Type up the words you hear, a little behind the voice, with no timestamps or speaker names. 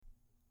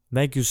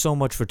Thank you so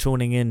much for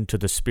tuning in to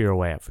the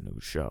Spiro Avenue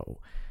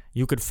Show.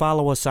 You could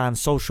follow us on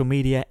social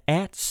media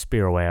at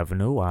Spiro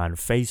Avenue on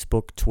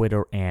Facebook,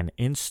 Twitter, and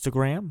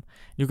Instagram.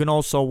 You can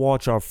also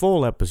watch our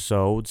full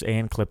episodes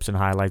and clips and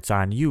highlights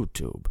on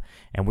YouTube.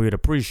 And we would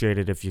appreciate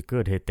it if you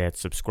could hit that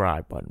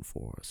subscribe button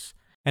for us.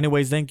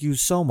 Anyways, thank you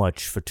so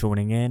much for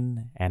tuning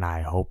in, and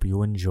I hope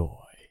you enjoy.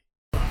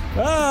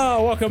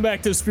 Welcome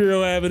back to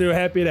Spiro Avenue.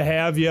 Happy to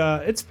have you.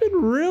 It's been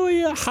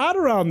really hot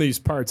around these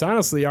parts.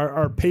 Honestly,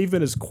 our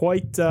pavement is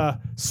quite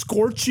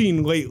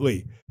scorching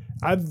lately.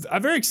 I'm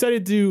very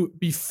excited to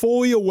be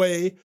fully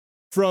away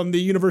from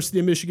the University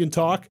of Michigan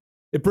talk.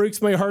 It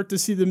breaks my heart to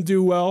see them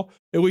do well,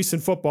 at least in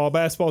football.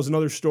 Basketball is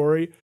another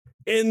story.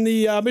 And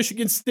the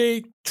Michigan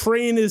State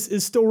train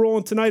is still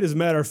rolling tonight, as a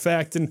matter of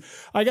fact. And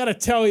I got to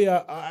tell you,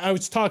 I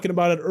was talking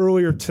about it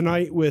earlier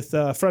tonight with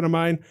a friend of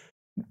mine.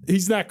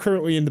 He's not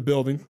currently in the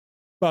building,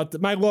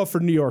 but my love for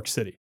New York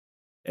City.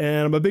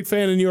 And I'm a big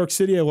fan of New York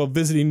City. I love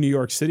visiting New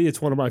York City.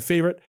 It's one of my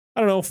favorite,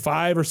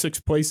 5 or 6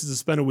 places to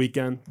spend a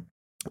weekend.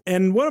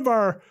 And one of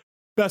our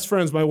best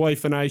friends, my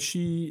wife and I,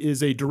 she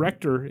is a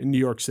director in New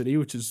York City,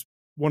 which is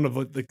one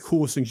of the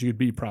coolest things you could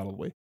be,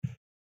 probably.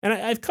 And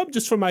I've come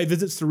just from my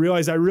visits to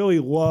realize I really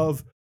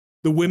love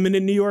the women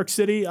in New York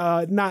City,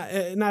 not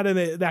in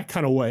that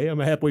kind of way. I'm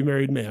a happily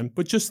married man,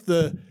 but just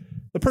the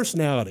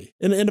personality.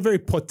 In a very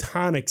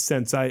platonic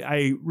sense,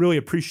 I really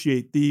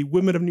appreciate the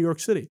women of New York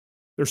City.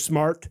 They're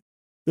smart.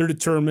 They're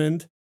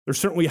determined. They're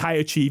certainly high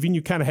achieving.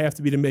 You kind of have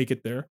to be to make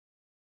it there.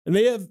 And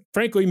they have,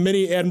 frankly,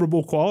 many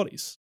admirable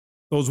qualities,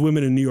 those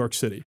women in New York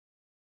City.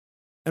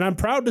 And I'm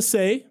proud to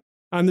say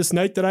on this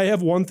night that I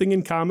have one thing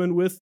in common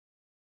with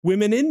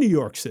women in New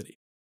York City.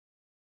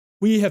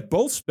 We have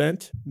both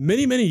spent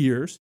many, many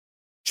years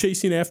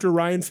chasing after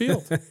Ryan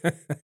Field.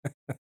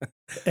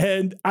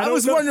 And I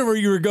was wondering where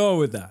you were going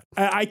with that.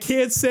 I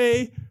can't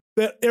say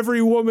that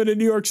every woman in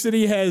New York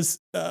City has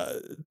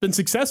been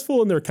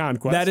successful in their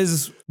conquest. That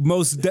is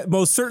most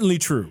certainly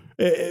true.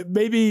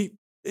 Maybe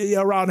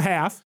around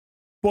half.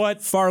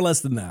 But far less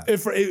than that.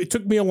 It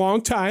took me a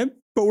long time,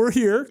 but we're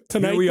here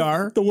tonight. Here we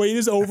are. The wait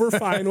is over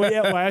finally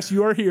at last.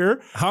 You are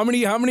here. How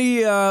many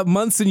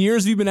months and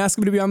years have you been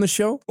asking me to be on the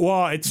show?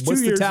 Well, it's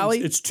 2 years. The tally?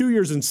 It's 2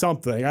 years and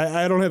something.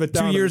 I don't have it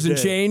down. 2 years and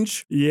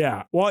change?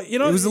 Yeah. Well, it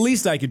was the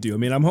least I could do. I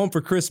mean, I'm home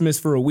for Christmas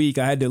for a week.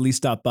 I had to at least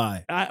stop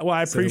by.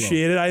 I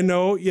appreciate it. I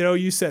know,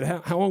 you said,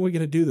 how long are we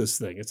going to do this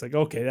thing? It's like,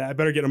 okay, I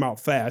better get them out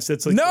fast.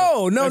 It's like,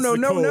 no.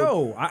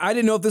 I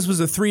didn't know if this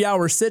was a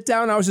 3-hour sit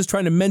down. I was just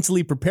trying to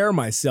mentally prepare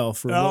myself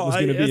for what was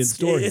going to be in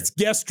store. It's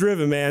guest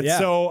driven, man. Yeah,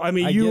 so, I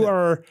mean, you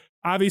are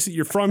obviously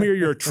you're from here.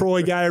 You're a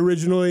Troy guy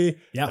originally.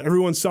 Yeah.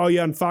 Everyone saw you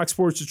on Fox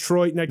Sports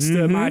Detroit next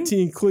to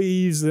Monty and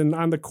Cleves and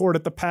on the court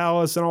at the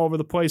Palace and all over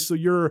the place. So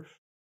you're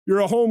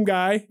a home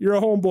guy. You're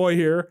a homeboy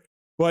here.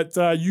 But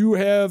you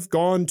have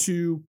gone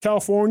to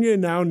California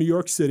and now New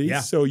York City.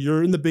 Yeah. So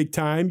you're in the big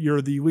time.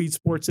 You're the lead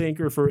sports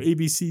anchor for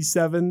ABC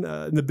 7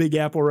 in the Big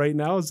Apple right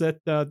now. Is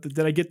that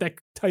did I get that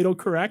title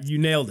correct? You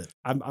nailed it.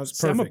 I'm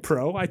a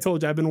pro. I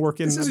told you I've been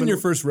working. This isn't your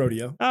first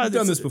rodeo. I've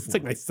done this before. It's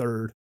like my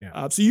third.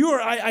 Yeah. So you are,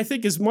 I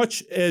think, as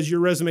much as your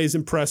resume is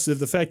impressive,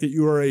 the fact that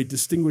you are a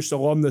distinguished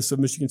alumnus of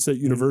Michigan State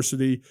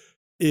University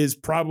is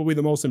probably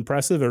the most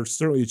impressive, or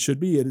certainly it should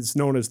be. It is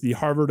known as the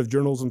Harvard of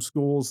journalism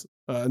schools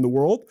in the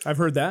world. I've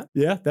heard that.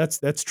 Yeah,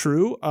 that's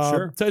true.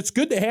 Sure. So it's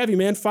good to have you,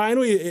 man.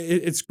 Finally,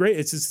 it's great.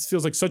 It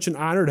feels like such an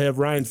honor to have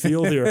Ryan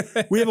Field here.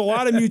 We have a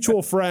lot of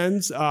mutual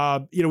friends.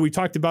 We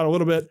talked about a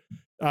little bit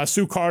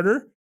Sue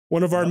Carter,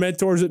 one of our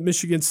mentors at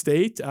Michigan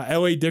State.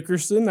 L.A.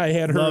 Dickerson, I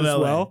had her Love as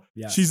LA. well.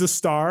 Yeah. She's a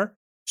star.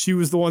 She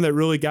was the one that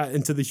really got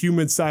into the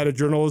human side of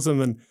journalism,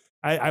 and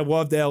I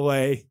loved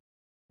L.A.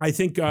 I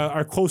think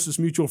our closest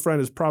mutual friend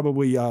is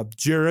probably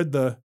Jared,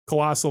 the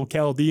Colossal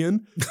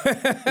Chaldean.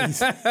 Is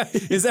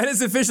that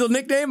his official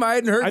nickname? I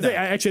hadn't heard that.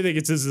 I actually think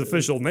it's his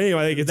official name.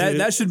 I think it's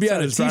that should be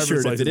on a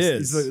T-shirt if it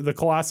is. He's the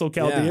Colossal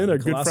Chaldean, Yeah, a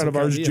good friend of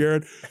Chaldean. ours,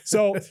 Jared.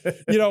 So,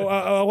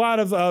 a lot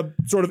of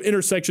sort of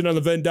intersection on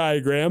the Venn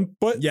diagram.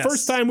 But Yes.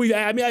 first time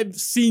I've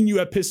seen you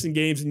at Piston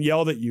games and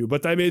yelled at you,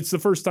 but I mean, it's the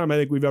first time I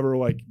think we've ever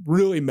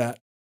really met.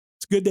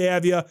 It's good to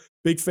have you.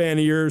 Big fan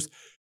of yours.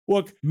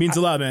 Look, means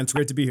a lot, man. It's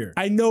great to be here.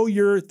 I know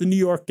you're the New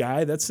York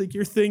guy. That's like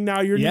your thing now.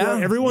 You're New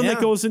York. Everyone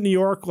that goes to New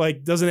York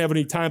doesn't have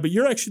any time, but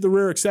you're actually the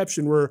rare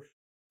exception where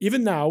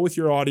even now with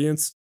your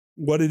audience,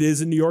 what it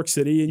is in New York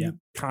City, and you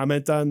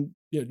comment on,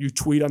 you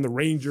tweet on the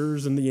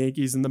Rangers and the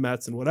Yankees and the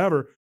Mets and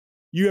whatever,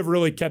 you have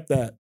really kept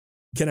that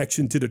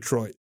connection to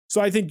Detroit.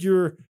 So I think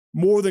you're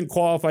more than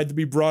qualified to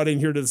be brought in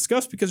here to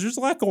discuss, because there's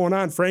a lot going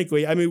on,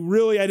 frankly. I mean,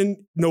 really, I didn't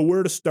know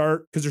where to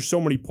start because there's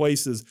so many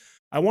places.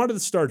 I wanted to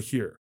start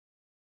here.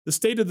 The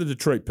state of the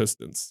Detroit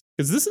Pistons,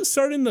 because this is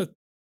starting to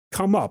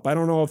come up. I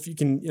don't know if you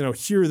can,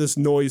 hear this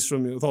noise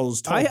from with all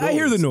those tall I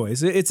hear the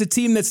noise. It's a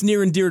team that's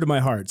near and dear to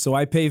my heart, so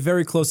I pay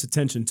very close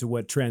attention to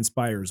what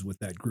transpires with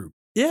that group.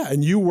 Yeah,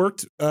 and you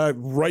worked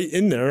right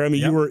in there. I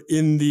mean, you were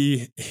in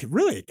the,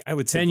 really, I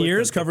would say 10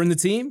 years covering the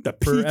team the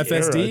for peak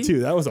FSD era too.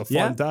 That was a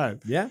fun time.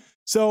 Yeah.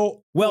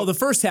 So, well, the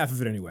first half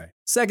of it anyway.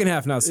 Second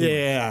half, not so much.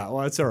 Yeah,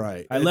 well, that's all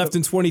right. I left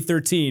in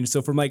 2013,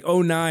 so from like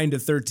 09 to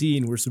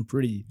 13 were some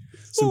pretty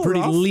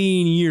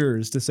lean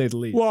years, to say the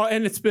least. Well,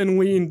 and it's been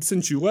lean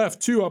since you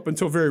left, too, up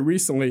until very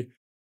recently.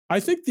 I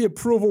think the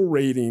approval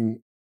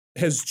rating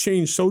has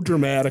changed so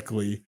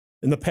dramatically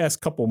in the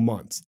past couple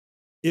months.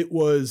 It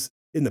was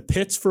in the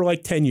pits for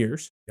like 10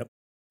 years. Yep.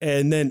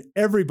 And then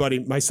everybody,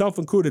 myself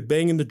included,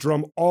 banging the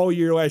drum all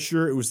year last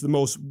year. It was the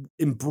most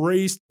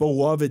embraced,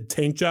 beloved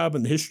tank job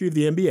in the history of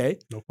the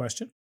NBA. No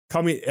question.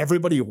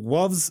 Everybody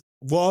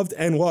loved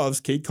and loves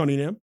Cade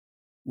Cunningham.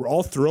 We're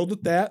all thrilled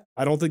with that.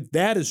 I don't think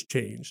that has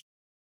changed.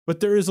 But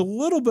there is a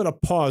little bit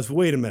of pause.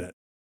 Wait a minute.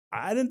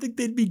 I didn't think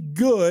they'd be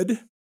good,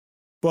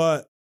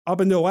 but up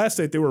until last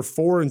night, they were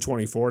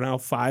 4-24, now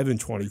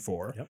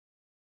 5-24. Yep.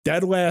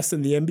 Dead last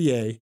in the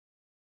NBA.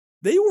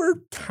 They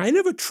were kind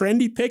of a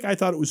trendy pick. I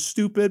thought it was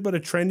stupid, but a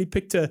trendy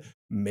pick to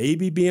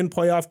maybe be in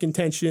playoff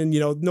contention.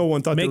 No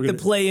one thought they were going to make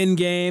the play-in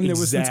game. Exactly.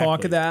 There was some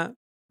talk of that,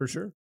 for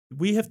sure.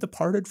 We have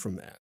departed from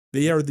that.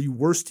 They are the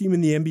worst team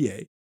in the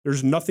NBA.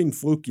 There's nothing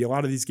fluky. A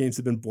lot of these games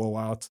have been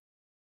blowouts.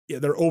 Yeah,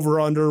 their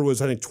over-under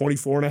was, I think,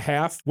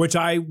 24.5. Which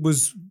I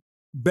was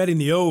betting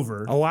the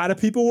over. A lot of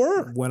people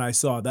were. When I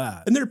saw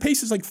that. And their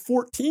pace is like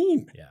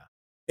 14. Yeah.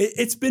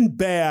 It's been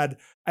bad.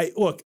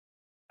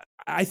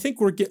 I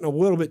think we're getting a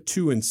little bit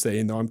too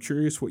insane, though. I'm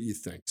curious what you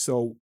think.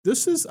 So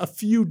this is a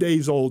few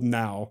days old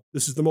now.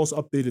 This is the most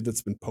updated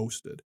that's been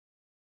posted.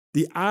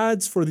 The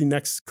odds for the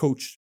next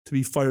coach to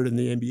be fired in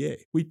the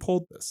NBA. We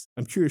pulled this.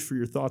 I'm curious for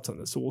your thoughts on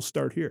this, so we'll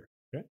start here.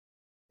 Okay.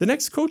 The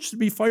next coach to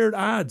be fired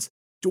odds.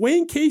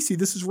 Dwayne Casey,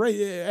 this is right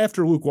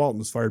after Luke Walton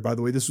was fired, by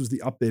the way. This was the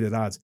updated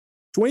odds.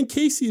 Dwayne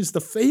Casey is the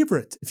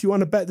favorite. If you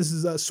want to bet, this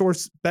is a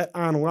source bet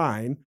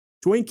online.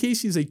 Dwayne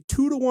Casey is a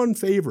 2-1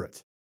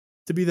 favorite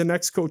to be the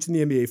next coach in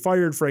the NBA.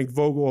 Fired Frank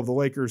Vogel of the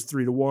Lakers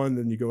 3-1.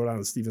 Then you go down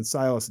to Stephen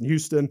Silas in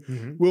Houston.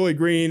 Mm-hmm. Willie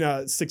Green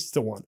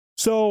 6-1.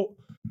 So,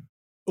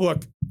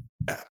 look,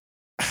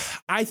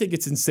 I think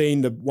it's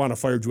insane to want to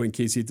fire Dwayne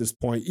Casey at this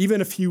point.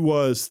 Even if he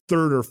was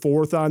third or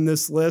fourth on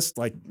this list,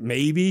 like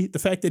maybe the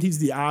fact that he's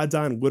the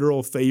odds-on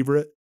literal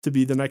favorite to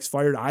be the next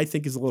fired, I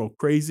think is a little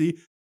crazy.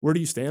 Where do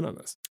you stand on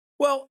this?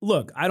 Well,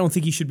 look, I don't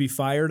think he should be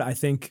fired. I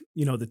think,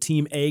 the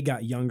team A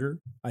got younger.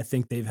 I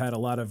think they've had a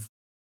lot of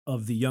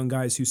the young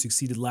guys who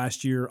succeeded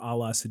last year, a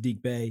la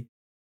Sadiq Bey,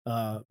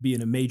 be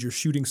in a major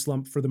shooting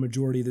slump for the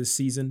majority of this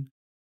season.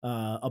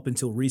 Up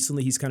until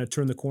recently, he's kind of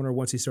turned the corner.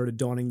 Once he started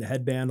donning the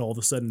headband, all of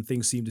a sudden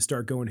things seemed to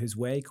start going his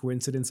way.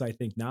 Coincidence? I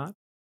think not.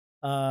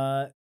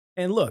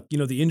 And look,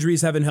 the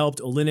injuries haven't helped.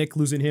 Olynyk,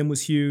 losing him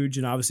was huge,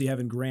 and obviously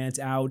having Grant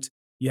out.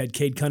 You had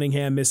Cade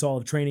Cunningham miss all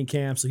of training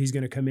camp, so he's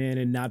going to come in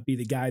and not be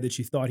the guy that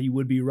you thought he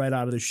would be right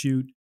out of the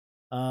chute.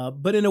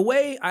 But in a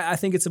way, I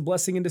think it's a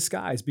blessing in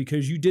disguise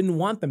because you didn't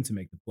want them to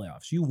make the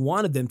playoffs. You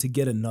wanted them to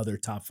get another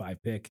top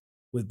 5 pick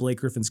with Blake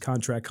Griffin's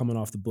contract coming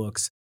off the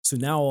books. So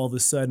now all of a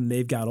sudden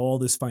they've got all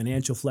this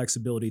financial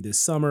flexibility this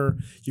summer.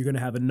 You're going to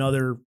have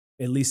another,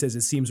 at least as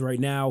it seems right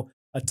now,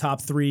 a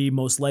top 3,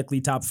 most likely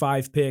top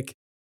 5 pick.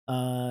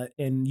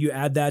 And you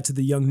add that to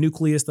the young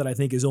nucleus that I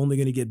think is only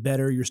going to get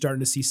better. You're starting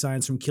to see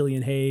signs from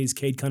Killian Hayes,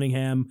 Cade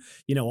Cunningham,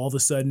 all of a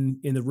sudden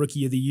in the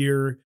rookie of the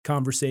year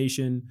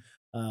conversation.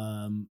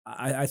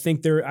 I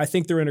think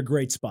they're in a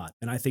great spot.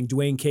 And I think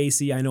Dwayne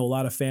Casey, I know a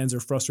lot of fans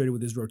are frustrated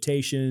with his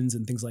rotations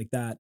and things like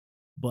that.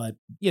 But,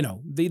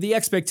 the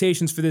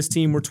expectations for this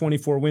team were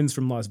 24 wins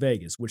from Las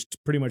Vegas, which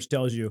pretty much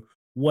tells you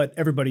what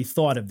everybody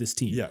thought of this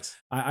team. Yes.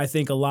 I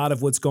think a lot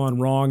of what's gone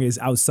wrong is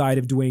outside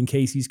of Dwayne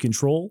Casey's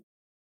control.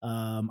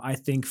 I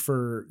think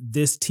for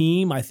this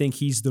team, I think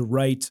he's the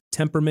right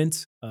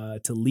temperament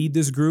to lead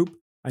this group.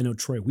 I know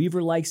Troy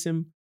Weaver likes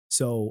him.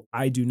 So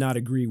I do not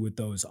agree with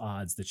those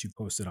odds that you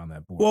posted on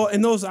that board. Well,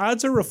 and those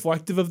odds are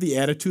reflective of the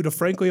attitude of,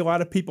 frankly, a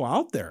lot of people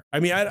out there.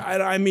 I mean,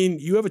 I mean,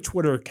 you have a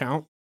Twitter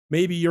account.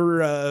 Maybe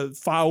your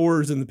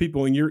followers and the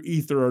people in your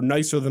ether are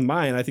nicer than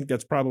mine. I think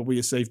that's probably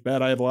a safe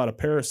bet. I have a lot of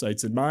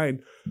parasites in mine.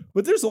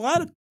 But there's a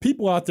lot of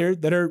people out there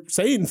that are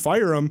saying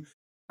fire him.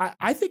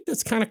 I think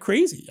that's kind of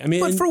crazy. I mean,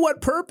 but for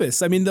what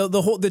purpose? I mean,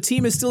 the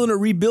team is still in a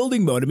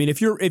rebuilding mode. I mean,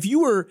 if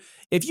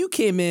you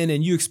came in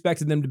and you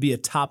expected them to be a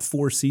top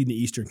 4 seed in the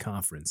Eastern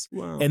Conference,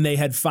 wow, and they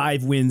had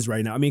 5 wins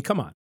right now, I mean, come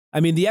on. I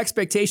mean, the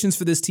expectations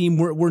for this team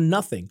were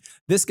nothing.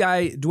 This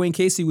guy, Dwayne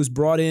Casey, was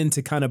brought in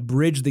to kind of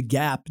bridge the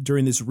gap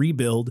during this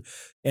rebuild.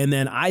 And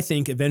then I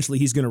think eventually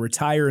he's going to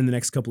retire in the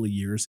next couple of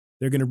years.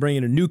 They're going to bring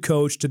in a new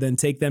coach to then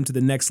take them to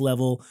the next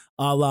level,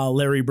 a la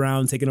Larry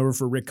Brown taking over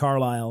for Rick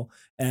Carlisle,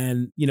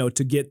 and,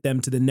 to get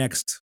them to the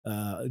next,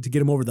 to get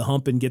them over the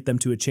hump and get them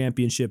to a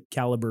championship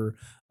caliber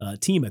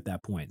team at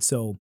that point.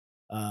 So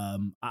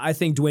I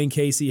think Dwayne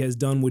Casey has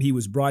done what he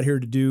was brought here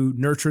to do,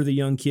 nurture the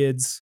young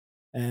kids,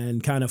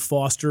 and kind of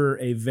foster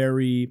a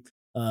very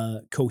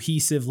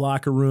cohesive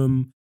locker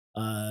room.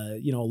 A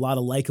lot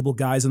of likable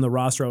guys on the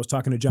roster. I was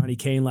talking to Johnny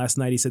Kane last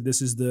night. He said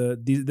this is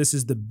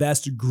the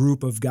best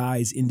group of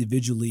guys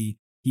individually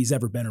he's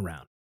ever been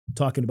around.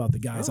 Talking about the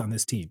guys on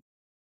this team,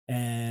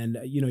 And,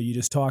 you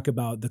just talk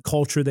about the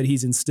culture that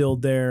he's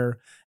instilled there.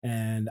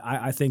 And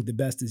I think the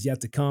best is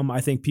yet to come. I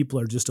think people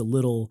are just a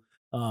little,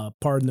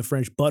 pardon the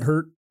French,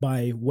 butthurt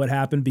by what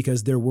happened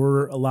because there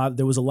was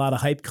a lot of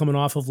hype coming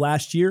off of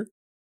last year.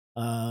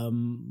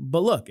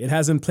 But look, it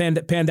hasn't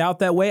panned out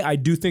that way. I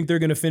do think they're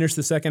going to finish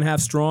the second half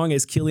strong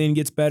as Killian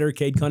gets better.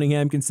 Cade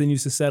Cunningham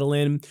continues to settle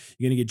in.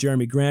 You're going to get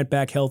Jeremy Grant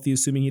back healthy,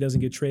 assuming he doesn't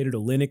get traded.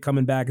 Olynyk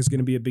coming back is going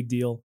to be a big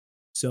deal.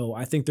 So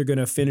I think they're going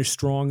to finish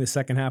strong the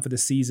second half of the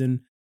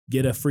season,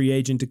 get a free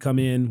agent to come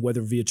in,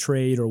 whether via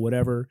trade or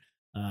whatever,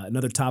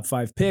 another top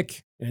 5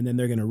 pick, and then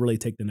they're going to really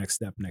take the next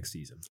step next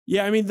season.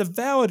 Yeah, I mean, the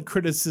valid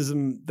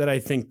criticism that I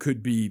think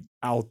could be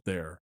out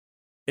there,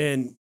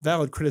 and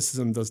valid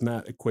criticism does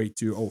not equate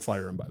to,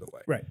 fire him, by the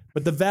way. Right.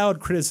 But the valid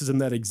criticism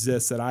that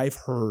exists that I've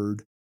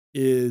heard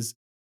is,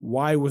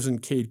 why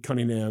wasn't Cade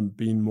Cunningham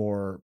being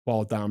more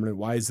ball dominant?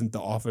 Why isn't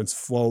the offense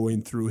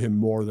flowing through him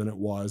more than it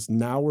was?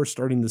 Now we're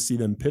starting to see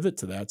them pivot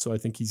to that. So I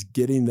think he's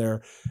getting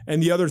there.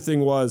 And the other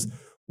thing was,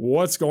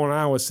 what's going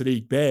on with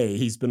Saddiq Bey?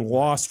 He's been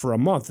lost for a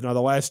month. Now,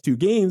 the last 2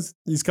 games,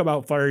 he's come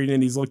out firing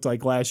and he's looked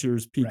like last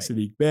year's peak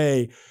Saddiq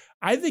Bey.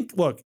 I think,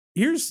 look,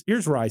 here's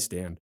where I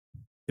stand.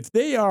 If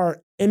they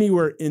are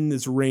anywhere in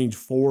this range,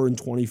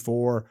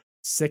 4-24,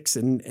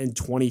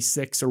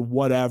 6-26 or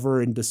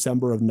whatever in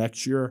December of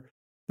next year,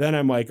 then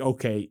I'm like,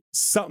 okay,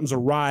 something's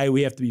awry.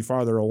 We have to be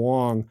farther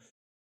along.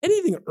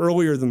 Anything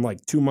earlier than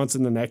like 2 months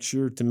into next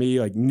year, to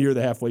me, like near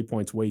the halfway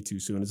point's way too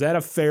soon. Is that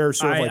a fair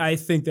sort of I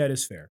think that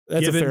is fair.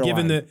 That's a fair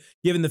line.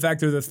 Given the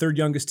fact they're the 3rd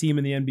youngest team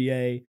in the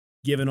NBA,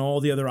 given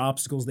all the other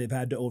obstacles they've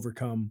had to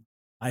overcome,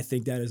 I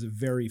think that is a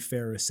very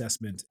fair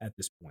assessment at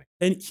this point.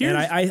 And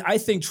I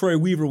think Troy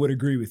Weaver would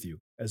agree with you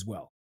as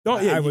well. Oh,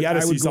 yeah, I would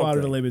go out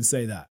on a limb limb and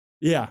say that.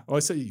 Yeah. I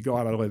say you go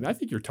out on a limb. I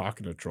think you're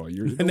talking to Troy.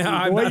 I'm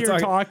not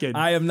talking.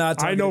 I am not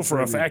talking. I know for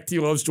a fact he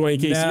loves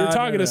Dwayne Casey. You're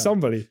talking to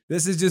somebody.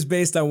 This is just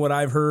based on what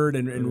I've heard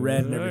and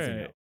read and everything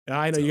else.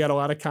 I know you got a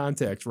lot of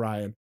context,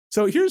 Ryan.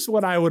 So here's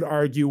what I would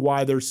argue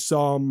why there's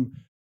some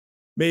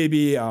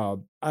maybe,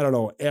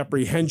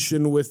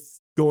 apprehension with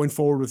going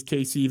forward with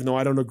Casey, even though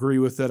I don't agree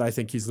with it. I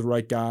think he's the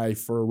right guy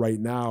for right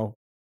now.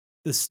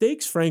 The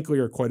stakes, frankly,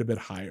 are quite a bit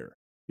higher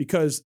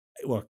because,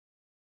 look,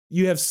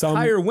 you have some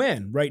higher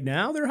when? Right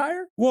now they're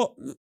higher? Well,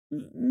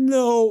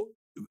 no.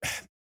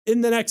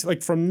 In the next,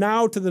 like from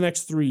now to the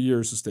next 3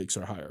 years, the stakes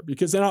are higher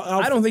because then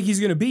I don't think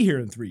he's going to be here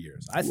in 3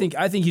 years. I think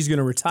he's going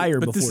to retire.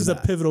 But this is a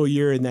pivotal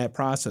year in that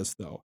process,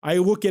 though. I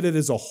look at it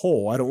as a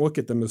whole. I don't look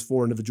at them as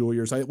 4 individual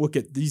years. I look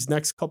at these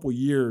next couple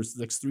years,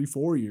 the next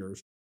 3-4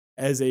 years,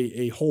 as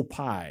a whole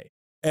pie.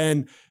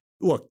 And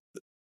look,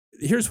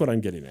 here's what I'm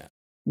getting at.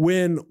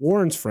 When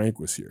Lawrence Frank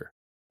was here,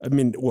 I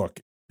mean, look,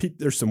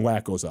 there's some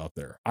wackos out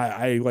there.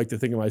 I like to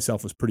think of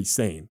myself as pretty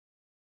sane.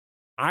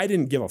 I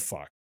didn't give a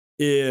fuck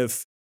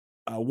if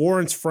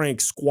Lawrence Frank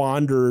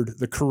squandered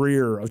the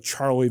career of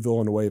Charlie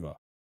Villanueva.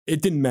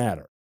 It didn't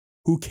matter.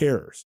 Who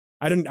cares?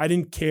 I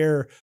didn't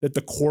care that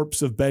the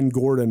corpse of Ben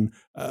Gordon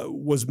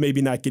was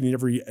maybe not getting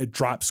every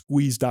drop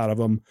squeezed out of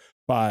him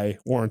by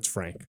Lawrence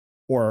Frank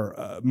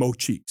or Mo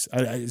Cheeks.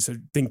 I just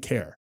didn't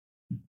care.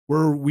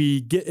 Where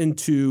we get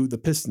into the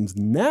Pistons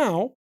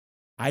now,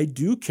 I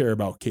do care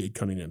about Cade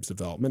Cunningham's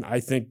development.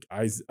 I think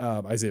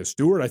Isaiah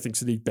Stewart, I think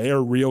Saddiq Bey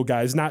are real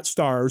guys, not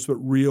stars, but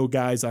real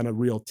guys on a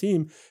real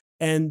team.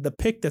 And the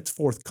pick that's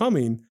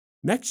forthcoming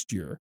next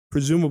year,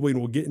 presumably,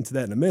 and we'll get into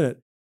that in a minute,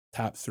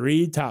 top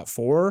 3, top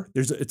 4,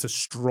 it's a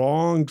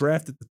strong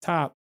draft at the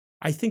top.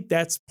 I think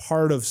that's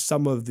part of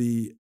some of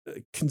the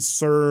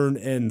concern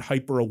and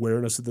hyper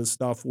awareness of this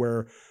stuff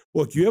where,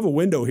 look, you have a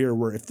window here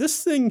where if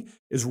this thing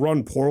is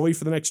run poorly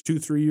for the next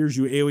 2-3 years,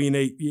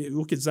 you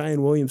look at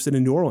Zion Williamson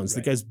in New Orleans.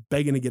 Right. The guy's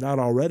begging to get out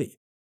already.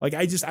 Like,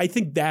 I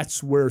think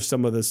that's where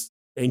some of this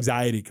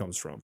anxiety comes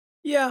from.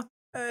 Yeah.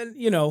 And,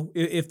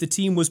 if the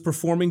team was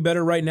performing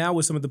better right now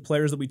with some of the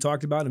players that we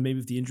talked about, and maybe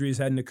if the injuries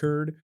hadn't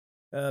occurred,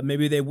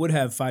 maybe they would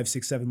have 5,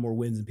 6, 7 more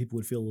wins and people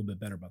would feel a little bit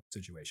better about the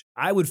situation.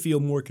 I would feel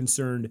more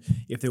concerned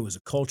if there was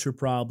a culture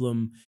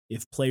problem,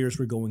 if players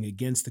were going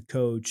against the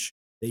coach,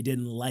 they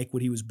didn't like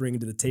what he was bringing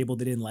to the table,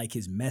 they didn't like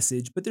his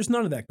message, but there's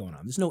none of that going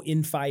on. There's no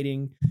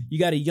infighting. You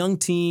got a young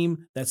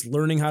team that's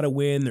learning how to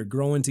win. They're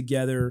growing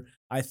together.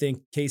 I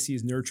think Casey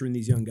is nurturing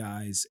these young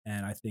guys,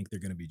 and I think they're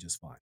going to be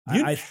just fine.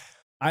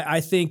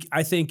 I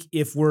think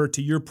if we're,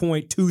 to your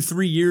point,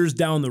 2-3 years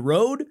down the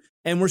road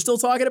and we're still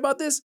talking about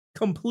this,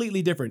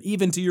 completely different,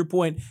 even to your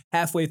point,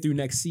 halfway through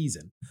next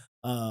season.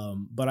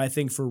 But I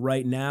think for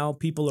right now,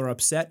 people are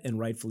upset, and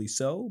rightfully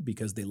so,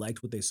 because they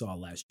liked what they saw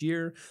last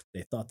year.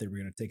 They thought they were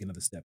going to take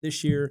another step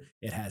this year.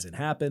 It hasn't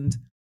happened.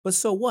 But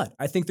so what?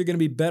 I think they're going to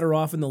be better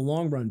off in the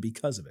long run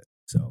because of it.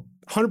 So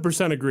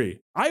 100%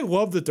 agree. I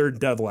love that they're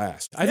dead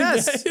last. I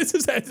think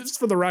it's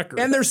for the record.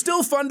 And they're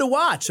still fun to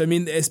watch. I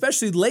mean,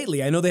 especially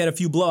lately. I know they had a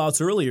few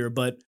blowouts earlier,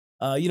 but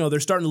they're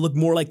starting to look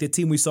more like the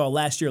team we saw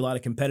last year. A lot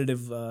of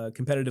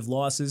competitive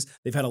losses.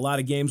 They've had a lot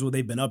of games where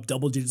they've been up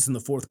double digits in the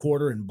fourth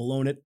quarter and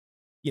blown it.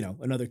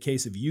 Another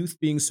case of youth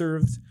being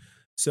served.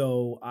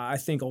 So I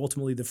think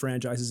ultimately the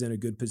franchise is in a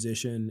good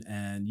position.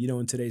 And,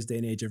 in today's day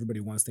and age, everybody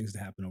wants things to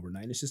happen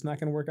overnight. It's just not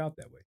going to work out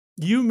that way.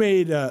 You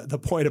made the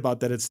point about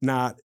that it's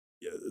not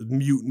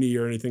mutiny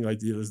or anything like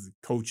that. The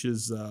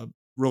coaches'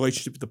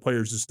 relationship with the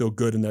players is still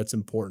good, and that's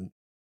important.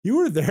 You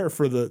were there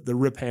for the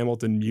Rip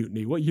Hamilton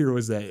mutiny. What year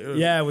was that?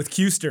 Yeah, with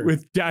Custer.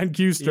 With John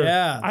Custer.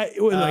 Yeah.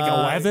 It was like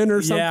 11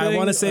 or something? Yeah, I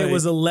want to say it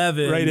was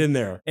 11. Right in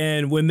there.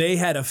 And when they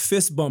had a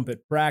fist bump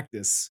at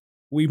practice,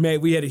 we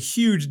had a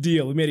huge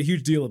deal. We made a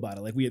huge deal about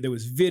it. Like there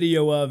was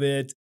video of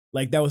it.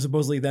 Like that was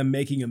supposedly them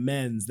making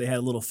amends. They had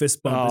a little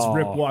fist bump as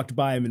Rip walked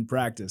by him in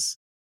practice.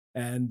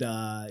 And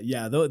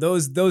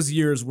those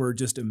years were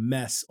just a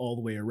mess all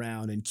the way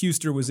around. And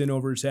Custer was in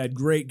over his head,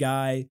 great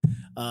guy,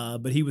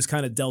 but he was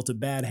kind of dealt a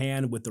bad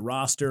hand with the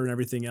roster and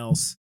everything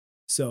else.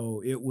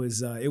 So it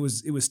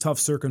was tough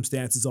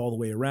circumstances all the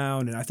way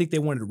around. And I think they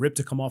wanted Rip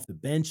to come off the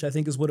bench. I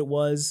think is what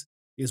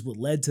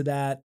led to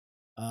that.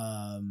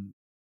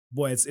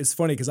 Boy, it's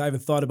funny because I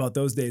haven't thought about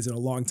those days in a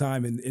long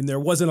time, and there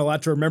wasn't a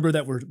lot to remember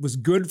that was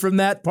good from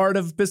that part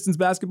of Pistons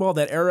basketball,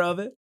 that era of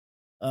it.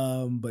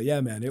 But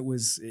yeah, man, it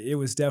was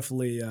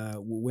definitely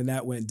when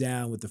that went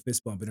down with the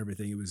fist bump and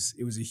everything, it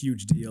was a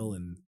huge deal.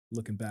 And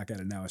looking back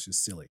at it now, it's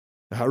just silly.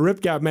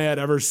 Rip got mad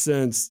ever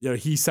since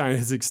he signed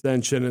his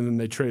extension, and then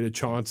they traded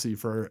Chauncey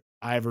for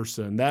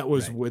Iverson. That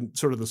was when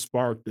sort of the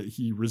spark that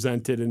he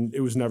resented, and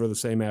it was never the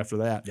same after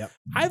that. Yep.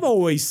 I've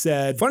always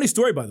said, funny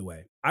story, by the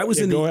way. I was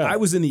in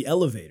the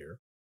elevator.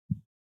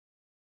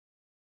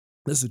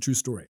 This is a true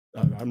story.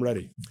 I'm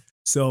ready.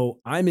 So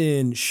I'm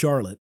in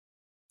Charlotte.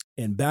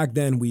 And back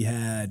then we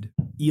had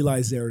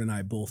Eli Zared and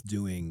I both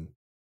doing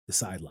the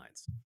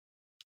sidelines.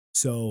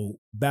 So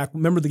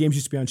remember the games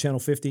used to be on Channel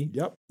 50?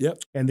 Yep.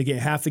 And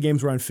half the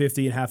games were on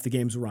 50 and half the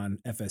games were on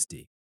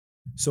FSD.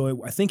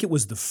 So I think it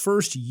was the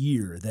first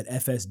year that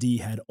FSD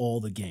had all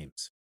the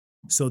games.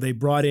 So they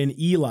brought in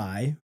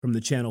Eli from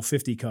the Channel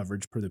 50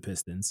 coverage per the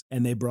Pistons,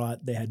 and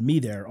they had me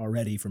there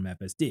already from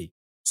FSD.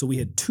 So we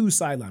had two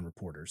sideline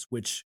reporters,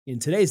 which in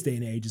today's day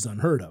and age is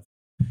unheard of.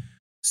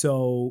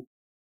 So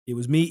it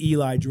was me,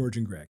 Eli, George,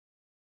 and Greg.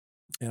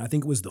 And I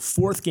think it was the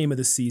fourth game of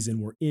the season.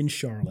 We're in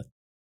Charlotte.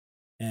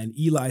 And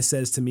Eli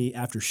says to me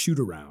after shoot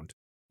around,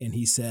 and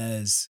he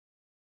says,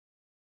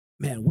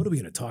 man, what are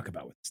we going to talk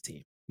about with this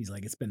team? He's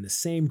like, it's been the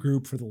same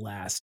group for the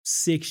last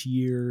 6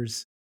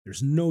 years.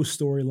 There's no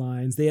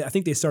storylines. I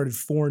think they started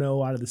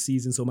 4-0 out of the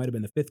season, so it might have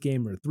been the fifth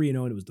game, or 3-0,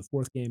 and it was the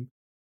fourth game.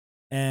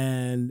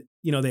 And,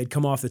 they'd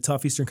come off the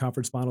tough Eastern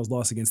Conference Finals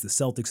loss against the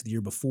Celtics the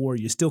year before.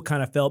 You still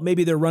kind of felt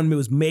maybe their run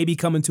was maybe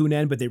coming to an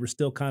end, but they were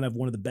still kind of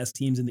one of the best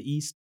teams in the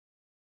East.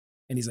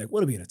 And he's like,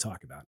 what are we going to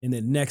talk about? And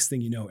then next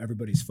thing you know,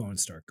 everybody's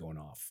phones start going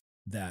off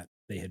that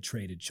they had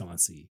traded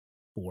Chauncey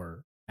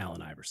for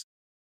Allen Iverson.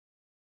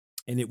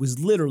 And it was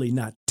literally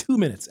not 2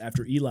 minutes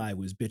after Eli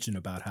was bitching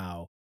about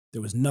how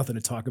there was nothing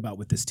to talk about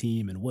with this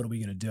team and what are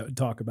we going to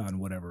talk about and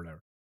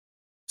whatever.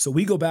 So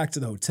we go back to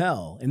the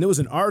hotel, and there was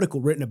an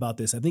article written about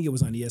this. I think it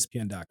was on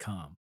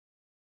ESPN.com,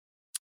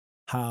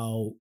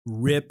 how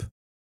Rip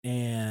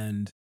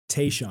and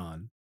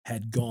Tayshaun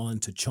had gone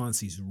to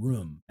Chauncey's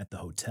room at the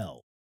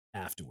hotel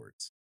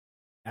afterwards,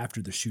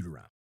 after the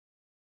shoot-around.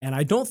 And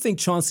I don't think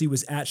Chauncey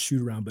was at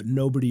shoot-around, but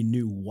nobody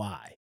knew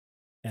why.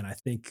 And I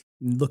think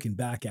looking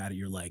back at it,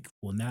 you're like,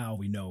 well, now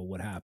we know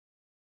what happened.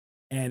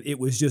 And it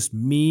was just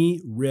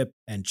me, Rip,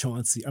 and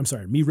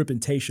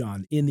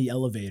Tayshaun in the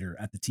elevator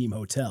at the team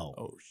hotel.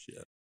 Oh,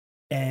 shit.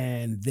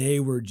 And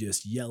they were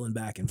just yelling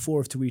back and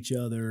forth to each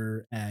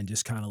other and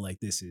just kind of like,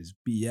 this is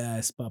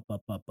BS,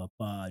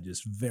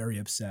 just very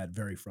upset,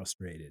 very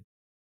frustrated.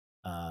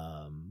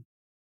 And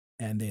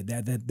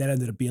that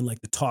ended up being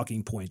like the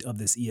talking point of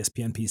this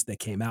ESPN piece that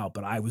came out.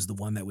 But I was the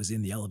one that was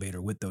in the elevator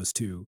with those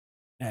two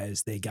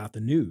as they got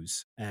the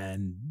news.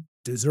 And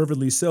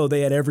deservedly so,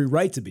 they had every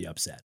right to be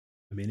upset.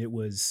 I mean, it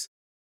was,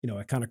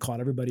 it kind of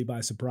caught everybody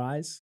by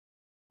surprise.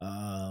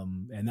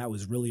 And that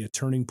was really a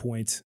turning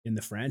point in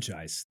the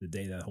franchise the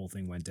day that whole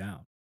thing went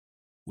down.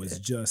 Was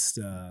just,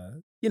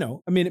 it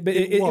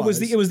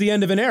was the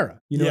end of an era.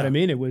 You know what I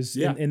mean? It was,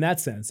 in that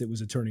sense, it was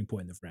a turning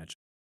point in the franchise.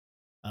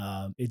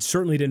 It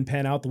certainly didn't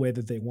pan out the way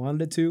that they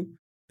wanted it to.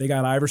 They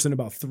got Iverson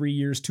about 3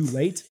 years too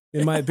late,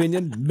 in my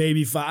opinion,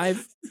 maybe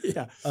 5.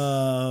 Yeah.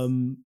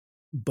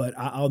 But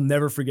I'll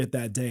never forget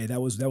that day.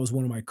 That was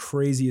one of my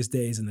craziest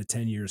days in the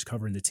 10 years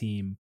covering the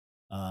team.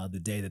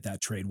 The day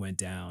that trade went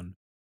down,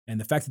 and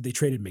the fact that they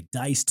traded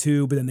McDyess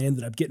too, but then they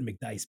ended up getting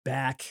McDyess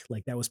back.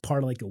 Like that was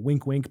part of like a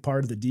wink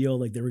part of the deal.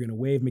 Like they were going to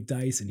waive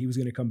McDyess and he was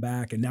going to come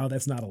back, and now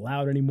that's not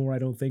allowed anymore. I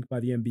don't think by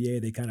the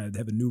NBA. They kind of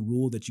have a new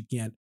rule that you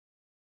can't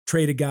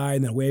trade a guy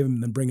and then waive him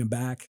and then bring him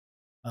back.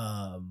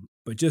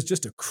 But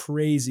just a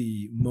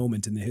crazy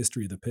moment in the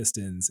history of the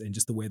Pistons, and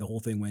just the way the whole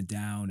thing went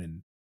down,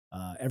 and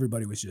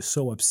everybody was just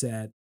so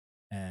upset.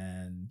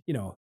 And,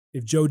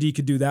 if Joe D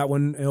could do that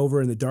one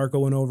over and the Darko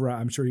one over,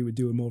 I'm sure he would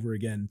do him over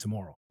again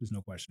tomorrow. There's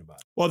no question about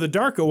it. Well, the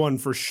Darko one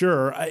for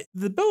sure.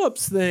 The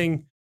Billups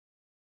thing,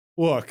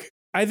 look,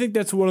 I think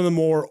that's one of the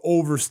more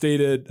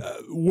overstated,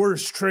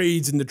 worst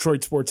trades in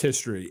Detroit sports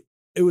history.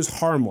 It was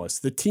harmless.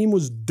 The team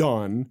was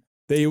done.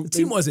 The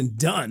team wasn't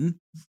done.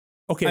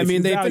 Okay, I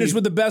mean, they finished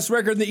with the best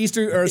record in the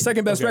Eastern, or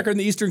second best record in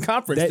the Eastern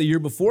Conference the year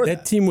before that.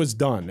 That team was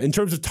done in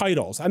terms of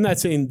titles. I'm not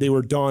saying they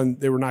were done.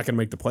 They were not going to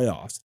make the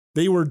playoffs.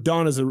 They were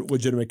done as a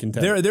legitimate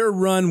contender. Their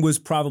run was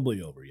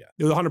probably over, yeah.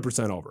 It was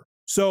 100% over.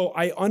 So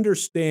I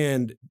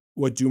understand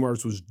what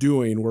Dumars was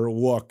doing, where,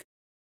 look,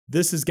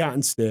 this has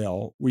gotten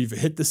stale. We've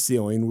hit the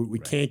ceiling. We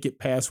can't get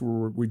past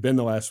where we've been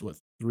the last,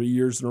 3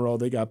 years in a row.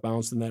 They got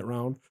bounced in that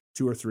round,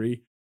 2 or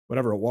 3,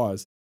 whatever it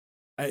was.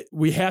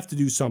 We have to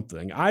do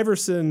something.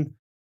 Iverson,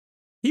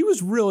 he was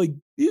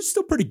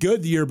still pretty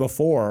good the year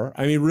before.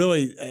 I mean,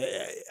 really,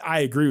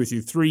 I agree with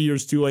you. 3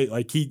 years too late.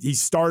 Like he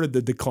started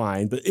the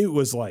decline, but it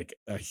was like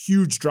a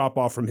huge drop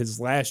off from his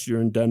last year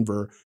in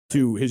Denver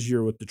to his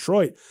year with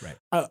Detroit.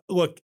 Right.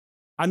 Look,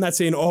 I'm not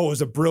saying, it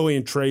was a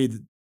brilliant trade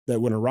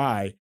that went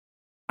awry.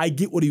 I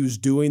get what he was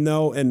doing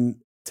though. And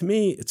to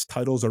me, it's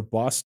titles or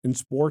bust in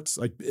sports,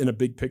 like in a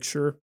big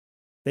picture.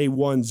 They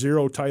won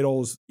 0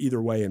 titles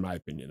either way, in my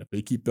opinion. If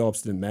they keep Billups,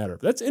 it didn't matter.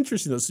 But that's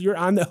interesting though. So you're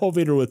on the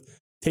elevator with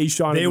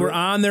Tayshaun. They were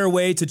on their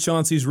way to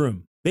Chauncey's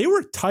room. They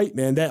were tight,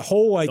 man. That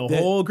whole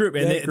whole group.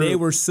 And they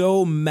were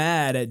so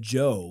mad at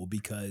Joe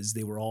because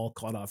they were all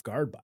caught off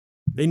guard by him.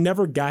 They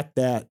never got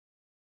that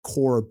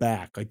core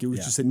back. Like it was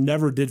just, it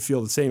never did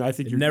feel the same. I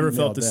think it never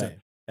felt the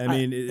same. I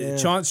mean,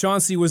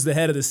 Chauncey was the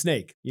head of the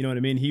snake. You know what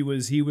I mean? He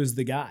was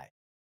the guy.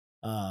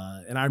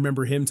 And I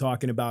remember him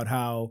talking about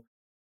how,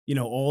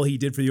 all he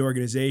did for the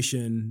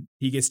organization,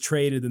 he gets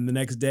traded, and the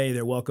next day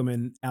they're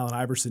welcoming Allen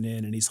Iverson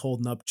in, and he's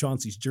holding up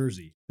Chauncey's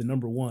jersey, the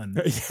number 1.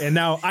 And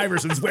now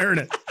Iverson's wearing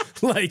it.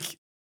 Like,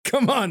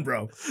 come on,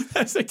 bro.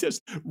 That's like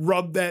just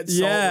rub that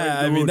salt. Yeah,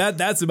 I mean,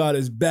 that's about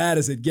as bad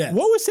as it gets.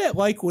 What was that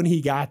like when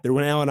he got there,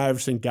 when Allen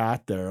Iverson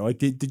got there? Like,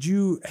 did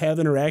you have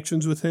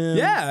interactions with him?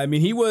 Yeah, I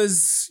mean, he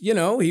was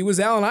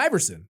Allen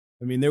Iverson.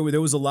 I mean, there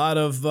was a lot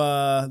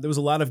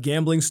of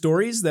gambling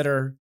stories that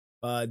are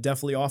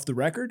definitely off the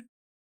record.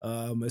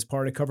 As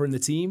part of covering the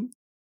team,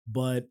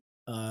 but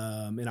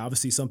and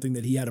obviously something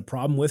that he had a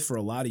problem with for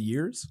a lot of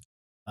years.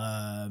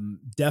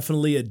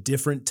 Definitely a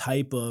different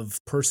type of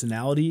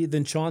personality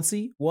than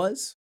Chauncey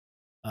was.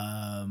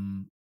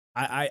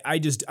 I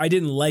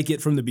didn't like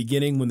it from the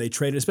beginning when they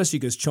traded, especially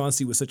because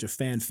Chauncey was such a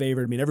fan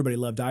favorite. I mean, everybody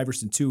loved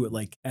Iverson too,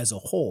 like as a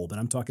whole, but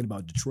I'm talking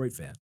about Detroit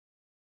fan.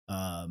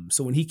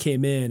 So when he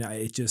came in,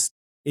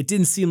 it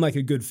didn't seem like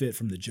a good fit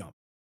from the jump.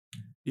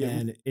 Yeah.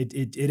 And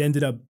it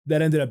ended up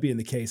being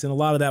the case. And a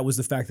lot of that was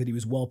the fact that he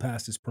was well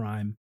past his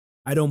prime.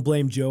 I don't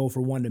blame Joe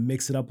for wanting to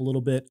mix it up a little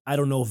bit. I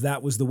don't know if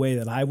that was the way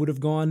that I would have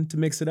gone to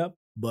mix it up,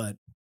 but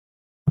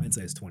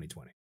hindsight is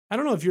 2020. I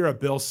don't know if you're a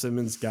Bill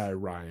Simmons guy,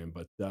 Ryan,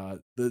 but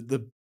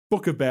the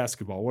Book of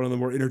Basketball, one of the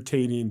more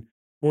entertaining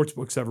sports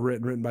books ever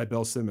written by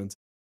Bill Simmons,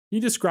 he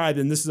described,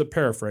 and this is a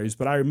paraphrase,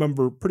 but I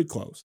remember pretty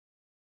close.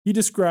 He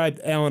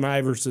described Allen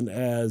Iverson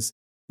as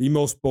the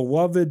most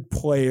beloved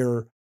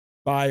player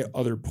by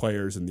other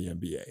players in the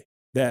NBA.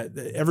 That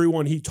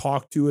everyone he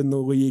talked to in the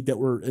league that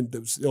were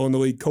still in the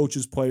league,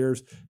 coaches,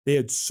 players, they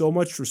had so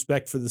much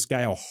respect for this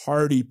guy, how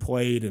hard he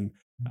played and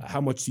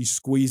how much he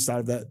squeezed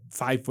out of that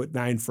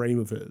 5'9" frame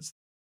of his.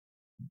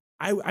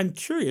 I'm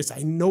curious.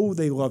 I know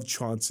they love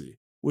Chauncey.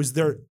 Was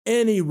there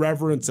any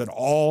reverence at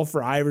all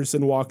for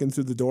Iverson walking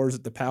through the doors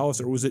at the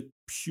Palace, or was it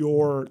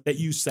pure that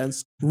you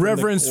sensed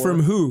reverence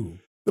from who?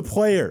 The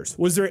players.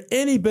 Was there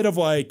any bit of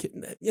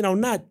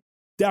not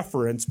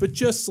deference, but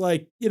just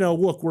like,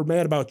 look, we're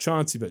mad about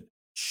Chauncey, but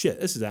shit,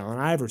 this is Allen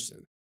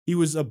Iverson. He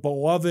was a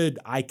beloved,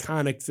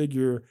 iconic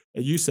figure,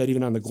 as you said,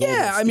 even on the global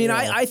scale. I mean,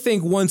 I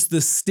think once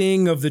the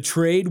sting of the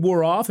trade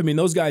wore off, I mean,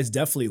 those guys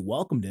definitely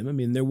welcomed him. I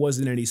mean, there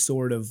wasn't any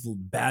sort of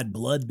bad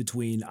blood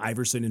between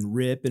Iverson and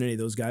Rip and any of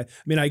those guys.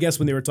 I mean, I guess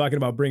when they were talking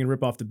about bringing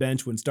Rip off the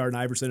bench when starting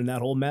Iverson in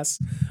that whole mess,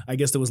 I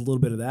guess there was a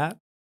little bit of that.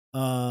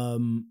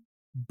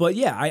 But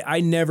yeah,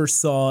 I never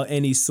saw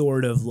any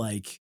sort of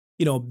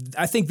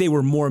I think they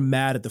were more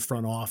mad at the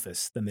front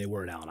office than they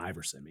were at Allen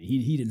Iverson. I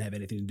mean, he didn't have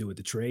anything to do with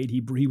the trade.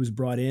 He was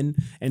brought in,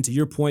 and to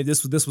your point,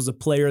 this was a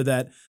player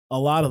that a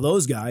lot of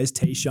those guys,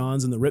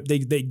 Tayshaun's and the Rip,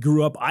 they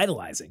grew up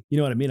idolizing. You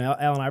know what I mean?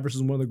 Allen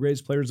Iverson is one of the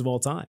greatest players of all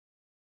time.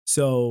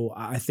 So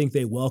I think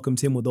they welcomed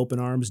him with open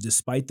arms,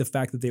 despite the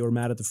fact that they were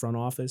mad at the front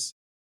office.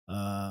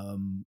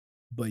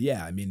 But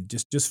yeah, I mean,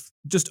 just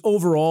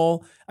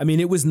overall, I mean,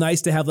 it was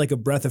nice to have like a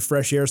breath of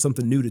fresh air,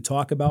 something new to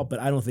talk about.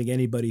 But I don't think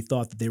anybody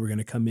thought that they were going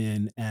to come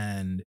in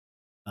and,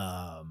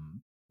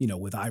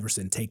 with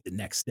Iverson, take the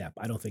next step.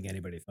 I don't think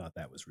anybody thought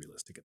that was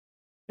realistic.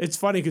 It's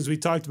funny because we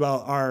talked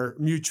about our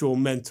mutual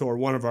mentor,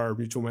 one of our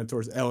mutual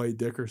mentors, L.A.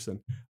 Dickerson.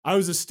 I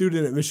was a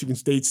student at Michigan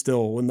State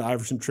still when the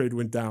Iverson trade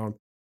went down,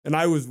 and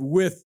I was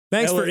with.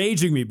 Thanks for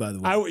aging me, by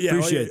the way.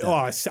 Appreciate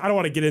that. I don't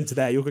want to get into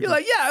that. You're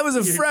like, I was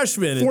a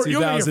freshman in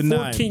 2009.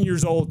 You're 14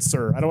 years old,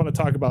 sir. I don't want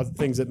to talk about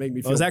things that make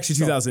me feel. It was actually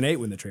 2008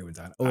 when the trade went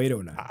down. 08,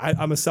 09.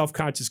 I'm a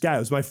self-conscious guy. It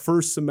was my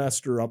first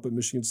semester up at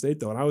Michigan State,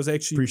 though, and I was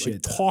actually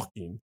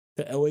talking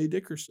to L.A.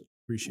 Dickerson.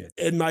 Appreciate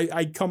it. And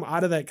I come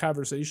out of that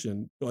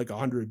conversation like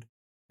 100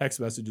 text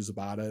messages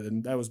about it.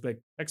 And that was back,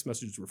 text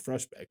messages were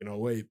fresh back in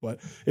 08. But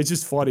it's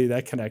just funny,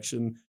 that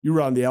connection. You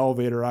were on the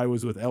elevator. I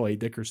was with L.A.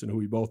 Dickerson, who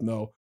we both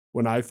know,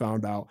 when I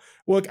found out.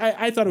 Look,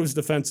 I thought it was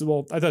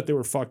defensible. I thought they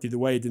were fucked either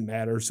way. It didn't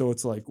matter. So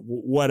it's like,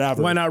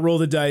 whatever. Why not roll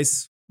the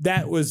dice?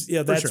 That was,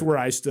 that's where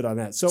I stood on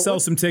that. So sell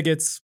some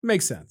tickets.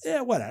 Makes sense.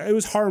 Yeah, whatever. It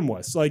was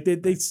harmless. Like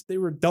they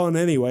were done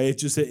anyway. It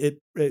just, it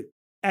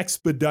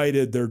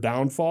expedited their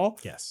downfall.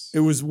 Yes.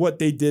 It was what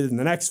they did in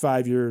the next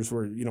 5 years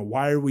where,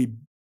 why are we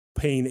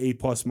paying A+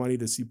 money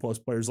to C+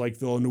 players like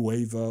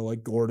Villanueva,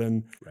 like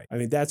Gordon? Right. I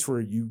mean, that's where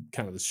you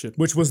kind of the shit.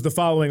 Which was the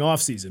following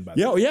offseason, by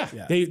the way.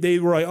 Yeah. They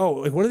were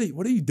like,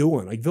 what are you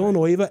doing? Like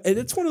Villanueva. And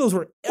it's one of those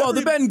where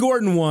the Ben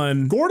Gordon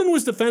one. Gordon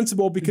was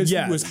defensible because he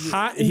was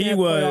hot. He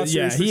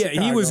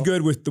was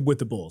good with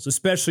the Bulls,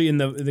 especially in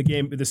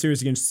the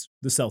series against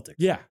the Celtics.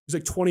 Yeah. It was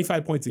like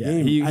 25 points a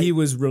game. He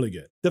was really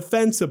good.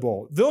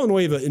 Defensible.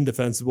 Villanueva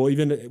indefensible,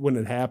 even when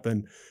it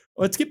happened.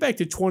 Let's get back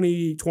to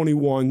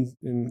 2021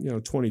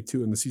 and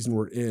 22 in the season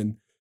we're in.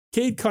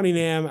 Cade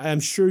Cunningham, I'm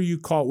sure you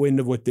caught wind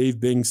of what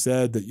Dave Bing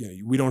said,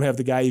 that we don't have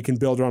the guy you can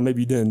build around.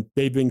 Maybe you didn't.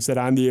 Dave Bing said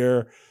on the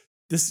air,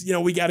 this,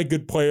 we got a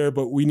good player,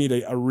 but we need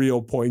a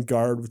real point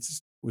guard, which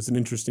was an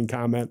interesting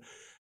comment.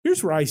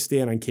 Here's where I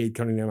stand on Cade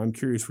Cunningham. I'm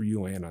curious where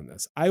you land on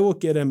this. I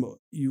look at him.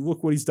 You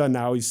look what he's done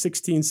now. He's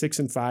 16,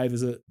 6-5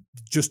 as a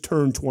just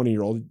turned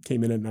 20-year-old. He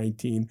came in at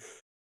 19.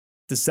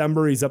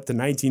 December, he's up to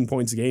 19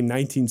 points a game,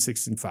 19,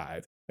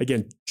 6-5.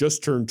 Again,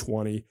 just turned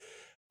 20.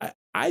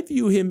 I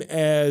view him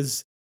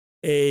as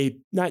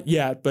not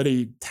yet, but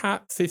a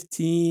top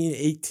 15,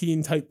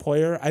 18 type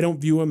player. I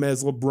don't view him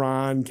as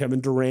LeBron, Kevin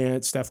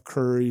Durant, Steph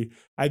Curry.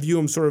 I view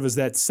him sort of as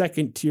that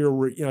second tier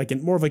where,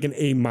 more of like an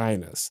A-.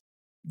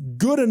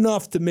 Good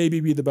enough to maybe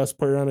be the best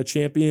player on a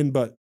champion,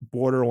 but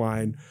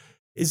borderline.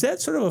 Is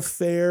that sort of a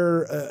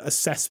fair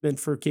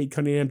assessment for Cade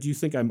Cunningham? Do you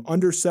think I'm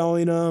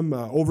underselling him,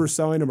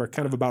 overselling him, or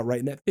kind of about right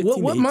in that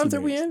 15 What month are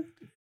range? we in?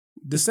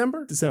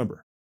 December?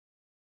 December.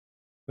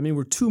 I mean,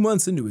 we're 2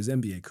 months into his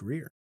NBA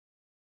career.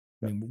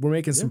 I mean, we're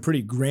making some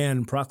pretty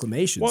grand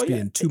proclamations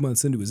being 2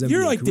 months into his NBA career.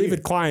 You're like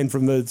David Klein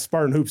from the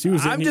Spartan Hoops.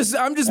 I'm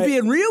just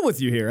being real with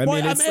you here. I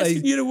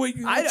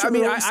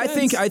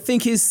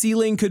think his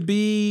ceiling could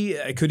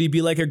he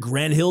be like a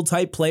Grant Hill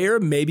type player,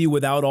 maybe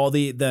without all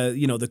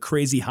the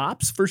crazy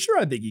hops? For sure,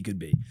 I think he could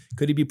be.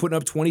 Could he be putting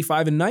up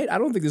 25 a night? I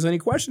don't think there's any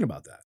question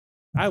about that.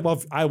 I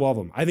love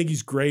him. I think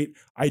he's great.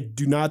 I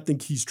do not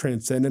think he's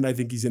transcendent. I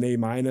think he's an A-.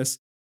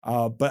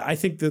 But I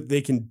think that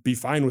they can be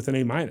fine with an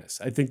A-.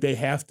 I think they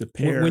have to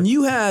pair. When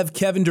you have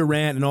Kevin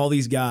Durant and all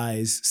these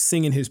guys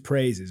singing his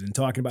praises and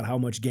talking about how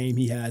much game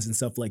he has and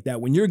stuff like that,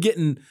 when you're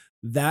getting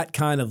that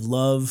kind of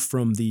love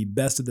from the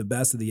best of the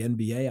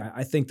NBA,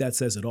 I think that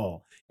says it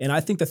all. And I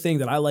think the thing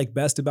that I like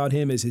best about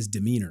him is his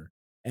demeanor.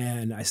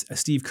 And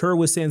Steve Kerr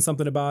was saying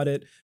something about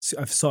it.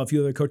 I saw a few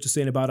other coaches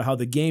saying about it, how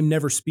the game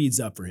never speeds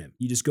up for him.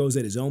 He just goes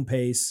at his own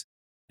pace.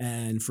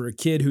 And for a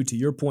kid who, to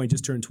your point,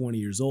 just turned 20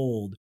 years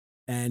old,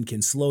 and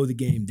can slow the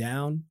game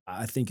down,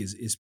 I think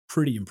is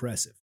pretty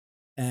impressive.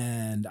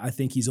 And I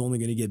think he's only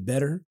going to get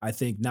better. I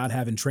think not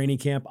having training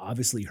camp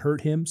obviously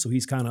hurt him. So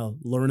he's kind of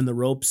learning the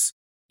ropes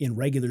in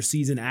regular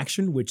season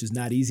action, which is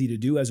not easy to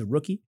do as a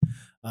rookie,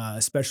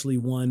 especially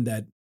one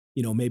that,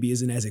 maybe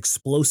isn't as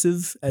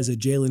explosive as a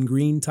Jalen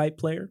Green type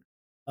player.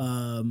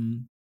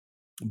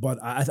 But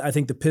I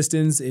think the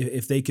Pistons,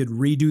 if they could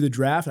redo the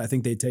draft, I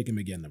think they'd take him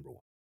again, number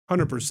one.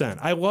 100%.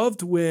 I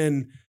loved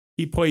when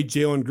he played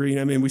Jalen Green.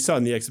 I mean, we saw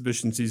in the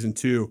exhibition season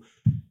too,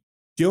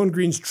 Jalen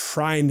Green's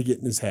trying to get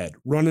in his head,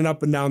 running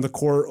up and down the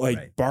court,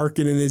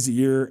 barking in his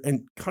ear.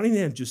 And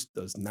Cunningham just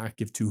does not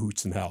give two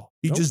hoots in hell.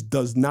 He just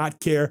does not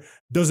care,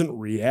 doesn't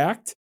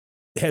react,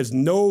 has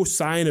no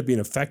sign of being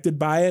affected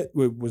by it.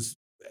 It was,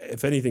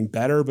 if anything,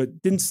 better,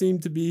 but didn't seem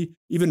to be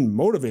even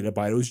motivated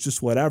by it. It was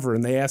just whatever.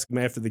 And they asked him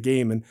after the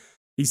game, and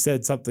he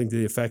said something to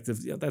the effect of,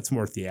 that's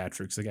more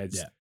theatrics. Like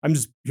I'm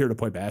just here to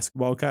play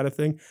basketball kind of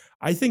thing.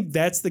 I think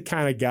that's the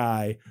kind of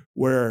guy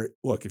where,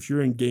 look, if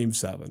you're in Game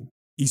 7,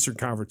 Eastern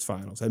Conference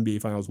Finals,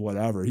 NBA Finals,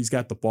 whatever, he's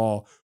got the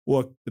ball.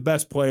 Look, the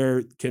best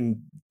player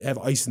can have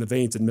ice in the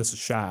veins and miss a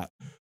shot.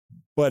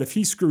 But if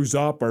he screws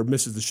up or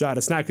misses the shot,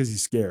 it's not because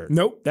he's scared.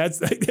 Nope.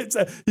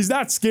 He's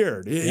not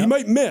scared. Yep. He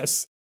might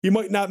miss. He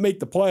might not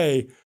make the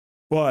play,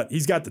 but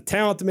he's got the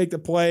talent to make the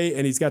play,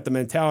 and he's got the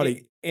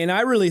mentality. And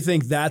I really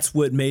think that's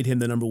what made him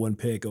the number one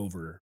pick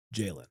over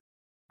Jalen.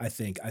 I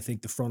think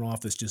the front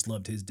office just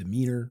loved his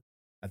demeanor.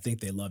 I think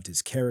they loved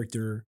his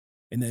character.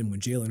 And then when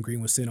Jalen Green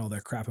was saying all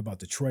that crap about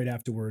Detroit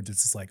afterwards,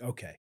 it's just like,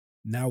 okay,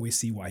 now we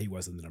see why he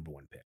wasn't the number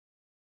one pick.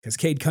 Because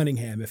Cade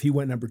Cunningham, if he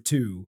went number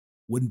 2,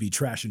 wouldn't be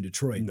trashing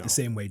Detroit the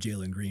same way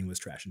Jalen Green was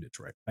trashing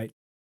Detroit, right?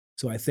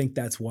 So I think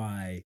that's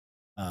why,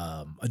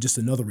 just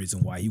another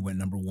reason why he went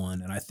number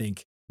 1. And I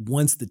think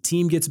once the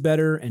team gets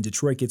better and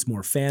Detroit gets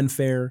more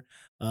fanfare,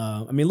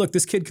 look,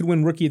 this kid could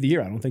win Rookie of the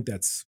Year. I don't think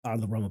that's out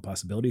of the realm of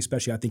possibility,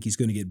 especially I think he's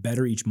going to get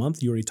better each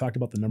month. You already talked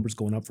about the numbers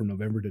going up from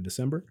November to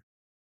December.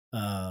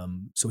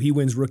 So he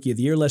wins Rookie of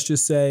the Year, let's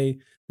just say.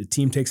 The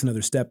team takes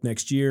another step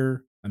next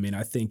year.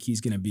 I think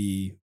he's going to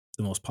be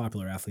the most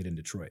popular athlete in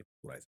Detroit.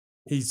 Right.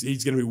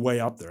 he's going to be way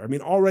up there. I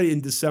mean, already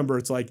in December,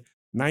 it's like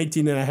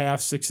 19.5,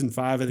 6-5.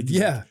 I think he's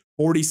like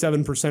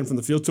 47% from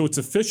the field. So it's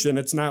efficient.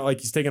 It's not like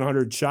he's taking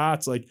 100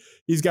 shots. Like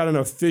he's got an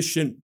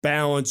efficient,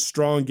 balanced,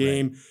 strong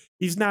game. Right.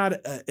 He's not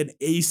an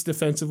ace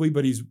defensively,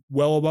 but he's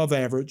well above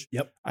average.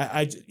 Yep.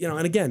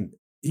 And again,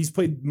 he's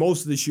played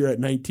most of this year at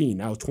 19,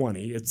 now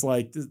 20. It's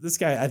like this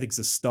guy, I think, is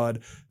a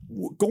stud.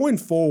 Going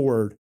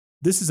forward,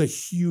 this is a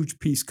huge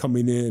piece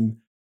coming in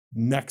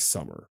next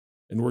summer,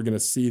 and we're going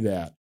to see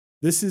that.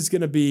 This is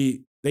going to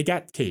be, they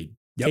got Cade.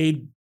 Yep.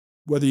 Cade,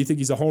 whether you think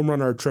he's a home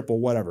run or a triple,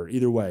 whatever,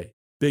 either way,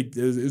 big.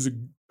 It was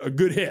a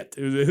good hit.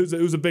 It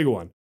was a big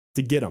one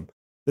to get him.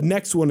 The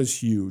next one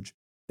is huge.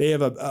 They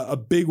have a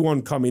big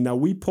one coming. Now,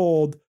 we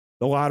pulled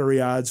the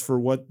lottery odds for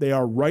what they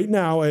are right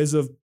now as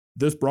of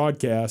this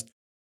broadcast.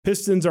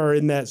 Pistons are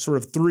in that sort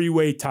of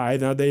three-way tie.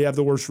 Now, they have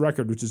the worst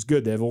record, which is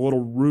good. They have a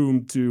little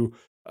room to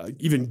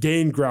even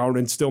gain ground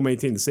and still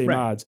maintain the same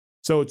odds.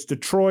 So it's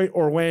Detroit,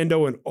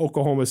 Orlando, and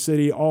Oklahoma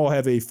City all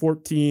have a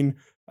 14%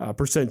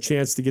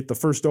 chance to get the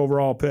first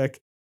overall pick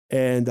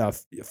and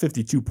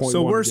 52.1.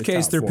 So worst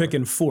case, they're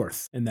picking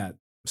fourth in that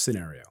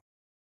scenario,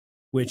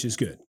 which is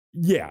good.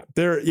 Yeah,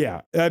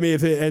 I mean,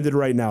 if it ended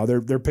right now,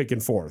 they're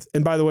picking fourth.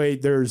 And by the way,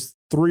 there's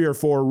 3 or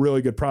 4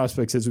 really good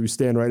prospects as we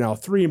stand right now.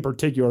 3 in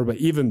particular, but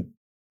even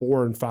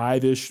 4 and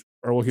 5-ish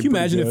are looking. Can you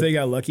imagine if they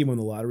got lucky and won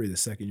the lottery the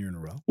second year in a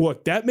row?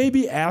 Look, that may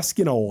be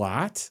asking a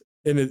lot,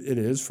 and it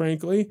is,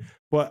 frankly.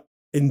 But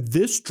in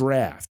this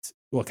draft,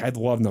 look, I'd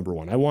love number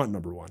 1. I want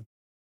number 1.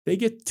 They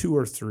get 2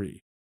 or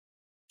 3.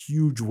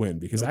 Huge win,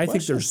 because I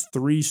think there's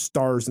 3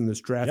 stars in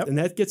this draft. Yep. And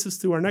that gets us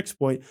to our next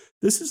point.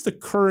 This is the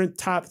current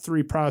top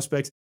 3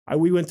 prospects.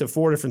 We went to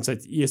 4 different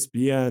sites,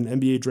 ESPN,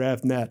 NBA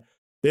Draft Net.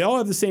 They all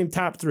have the same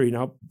top 3.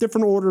 Now,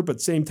 different order,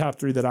 but same top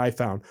 3 that I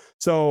found.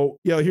 So,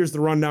 here's the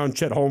rundown.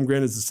 Chet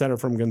Holmgren is the center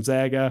from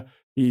Gonzaga.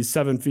 He's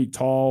 7 feet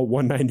tall,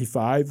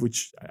 195,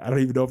 which I don't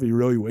even know if he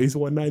really weighs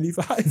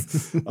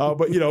 195.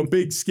 But,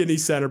 big, skinny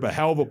center, but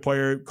hell of a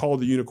player,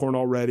 called the unicorn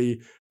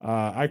already.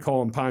 I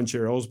call him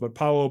Poncheros, but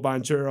Paolo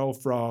Banchero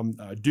from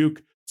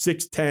Duke,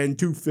 6'10",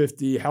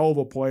 250, hell of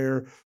a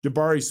player.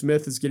 Jabari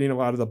Smith is getting a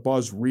lot of the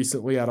buzz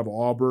recently out of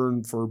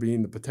Auburn for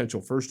being the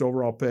potential first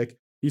overall pick.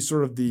 He's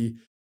sort of the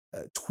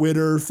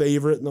Twitter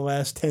favorite in the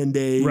last 10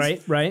 days.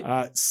 Right.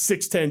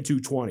 6'10",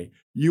 220.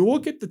 You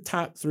look at the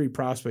top 3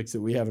 prospects that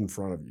we have in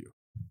front of you.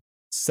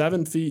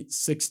 7 feet,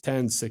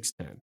 6'10",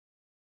 6'10".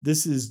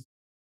 This is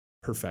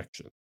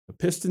perfection. The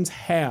Pistons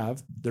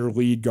have their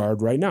lead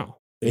guard right now.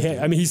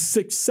 He's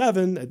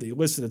 6'7". They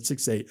listed at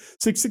 6'8".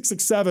 6'6",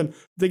 6'7".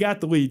 They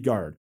got the lead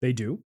guard. They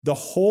do. The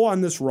hole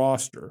on this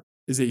roster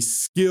is a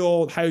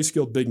skilled, highly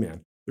skilled big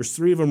man. There's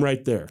 3 of them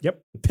right there.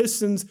 Yep. The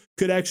Pistons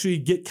could actually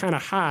get kind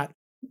of hot,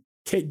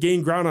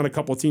 gain ground on a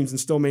couple of teams, and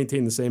still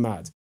maintain the same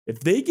odds. If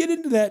they get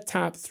into that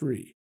top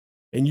 3,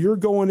 and you're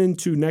going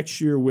into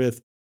next year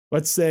with,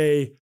 let's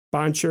say,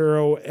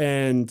 Banchero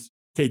and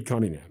Cade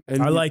Cunningham,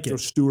 and I like it.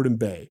 Stewart and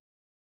Bay.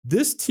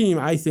 This team,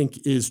 I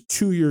think, is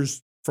 2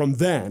 years from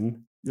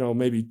then,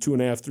 maybe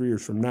 2.5, 3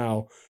 years from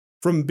now,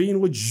 from being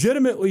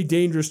legitimately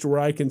dangerous to where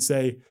I can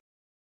say,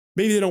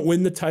 maybe they don't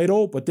win the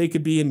title, but they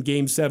could be in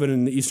Game 7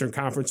 in the Eastern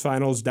Conference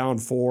Finals, down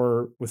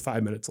 4 with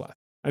 5 minutes left.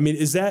 I mean,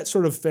 is that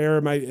sort of fair?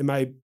 Am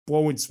I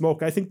blowing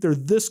smoke? I think they're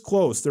this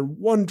close. They're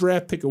 1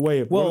 draft pick away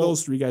of one of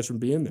those 3 guys from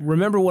being there.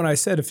 Remember when I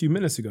said a few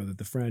minutes ago that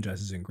the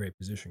franchise is in great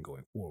position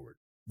going forward?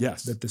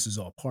 Yes. That this is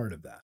all part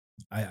of that.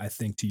 I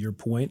think, to your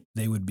point,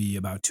 they would be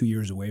about 2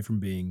 years away from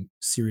being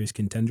serious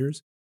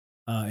contenders.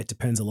 It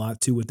depends a lot,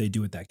 too, what they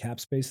do with that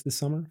cap space this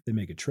summer. They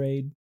make a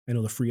trade. I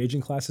know the free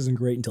agent class isn't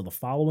great until the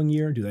following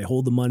year. Do they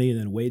hold the money and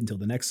then wait until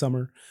the next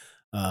summer?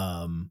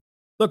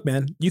 Look,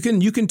 man, you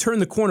can turn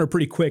the corner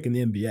pretty quick in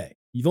the NBA.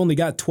 You've only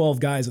got 12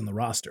 guys on the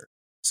roster,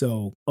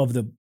 so of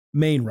the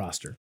main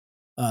roster.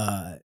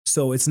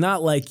 So it's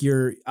not like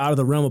you're out of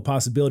the realm of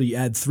possibility. You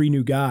add 3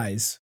 new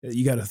guys.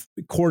 You got a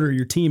quarter of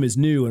your team is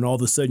new, and all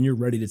of a sudden you're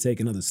ready to take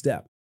another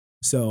step.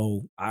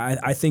 So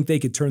I think they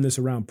could turn this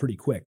around pretty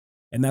quick.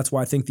 And that's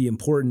why I think the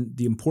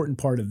important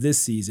part of this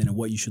season and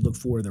what you should look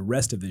for the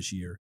rest of this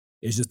year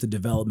is just the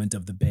development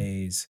of the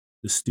Bays,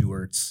 the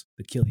Stewarts,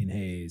 the Killian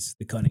Hayes,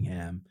 the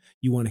Cunningham.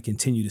 You want to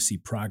continue to see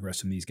progress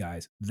from these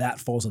guys. That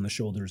falls on the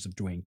shoulders of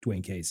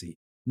Dwayne Casey.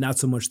 Not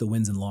so much the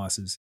wins and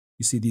losses.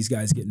 You see these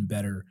guys getting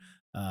better,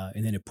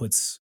 and then it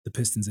puts the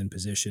Pistons in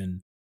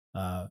position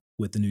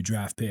with the new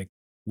draft pick,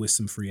 with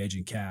some free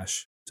agent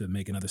cash to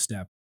take another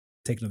step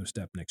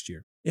next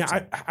year. Yeah,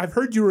 so. I've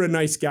heard you were a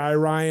nice guy,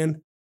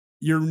 Ryan.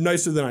 You're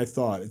nicer than I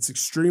thought. It's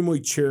extremely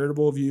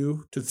charitable of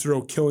you to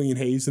throw Killian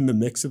Hayes in the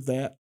mix of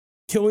that.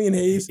 Killian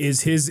Hayes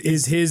is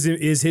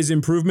his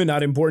improvement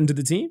not important to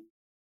the team?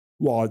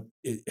 Well,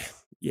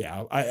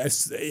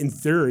 in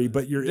theory,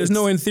 but there's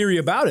no in theory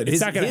about it.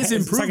 His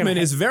improvement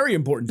is very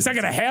important. It's not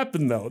going to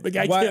happen though. The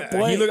guy can't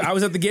play. I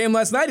was at the game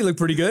last night. He looked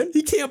pretty good.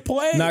 He can't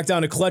play. Knocked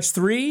down a clutch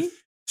 3.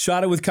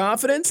 Shot it with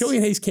confidence.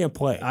 Killian Hayes can't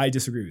play. I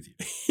disagree with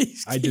you.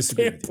 I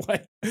disagree with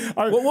you.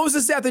 What was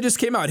the stat that just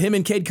came out? Him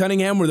and Cade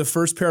Cunningham were the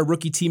first pair of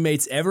rookie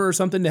teammates ever or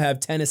something to have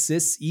 10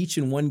 assists each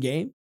in one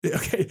game.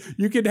 Okay,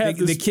 you could have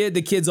the kid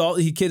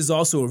is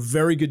also a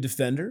very good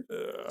defender.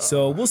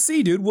 So we'll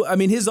see, dude. I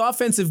mean, his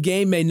offensive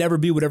game may never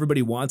be what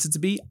everybody wants it to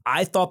be.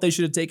 I thought they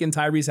should have taken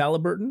Tyrese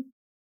Halliburton.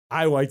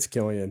 I liked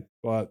Killian,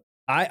 but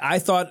I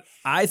thought,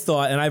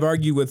 and I've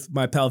argued with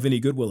my pal Vinny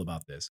Goodwill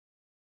about this.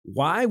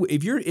 Why,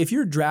 if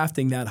you're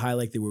drafting that high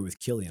like they were with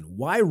Killian,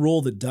 why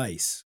roll the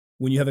dice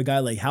when you have a guy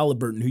like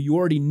Halliburton who you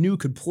already knew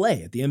could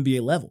play at the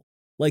NBA level?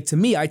 Like, to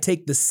me, I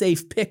take the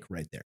safe pick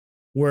right there,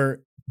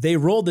 where they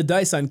rolled the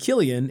dice on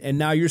Killian, and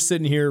now you're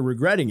sitting here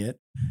regretting it.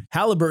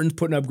 Halliburton's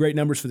putting up great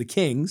numbers for the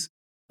Kings.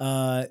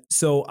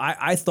 So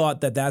I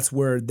thought that's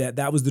where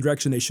that was the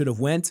direction they should have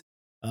went.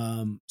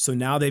 So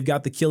now they've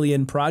got the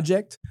Killian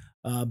project,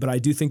 but I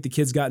do think the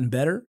kid's gotten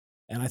better,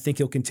 and I think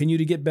he'll continue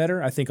to get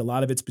better. I think a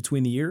lot of it's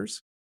between the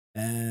ears,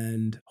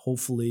 and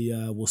hopefully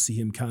we'll see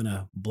him kind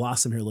of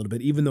blossom here a little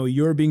bit. Even though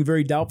you're being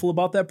very doubtful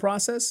about that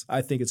process,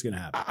 I think it's going to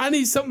happen. I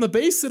need something to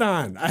base it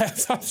on.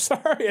 I'm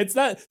sorry. It's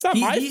not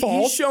my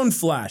fault. He's shown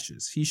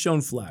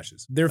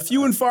flashes. They're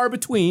few and far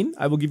between.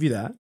 I will give you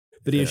that.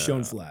 But he has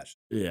shown flash.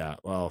 Yeah,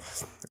 well,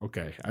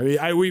 okay. I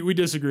mean, we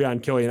disagree on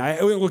Killian.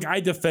 I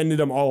defended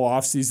him all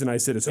offseason. I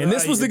said, and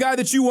this was the guy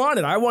that you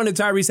wanted. I wanted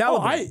Tyrese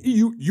Halliburton.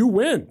 You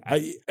win.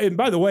 And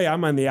by the way,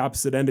 I'm on the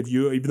opposite end of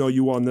you. Even though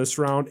you won this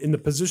round, in the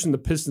position the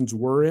Pistons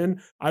were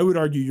in, I would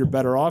argue you're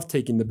better off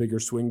taking the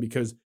bigger swing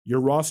because your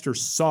roster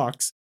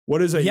sucks.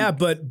 What is a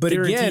but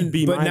again,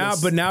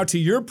 but now to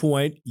your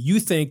point,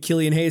 you think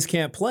Killian Hayes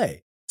can't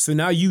play. So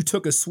now you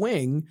took a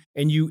swing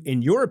and you,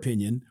 in your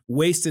opinion,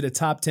 wasted a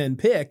top 10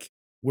 pick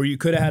where you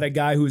could have had a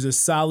guy who's a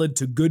solid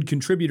to good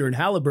contributor in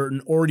Halliburton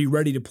already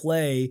ready to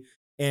play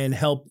and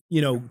help,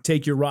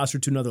 take your roster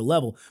to another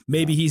level.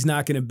 Maybe he's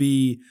not going to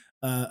be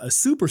a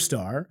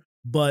superstar,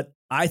 but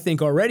I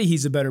think already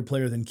he's a better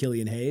player than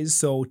Killian Hayes.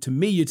 So to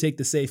me, you take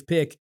the safe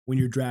pick when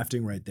you're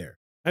drafting right there.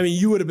 I mean,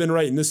 you would have been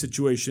right in this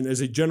situation. As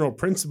a general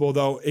principle,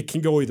 though, it can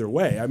go either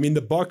way. I mean,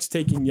 the Bucks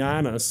taking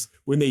Giannis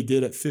when they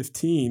did at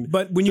 15,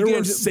 but when you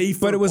get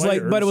safer, but it was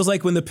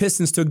like when the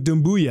Pistons took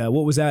Doumbouya.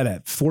 What was that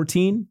at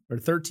 14 or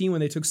 13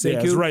 when they took Sekou? Yeah,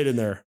 it's right in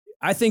there.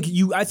 I think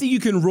you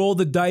can roll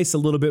the dice a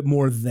little bit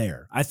more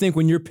there. I think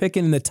when you're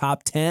picking in the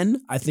top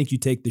 10, I think you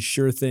take the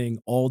sure thing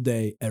all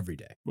day, every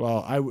day.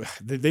 Well,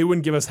 they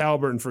wouldn't give us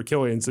Halliburton for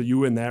Killian, so you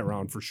win that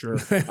round for sure.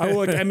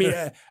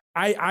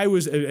 I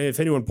was, if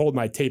anyone pulled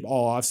my tape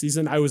all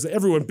offseason,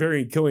 everyone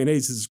burying Killian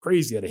Hayes. This is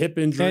crazy. He had a hip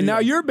injury. And now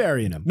you're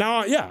burying him.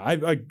 Now, yeah.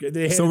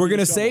 So we're going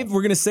to save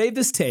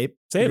this tape.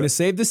 We're going to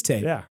save this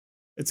tape. Yeah.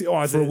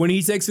 For when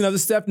he takes another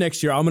step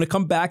next year, I'm going to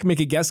come back and make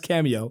a guest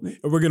cameo, and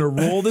we're going to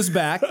roll this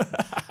back.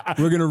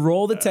 We're going to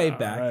roll the tape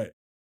back, right,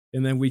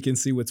 and then we can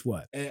see what's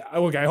what.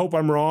 Look, I hope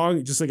I'm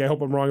wrong, just like I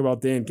hope I'm wrong about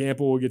Dan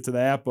Campbell. We'll get to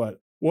that, but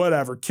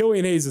whatever.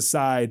 Killian Hayes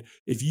aside,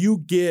 if you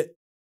get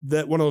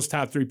one of those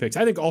top 3 picks,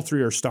 I think all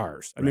 3 are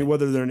stars. I mean,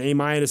 whether they're an A-,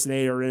 an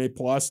A, or an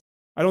A+,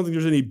 I don't think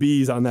there's any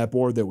Bs on that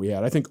board that we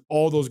had. I think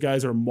all those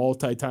guys are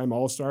multi-time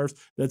All-Stars.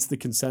 That's the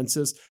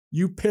consensus.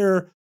 You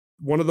pair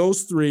one of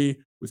those 3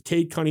 with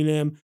Cade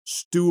Cunningham,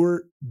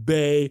 Stewart,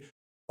 Bay,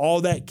 all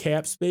that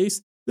cap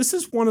space. This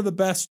is one of the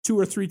best 2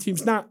 or 3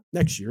 teams, not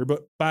next year,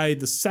 but by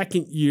the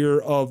second year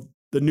of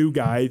the new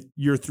guy,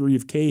 year 3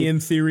 of Cade. In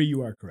theory,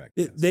 you are correct.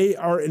 They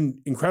are in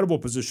incredible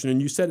position.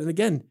 And you said, and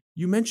again,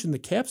 you mentioned the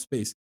cap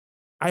space.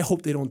 I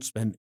hope they don't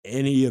spend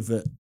any of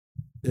it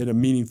in a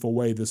meaningful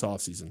way this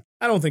offseason.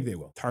 I don't think they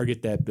will.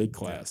 Target that big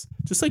class.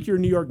 Just like your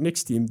New York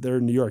Knicks team, they're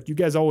in New York. You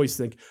guys always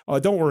think, oh,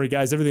 don't worry,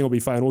 guys, everything will be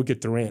fine. We'll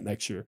get Durant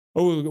next year.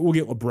 Oh, we'll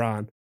get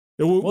LeBron.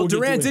 Well,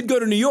 Durant did go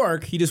to New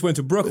York. He just went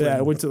to Brooklyn. Yeah,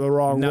 went to the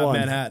wrong one. Not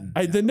Manhattan.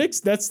 The Knicks,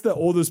 that's the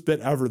oldest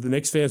bit ever. The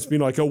Knicks fans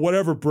being like, oh,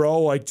 whatever, bro.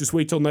 Like, just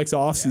wait till next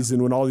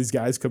offseason when all these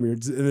guys come here.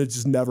 And it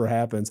just never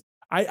happens.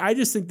 I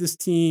just think this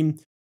team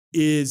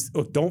is,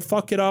 look, don't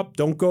fuck it up.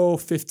 Don't go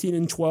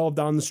 15-12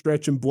 down the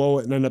stretch and blow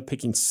it and end up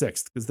picking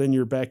 6th, because then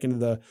you're back into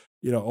the,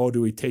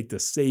 do we take the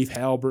safe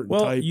Halliburton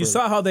type? Well, you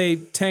saw how they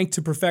tanked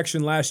to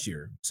perfection last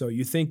year. So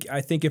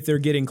I think if they're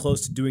getting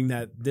close to doing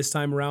that this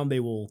time around, they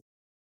will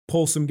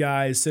pull some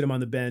guys, sit them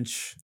on the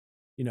bench,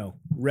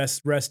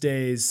 rest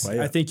days. Well,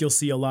 yeah. I think you'll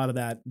see a lot of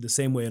that the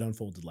same way it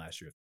unfolded last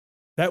year.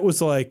 That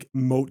was like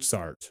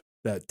Mozart,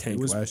 that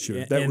tank last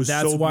year. That's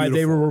so why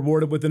they were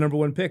rewarded with the number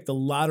 1 pick. The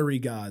lottery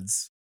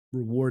gods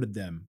rewarded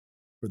them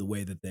for the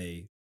way that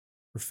they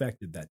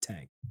perfected that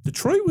tank.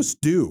 Detroit was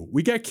due.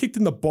 We got kicked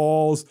in the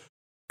balls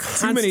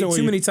constantly.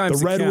 Too many times.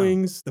 The Red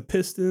Wings, the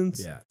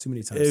Pistons. Yeah, too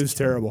many times. It was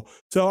terrible.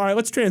 So, all right,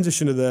 let's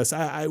transition to this.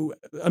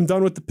 I'm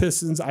done with the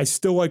Pistons. I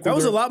still like. That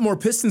was a lot more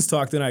Pistons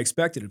talk than I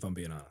expected, if I'm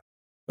being honest.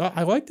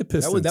 I like the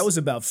Pistons. That was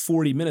about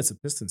 40 minutes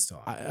of Pistons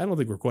talk. I don't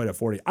think we're quite at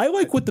 40. I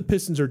like what the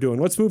Pistons are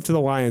doing. Let's move to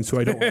the Lions, who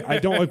I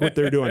don't like what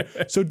they're doing.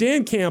 So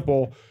Dan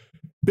Campbell,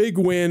 big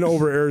win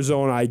over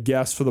Arizona, I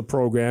guess, for the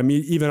program.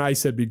 Even I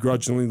said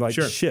begrudgingly,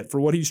 shit, for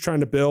what he's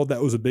trying to build,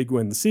 that was a big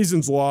win. The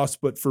season's lost,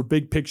 but for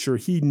big picture,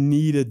 he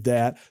needed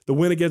that. The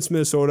win against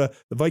Minnesota,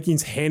 the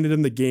Vikings handed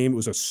him the game. It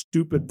was a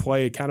stupid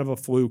play, kind of a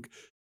fluke.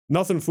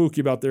 Nothing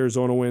fluky about the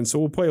Arizona win. So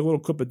we'll play a little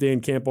clip of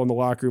Dan Campbell in the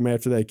locker room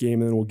after that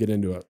game, and then we'll get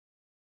into it.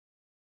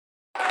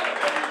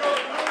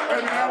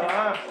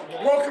 man.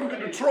 Welcome to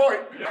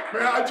Detroit.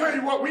 Man, I tell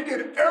you what, we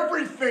did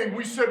everything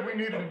we said we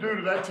needed to do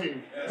to that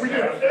team. We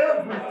did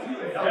everything.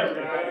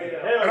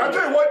 And I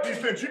tell you what,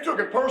 defense, you took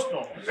it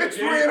personal. It's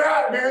 3 and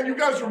out, man. You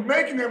guys are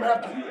making them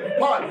have to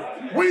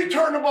punt. We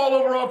turned the ball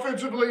over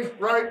offensively,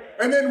 right?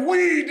 And then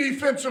we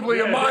defensively,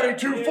 a mighty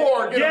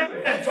 2-4.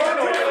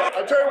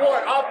 I tell you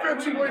what,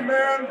 offensively,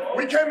 man,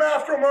 we came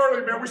after them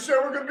early, man. We said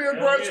we're going to be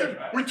aggressive.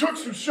 We took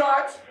some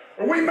shots.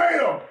 And we made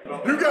them.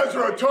 You guys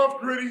are a tough,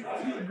 gritty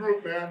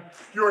group, man.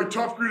 You're a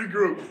tough, gritty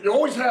group. You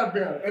always have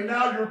been. And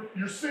now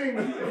you're seeing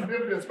the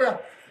dividends. Man,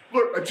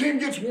 look, a team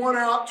gets 1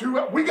 out, 2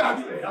 out. We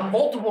got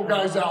multiple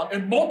guys out,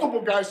 and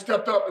multiple guys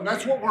stepped up, and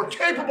that's what we're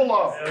capable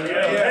of.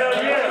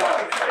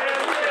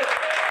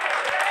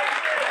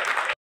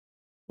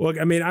 Look,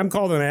 I mean, I'm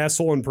called an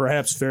asshole, and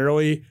perhaps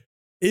fairly.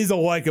 He's a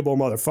likable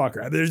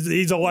motherfucker.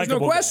 He's a likable.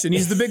 There's no question. Guy.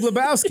 He's the Big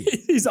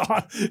Lebowski.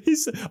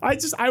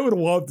 I would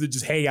love to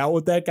just hang out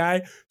with that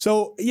guy.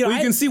 So, you know,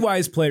 you can see why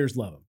his players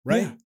love him,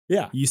 right?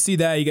 Yeah. You see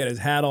that. You got his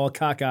hat all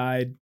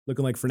cockeyed,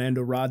 looking like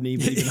Fernando Rodney,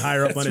 but even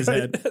higher up on his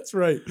head. That's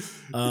right.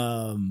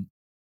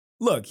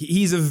 Look,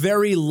 he's a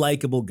very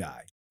likable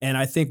guy. And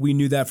I think we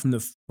knew that from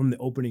the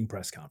opening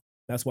press conference.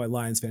 That's why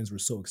Lions fans were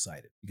so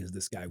excited, because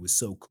this guy was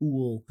so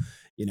cool.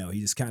 You know,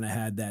 he just kind of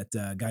had that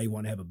guy you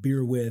want to have a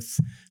beer with,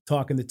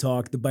 talking the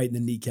talk, the biting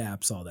the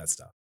kneecaps, all that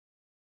stuff.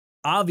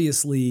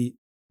 Obviously,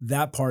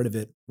 that part of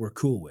it we're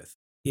cool with.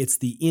 It's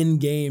the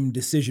in-game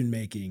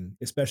decision-making,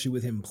 especially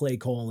with him play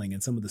calling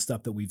and some of the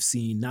stuff that we've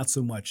seen, not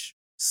so much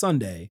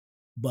Sunday,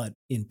 but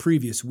in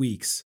previous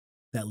weeks,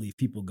 that leave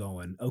people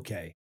going,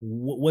 okay,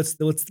 what's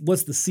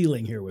the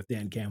ceiling here with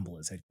Dan Campbell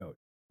as head coach?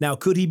 Now,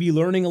 could he be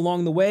learning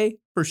along the way?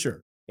 For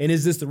sure. And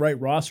is this the right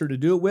roster to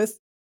do it with?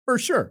 For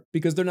sure,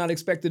 because they're not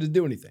expected to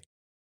do anything.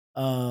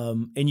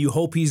 And you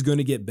hope he's going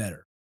to get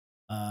better.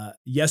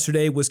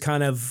 Yesterday was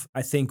kind of,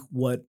 I think,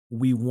 what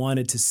we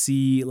wanted to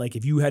see. Like,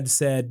 if you had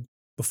said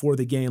before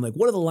the game, like,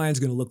 what are the Lions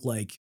going to look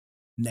like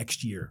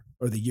next year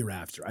or the year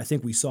after? I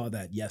think we saw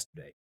that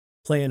yesterday.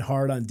 Playing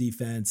hard on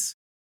defense,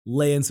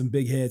 laying some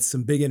big hits,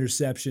 some big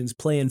interceptions,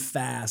 playing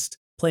fast,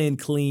 playing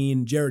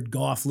clean. Jared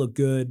Goff looked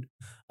good.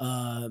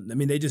 I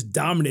mean, they just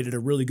dominated a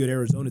really good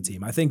Arizona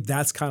team. I think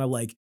that's kind of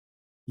like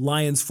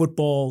Lions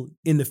football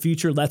in the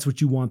future. That's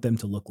what you want them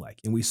to look like.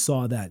 And we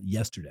saw that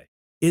yesterday.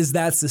 Is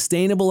that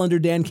sustainable under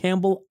Dan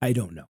Campbell? I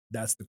don't know.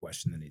 That's the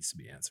question that needs to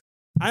be answered.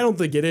 I don't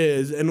think it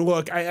is. And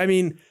look, I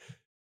mean,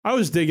 I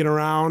was digging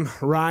around,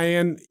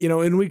 Ryan, you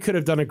know, and we could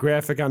have done a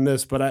graphic on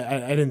this, but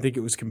I didn't think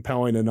it was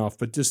compelling enough.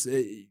 But just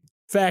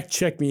fact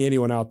check me,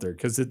 anyone out there,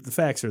 because the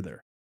facts are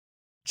there.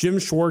 Jim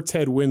Schwartz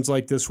had wins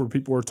like this where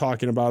people were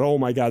talking about, oh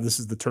my God, this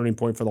is the turning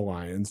point for the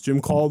Lions.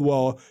 Jim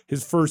Caldwell,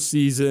 his first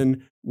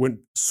season went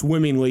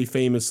swimmingly,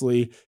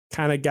 famously,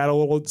 kind of got a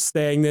little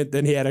stagnant.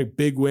 Then he had a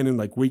big win in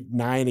like week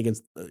 9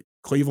 against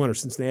Cleveland or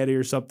Cincinnati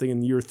or something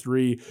in year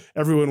 3.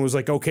 Everyone was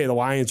like, okay, the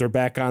Lions are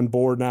back on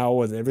board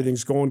now and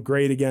everything's going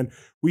great again.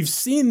 We've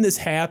seen this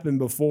happen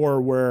before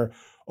where,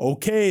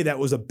 okay, that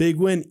was a big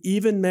win.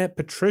 Even Matt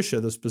Patricia,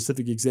 the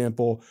specific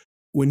example,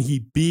 when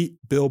he beat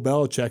Bill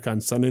Belichick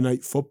on Sunday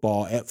Night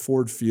Football at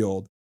Ford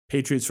Field,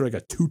 Patriots were like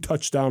a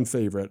 2-touchdown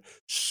favorite,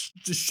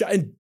 just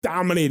and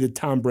dominated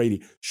Tom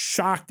Brady,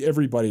 shocked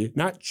everybody,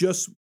 not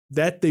just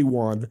that they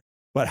won,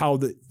 but how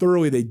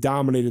thoroughly they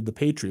dominated the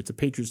Patriots, a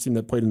Patriots team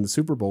that played in the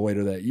Super Bowl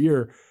later that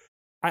year.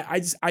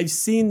 I've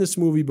seen this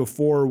movie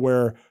before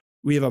where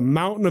we have a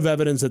mountain of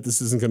evidence that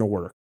this isn't going to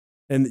work.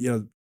 And, you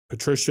know,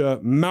 Patricia,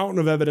 mountain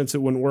of evidence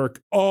it wouldn't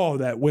work. Oh,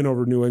 that win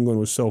over New England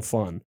was so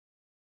fun.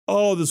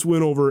 Oh, this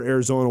win over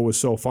Arizona was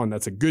so fun.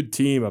 That's a good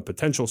team, a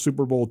potential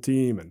Super Bowl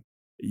team, and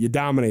you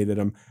dominated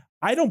them.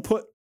 I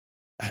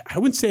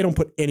wouldn't say I don't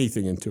put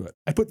anything into it.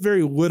 I put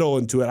very little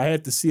into it. I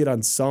have to see it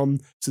on some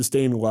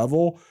sustained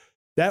level.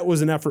 That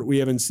was an effort we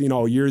haven't seen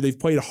all year. They've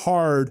played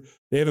hard.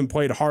 They haven't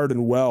played hard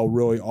and well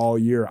really all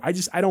year.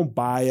 I don't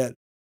buy it.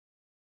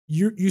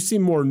 You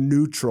seem more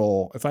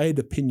neutral. If I had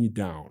to pin you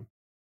down,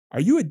 are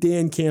you a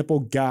Dan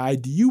Campbell guy?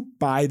 Do you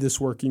buy this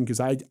working?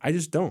 Because I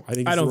just don't. I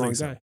think he's the wrong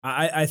guy.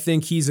 I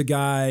think he's a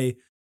guy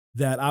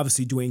that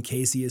obviously Dwayne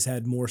Casey has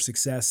had more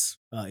success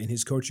in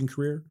his coaching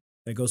career.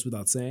 That goes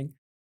without saying.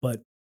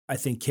 But I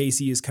think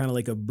Casey is kind of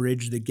like a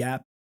bridge the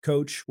gap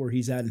coach where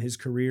he's at in his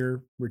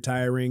career,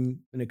 retiring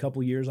in a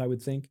couple years, I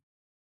would think.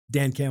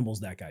 Dan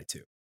Campbell's that guy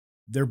too.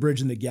 They're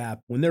bridging the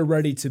gap when they're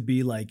ready to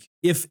be like,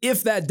 if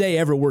that day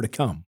ever were to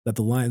come that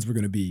the Lions were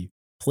going to be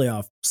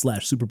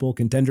playoff/Super Bowl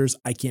contenders,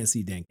 I can't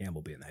see Dan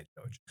Campbell being the head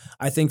coach.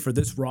 I think for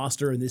this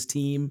roster and this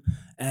team,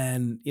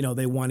 and you know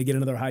they want to get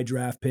another high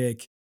draft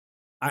pick,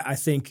 I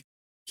think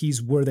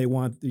he's where they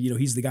want. You know,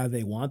 he's the guy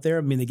they want there.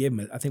 I mean, they gave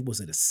him, I think, was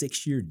it a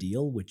 6-year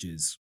deal, which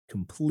is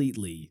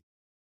completely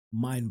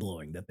mind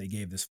blowing that they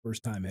gave this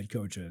first time head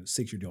coach a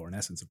 6-year deal, or in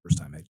essence, a first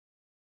time head.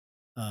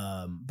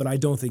 But I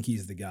don't think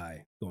he's the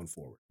guy going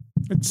forward.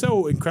 It's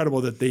so incredible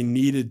that they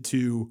needed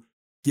to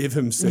give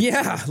him 6 years.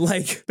 Yeah,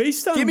 like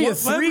based on give me a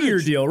 3-year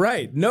deal,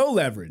 right? No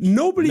leverage.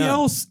 Nobody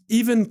else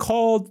even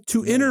called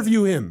to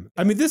interview him.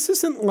 I mean, this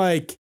isn't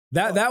like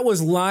That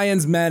was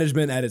Lions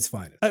management at its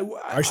finest.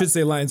 I should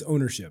say Lions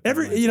ownership.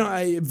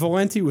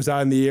 Valenti was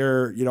on the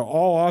air,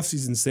 all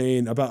offseason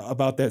saying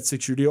about that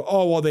 6-year deal.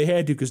 Oh, well, they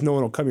had to because no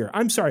one will come here.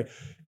 I'm sorry.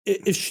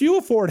 If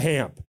Sheila Ford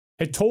Hamp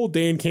had told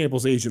Dan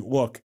Campbell's agent,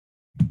 look,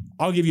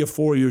 I'll give you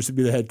 4 years to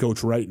be the head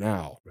coach right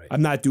now. Right.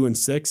 I'm not doing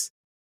 6.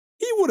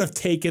 He would have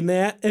taken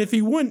that. And if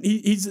he wouldn't,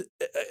 he's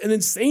an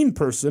insane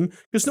person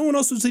because no one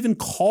else was even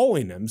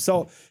calling him.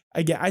 So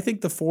again, I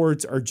think the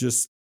Fords are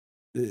just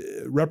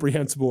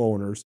reprehensible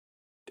owners.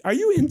 Are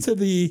you into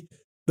the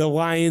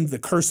Lions, the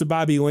curse of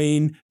Bobby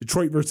Lane,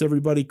 Detroit versus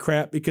everybody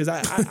crap? Because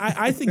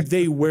I think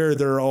they wear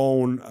their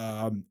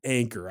own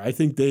anchor. I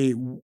think they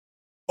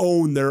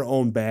own their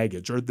own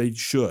baggage, or they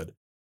should.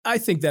 I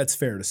think that's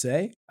fair to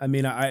say. I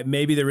mean,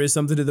 maybe there is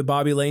something to the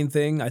Bobby Lane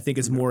thing. I think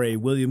it's more a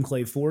William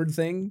Clay Ford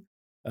thing.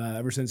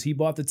 Ever since he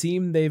bought the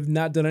team, they've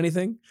not done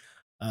anything.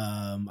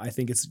 I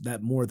think it's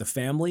that more the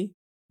family.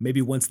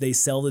 Maybe once they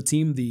sell the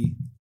team, the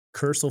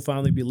curse will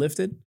finally be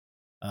lifted.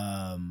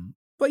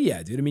 But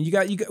yeah, dude, I mean, you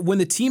got when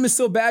the team is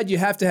so bad, you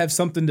have to have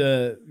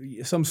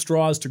some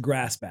straws to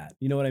grasp at.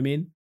 You know what I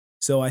mean?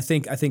 So I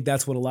think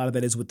that's what a lot of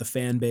that is with the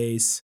fan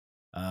base.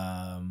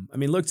 I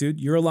mean, look, dude,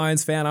 you're a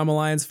Lions fan. I'm a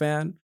Lions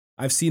fan.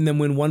 I've seen them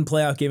win one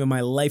playoff game in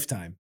my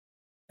lifetime.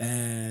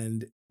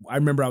 And I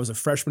remember I was a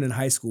freshman in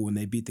high school when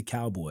they beat the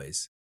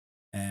Cowboys.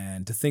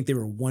 And to think they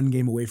were one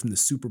game away from the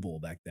Super Bowl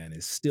back then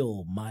is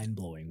still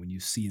mind-blowing when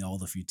you've seen all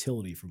the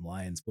futility from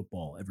Lions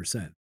football ever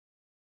since.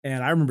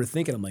 And I remember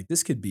thinking, I'm like,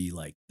 this could be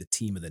like the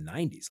team of the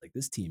 90s. Like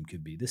this team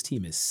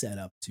is set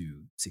up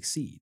to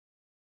succeed.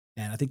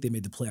 And I think they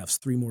made the playoffs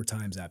 3 more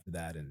times after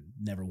that and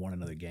never won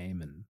another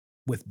game. And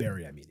with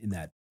Barry, I mean, in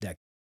that deck.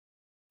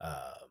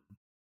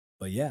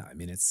 But yeah, I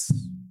mean, it's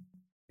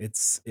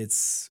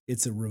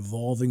a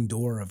revolving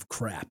door of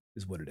crap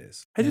is what it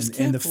is.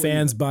 And the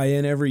fans buy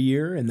in every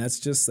year, and that's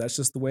just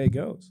the way it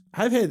goes.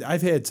 I've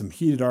had some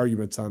heated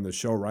arguments on the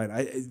show,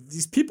 right?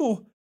 These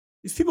people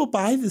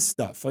buy this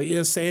stuff. Like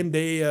Sam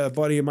Day, a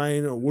buddy of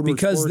mine,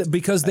 Woodward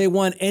because they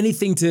want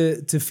anything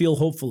to feel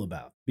hopeful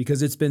about.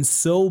 Because it's been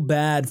so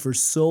bad for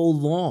so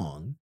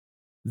long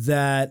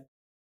that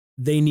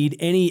they need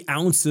any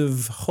ounce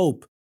of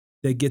hope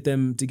to get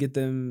them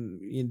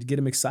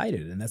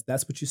excited, and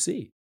that's what you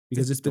see.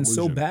 Because it's been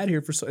so bad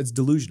here it's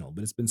delusional,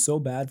 but it's been so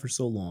bad for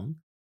so long.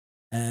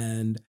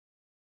 And,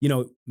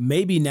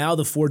 maybe now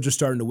the Fords are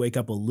starting to wake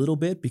up a little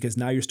bit because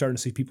now you're starting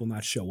to see people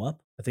not show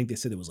up. I think they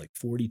said there was like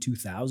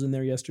 42,000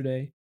 there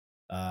yesterday.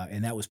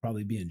 And that was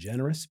probably being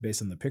generous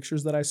based on the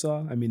pictures that I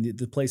saw. I mean,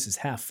 the place is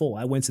half full.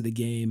 I went to the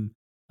game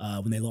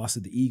when they lost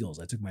to the Eagles.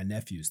 I took my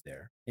nephews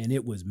there and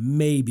it was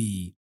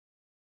maybe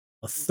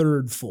a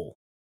third full,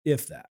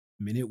 if that.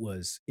 I mean, it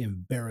was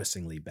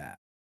embarrassingly bad.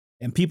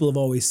 And people have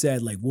always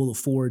said, like, will the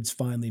Fords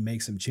finally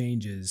make some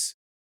changes?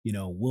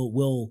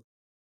 Will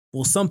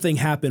something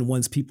happen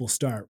once people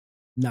start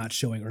not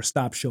showing or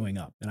stop showing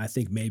up? And I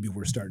think maybe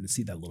we're starting to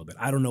see that a little bit.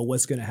 I don't know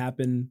what's going to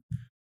happen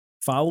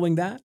following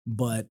that,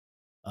 but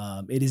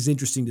it is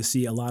interesting to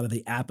see a lot of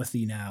the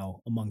apathy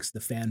now amongst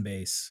the fan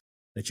base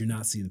that you're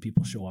not seeing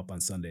people show up on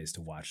Sundays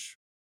to watch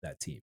that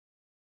team.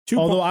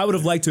 Although I would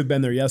have liked to have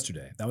been there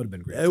yesterday. That would have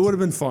been great. It would have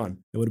been fun.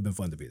 It would have been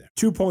fun to be there.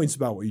 2 points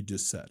about what you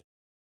just said.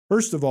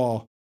 First of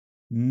all,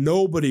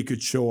 nobody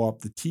could show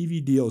up. The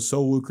TV deal is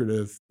so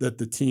lucrative that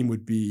the team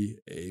would be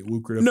a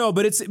lucrative. No,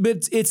 but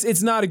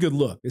it's not a good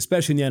look,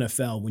 especially in the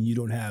NFL when you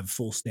don't have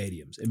full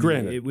stadiums. I mean,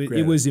 granted,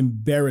 it was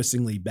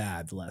embarrassingly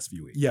bad the last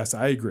few weeks. Yes,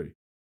 I agree.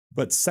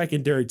 But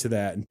secondary to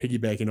that, and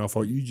piggybacking off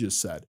what you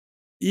just said,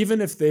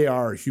 even if they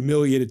are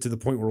humiliated to the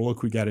point where,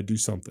 look, we got to do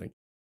something,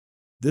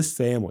 this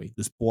family,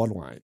 this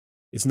bloodline,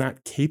 is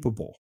not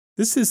capable.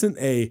 This isn't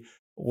a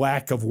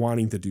lack of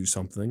wanting to do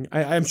something.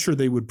 I'm sure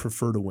they would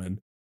prefer to win.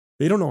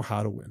 They don't know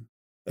how to win.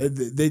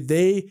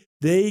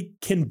 They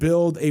can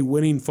build a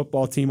winning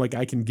football team like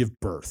I can give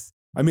birth.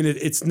 I mean,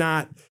 it's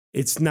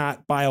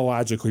not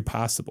biologically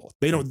possible.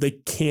 They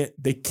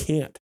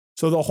can't.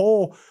 So the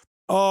whole,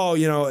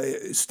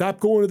 stop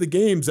going to the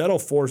games, that'll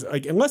force,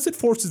 like, unless it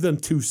forces them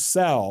to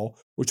sell,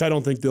 which I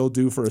don't think they'll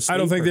do for a I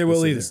don't think they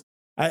will either.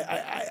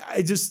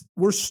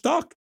 We're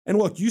stuck. And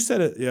look, you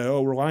said it,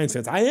 we're Lions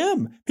fans. I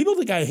am. People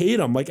think I hate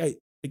them. Like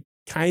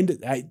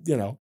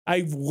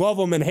I love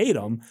them and hate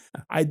them.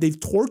 They've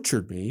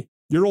tortured me.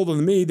 You're older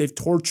than me. They've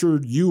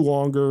tortured you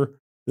longer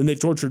than they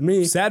tortured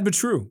me. Sad but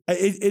true.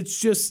 It's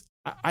just,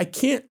 I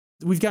can't.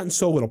 We've gotten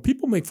so little.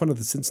 People make fun of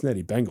the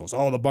Cincinnati Bengals.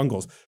 Oh, the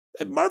Bungles.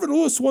 Marvin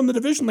Lewis won the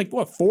division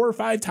 4 or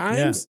 5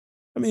 times. Yeah.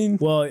 I mean,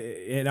 well,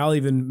 and I'll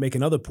even make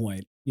another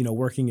point.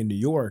 Working in New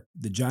York,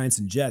 the Giants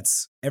and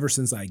Jets, ever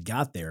since I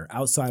got there,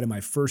 outside of my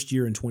first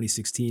year in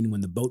 2016 when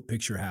the boat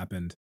picture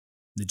happened,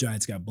 the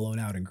Giants got blown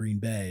out in Green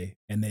Bay,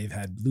 and they've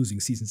had losing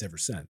seasons ever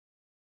since.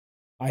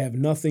 I have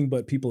nothing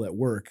but people at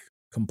work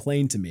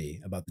complain to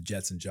me about the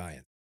Jets and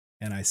Giants.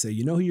 And I say,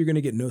 you know who you're going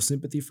to get no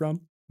sympathy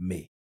from?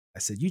 Me. I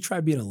said, you try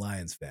being a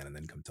Lions fan and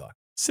then come talk.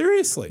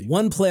 Seriously.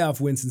 1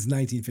 playoff win since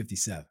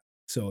 1957.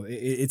 So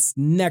it's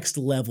next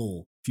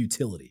level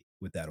futility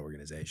with that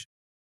organization.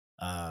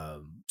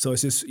 So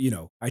it's just,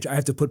 I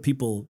have to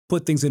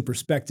put things in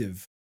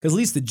perspective, because at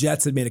least the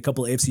Jets had made a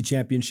couple of AFC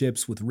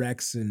championships with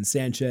Rex and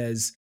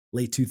Sanchez,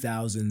 late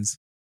 2000s.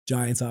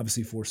 Giants,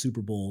 obviously, 4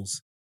 Super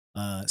Bowls.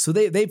 So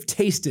they've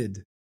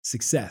tasted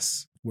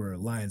success where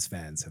Lions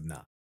fans have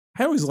not.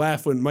 I always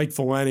laugh when Mike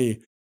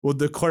Valenti will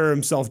declare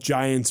himself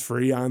Giants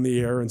free on the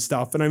air and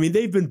stuff. And I mean,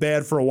 they've been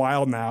bad for a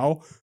while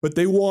now, but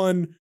they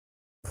won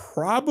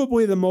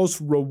probably the most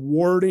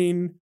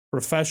rewarding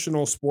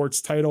professional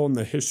sports title in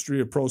the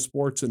history of pro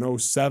sports in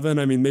 2007.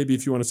 I mean, maybe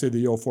if you want to say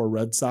the 2004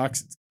 Red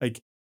Sox,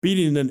 like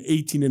beating an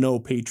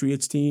 18-0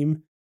 Patriots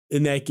team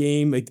in that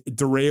game, like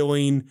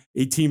derailing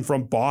a team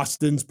from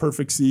Boston's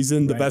perfect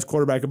season, the best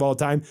quarterback of all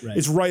time. Right.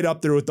 It's right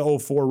up there with the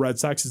 2004 Red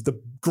Sox. It's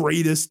the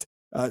greatest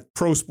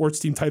pro sports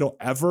team title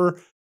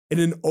ever. And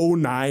in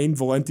 2009,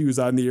 Valenti was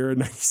on the air at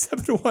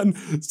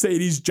 97-1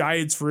 saying he's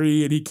Giants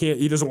free and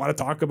he doesn't want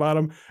to talk about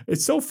them.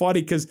 It's so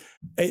funny because,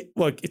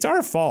 look, it's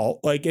our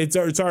fault. Like it's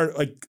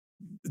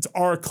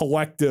our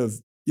collective,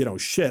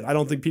 shit. I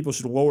don't think people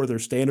should lower their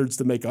standards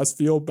to make us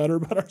feel better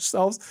about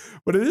ourselves.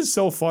 But it is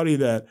so funny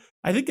that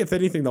I think if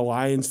anything, the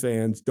Lions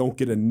fans don't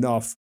get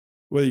enough,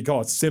 whether you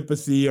call it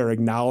sympathy or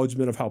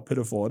acknowledgement of how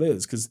pitiful it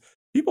is. Because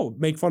people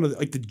make fun of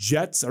like the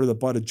Jets are the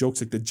butt of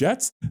jokes. Like the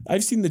Jets,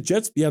 I've seen the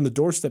Jets be on the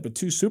doorstep of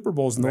 2 Super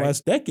Bowls in the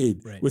last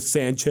decade with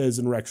Sanchez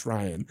and Rex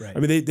Ryan. Right. I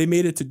mean, they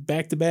made it to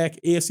back-to-back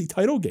AFC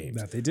title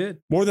games. That they did.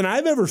 More than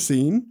I've ever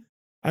seen.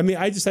 I mean,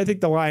 I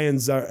think the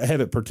Lions have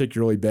it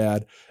particularly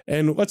bad.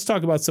 And let's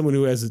talk about someone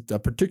who has it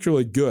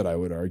particularly good, I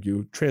would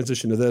argue.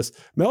 Transition to this.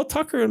 Mel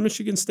Tucker in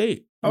Michigan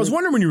State. I was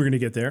wondering when you were going to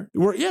get there.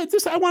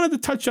 I wanted to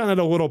touch on it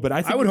a little bit.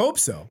 I would hope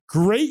so.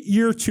 Great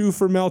year 2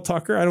 for Mel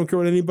Tucker. I don't care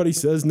what anybody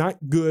says. Not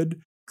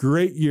good.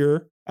 Great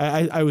year.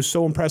 I was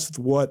so impressed with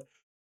what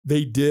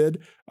they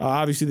did.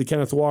 Obviously, the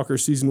Kenneth Walker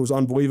season was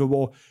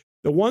unbelievable.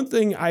 The one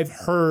thing I've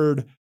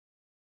heard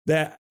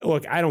that,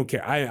 look, I don't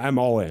care. I'm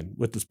all in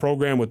with this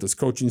program, with this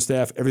coaching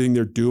staff, everything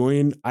they're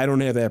doing. I don't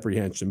have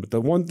apprehension. But the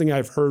one thing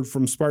I've heard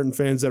from Spartan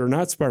fans that are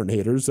not Spartan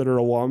haters, that are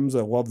alums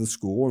that love the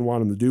school and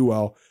want them to do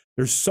well,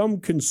 there's some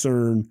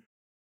concern.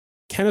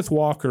 Kenneth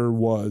Walker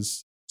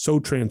was so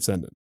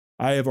transcendent.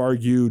 I have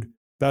argued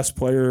best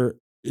player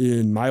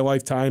in my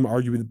lifetime,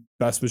 arguably the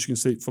best Michigan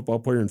State football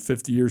player in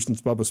 50 years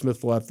since Bubba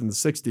Smith left in the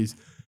 60s.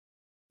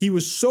 He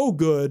was so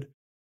good.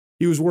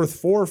 He was worth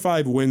 4 or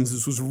 5 wins.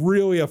 This was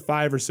really a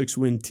 5 or 6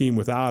 win team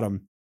without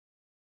him.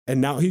 And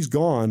now he's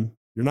gone.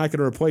 You're not going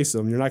to replace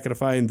him. You're not going to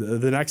find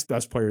the next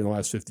best player in the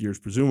last 50 years,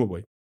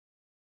 presumably.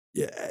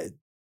 Yeah,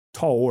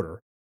 tall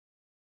order.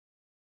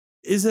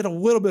 Is it a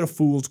little bit of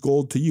fool's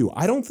gold to you?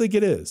 I don't think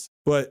it is.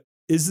 But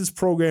is this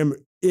program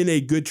in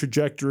a good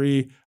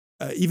trajectory?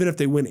 Even if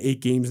they win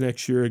 8 games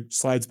next year, it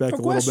slides back a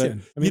little bit.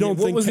 I mean,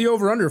 what was the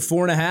over-under?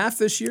 4.5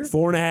 this year?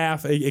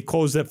 4.5. It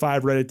closed at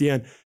 5 right at the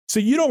end. So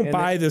you don't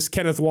buy this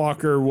Kenneth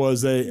Walker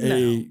was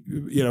a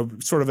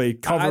sort of a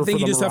cover. I think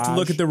you just have to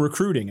look at the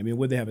recruiting. I mean,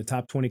 would they have a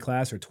top 20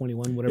 class or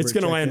 21, whatever? It's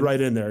going to land right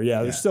in there.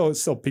 Yeah, there's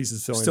still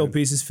pieces filling in. Still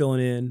pieces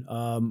filling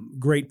in.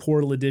 Great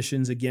portal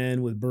additions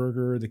again with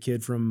Berger, the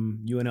kid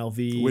from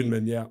UNLV.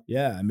 Windman, yeah.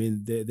 Yeah, I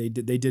mean,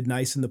 they did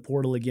nice in the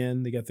portal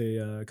again. They got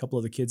a couple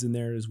of the kids in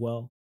there as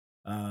well.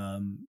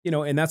 And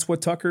that's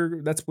what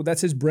Tucker,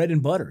 that's his bread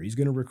and butter. He's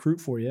going to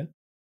recruit for you.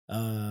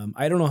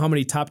 I don't know how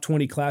many top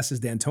 20 classes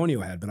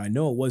D'Antonio had, but I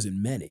know it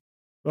wasn't many.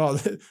 Well,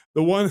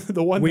 the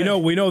one we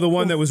know the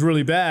one that was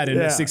really bad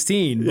in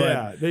 16,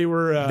 but they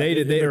were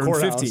they were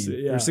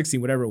 15 or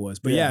 16, whatever it was.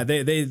 But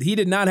he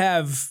did not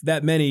have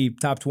that many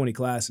top 20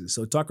 classes.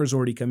 So Tucker's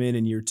already come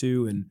in year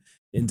 2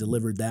 and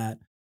delivered that.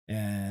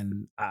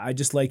 And I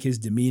just like his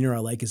demeanor. I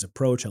like his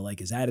approach. I like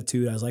his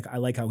attitude. I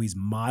like how he's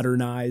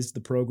modernized the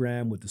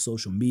program with the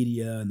social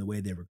media and the way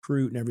they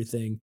recruit and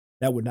everything.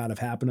 That would not have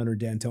happened under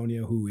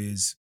D'Antonio, who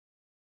is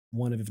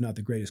one of, if not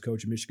the greatest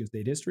coach in Michigan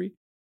State history.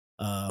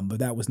 But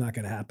that was not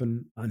going to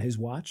happen on his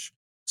watch.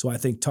 So I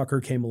think Tucker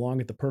came along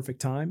at the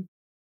perfect time.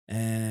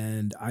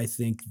 And I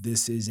think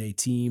this is a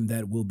team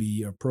that will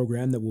be a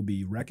program that will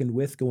be reckoned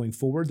with going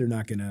forward. They're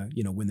not going to,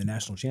 win the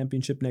national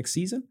championship next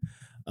season.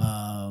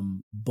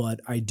 But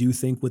I do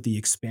think with the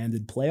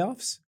expanded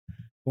playoffs,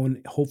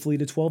 going hopefully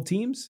to 12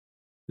 teams,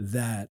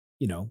 that,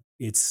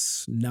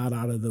 it's not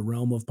out of the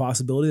realm of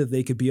possibility that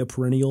they could be a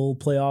perennial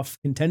playoff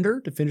contender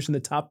to finish in the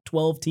top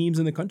 12 teams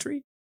in the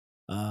country.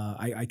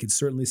 I could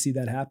certainly see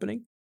that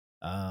happening.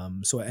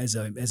 So as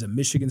a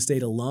Michigan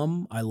State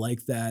alum, I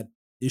like that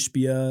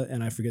Ishbia,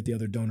 and I forget the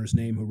other donor's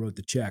name who wrote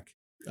the check.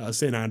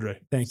 St. Andre.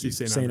 Thank you,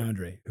 St.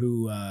 Andre,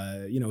 who,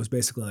 was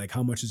basically like,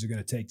 how much is it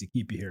going to take to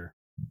keep you here?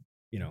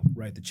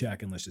 Write the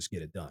check and let's just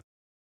get it done.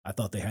 I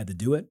thought they had to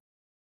do it.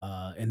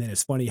 And then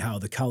it's funny how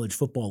the college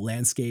football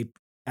landscape,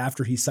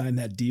 after he signed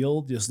that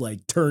deal, just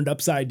like turned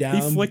upside down.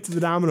 He flicked the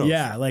dominoes.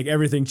 Yeah, like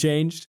everything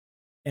changed.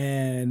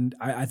 And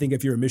I think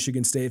if you're a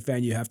Michigan State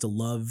fan, you have to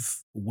love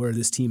where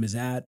this team is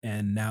at.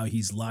 And now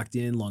he's locked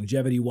in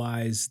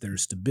longevity-wise.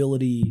 There's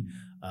stability.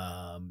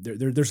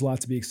 There's a lot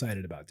to be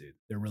excited about, dude.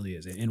 There really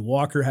is. And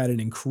Walker had an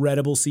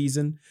incredible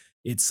season.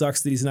 It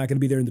sucks that he's not going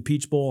to be there in the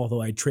Peach Bowl,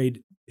 although I'd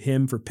trade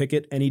him for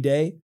Pickett any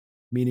day.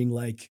 meaning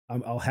like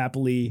I'll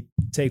happily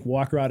take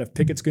Walker out if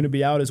Pickett's going to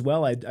be out as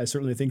well. I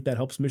certainly think that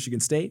helps Michigan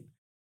State.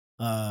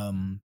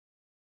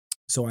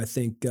 So I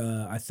think,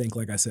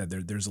 like I said,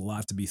 there's a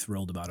lot to be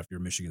thrilled about if you're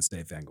a Michigan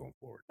State fan going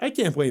forward. I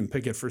can't blame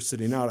Pickett for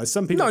sitting out.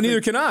 Some people, neither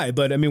can I.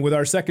 But I mean, with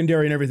our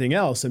secondary and everything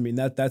else, I mean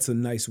that's a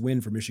nice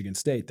win for Michigan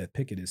State that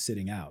Pickett is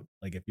sitting out.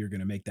 Like if you're going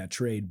to make that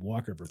trade,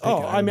 Walker for Pickett.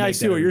 Oh, I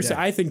see what you're saying.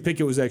 I think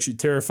Pickett was actually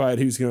terrified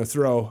he was going to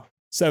throw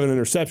 7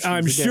 interceptions.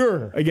 I'm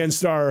sure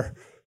against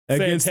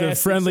the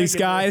friendly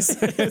skies.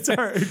 It's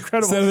our incredible.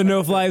 Instead of the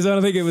no-fly zone,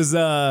 I think it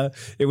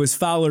was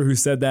Fowler who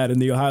said that in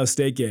the Ohio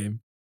State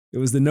game. It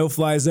was the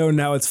no-fly zone.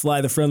 Now it's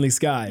fly the friendly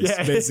skies,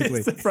 basically.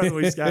 It's the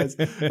friendly skies.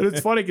 And it's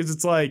funny because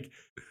it's like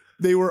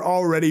they were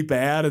already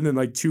bad, and then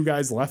like 2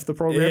 guys left the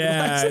program.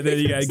 Yeah, and then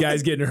you got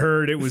guys getting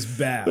hurt. It was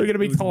bad. They're going to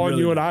be calling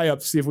you and I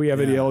up to see if we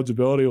have any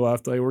eligibility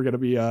left. Like we're going to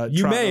be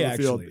you may on the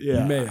field. actually.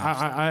 Yeah, you may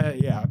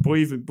I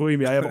believe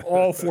me. I have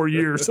all 4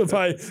 years of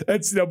my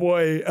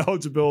NCAA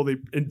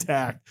eligibility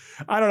intact.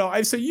 I don't know.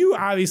 I say you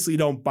obviously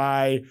don't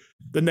buy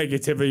the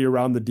negativity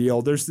around the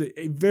deal. There's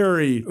a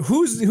very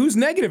who's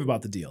negative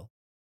about the deal.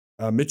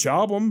 Mitch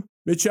Albom.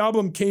 Mitch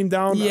Albom came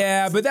down.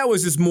 Yeah, but that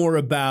was just more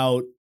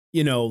about,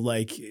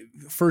 like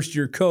first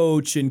year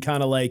coach and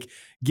kind of like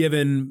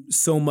given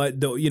so much,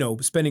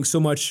 spending so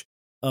much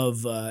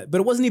of, but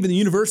it wasn't even the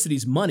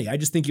university's money. I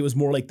just think it was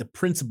more like the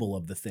principle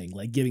of the thing,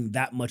 like giving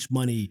that much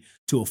money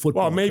to a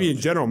football Well, maybe coach.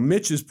 In general,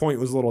 Mitch's point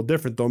was a little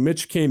different though.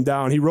 Mitch came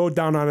down, he rode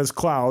down on his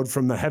cloud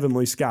from the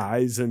heavenly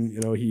skies and,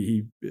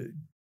 he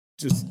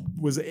just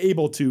was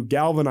able to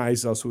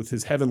galvanize us with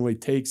his heavenly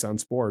takes on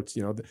sports.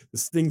 The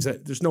things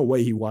that there's no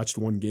way he watched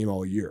one game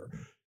all year.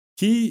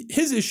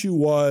 His issue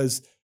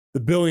was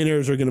the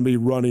billionaires are going to be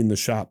running the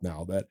shop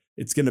now. That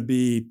it's going to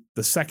be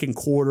the second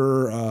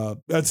quarter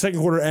ends and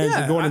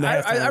going into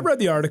halftime. I read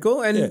the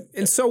article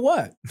and so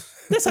what?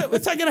 That's not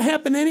going to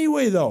happen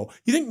anyway, though.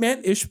 You think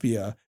Matt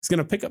Ishbia is going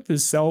to pick up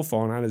his cell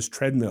phone on his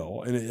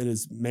treadmill in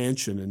his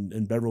mansion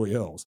in Beverly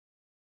Hills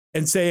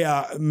and say,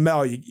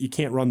 Mel, you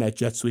can't run that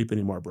jet sweep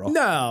anymore, bro?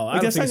 No, I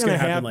don't think it's going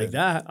to happen like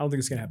that. I don't think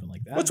it's going to happen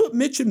like that. That's what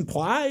Mitch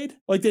implied.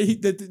 Like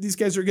that these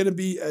guys are going to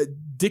be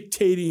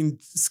dictating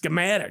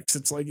schematics.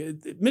 It's like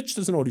Mitch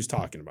doesn't know what he's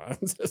talking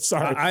about.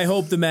 Sorry. I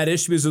hope the Matt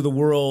Ishbias of the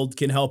world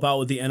can help out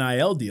with the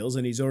NIL deals,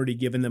 and he's already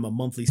given them a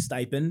monthly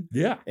stipend.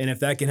 Yeah. And if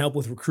that can help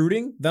with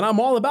recruiting, then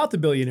I'm all about the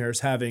billionaires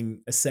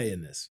having a say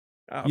in this.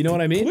 You know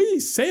what I mean?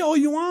 Please say all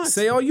you want.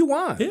 Say all you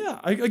want. Yeah.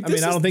 I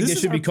don't think they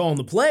should be calling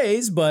the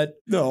plays, but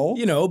no.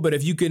 But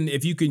if you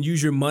can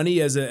use your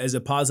money as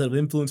a positive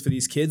influence for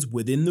these kids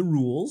within the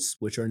rules,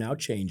 which are now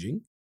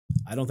changing,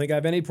 I don't think I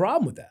have any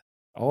problem with that.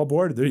 All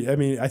aboard.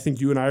 I think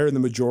you and I are in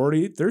the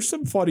majority. There's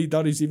some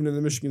fuddy-duddies even in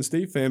the Michigan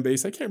State fan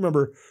base. I can't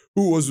remember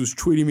who was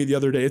tweeting me the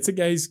other day. It's a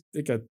guy, he's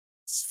like a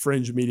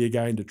fringe media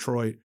guy in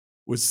Detroit,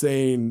 was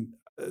saying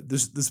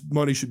this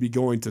money should be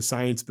going to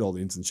science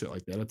buildings and shit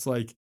like that. It's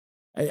like,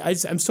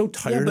 I'm so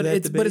tired of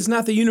that debate. But it's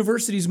not the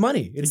university's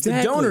money. It's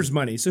the donors'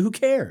 money. So who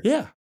cares?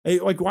 Yeah. Hey,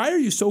 like, why are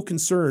you so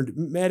concerned?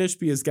 Matt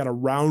Ishbia has got a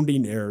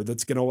rounding error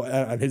that's going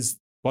to, on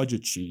his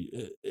budget sheet,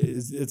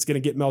 it's going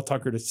to get Mel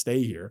Tucker to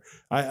stay here.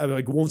 I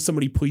like, won't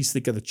somebody please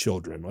think of the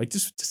children? Like,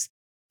 just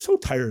so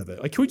tired of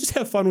it. Like, can we just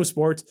have fun with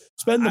sports?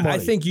 Spend the money. I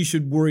think you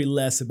should worry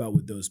less about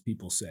what those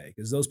people say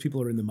because those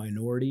people are in the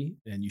minority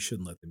and you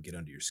shouldn't let them get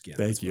under your skin.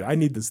 Thank you. I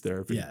need this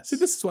therapy. Yes. See,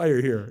 this is why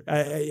you're here.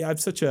 I'm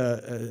such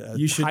a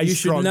you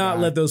should not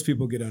let those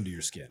people get under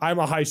your skin. I'm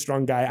a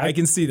high-strung guy. I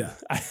can see that.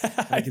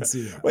 I can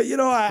see that. But,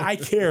 I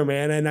care,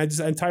 man. And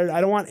I'm tired. I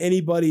don't want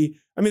anybody.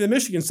 I mean, the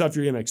Michigan stuff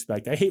you're going to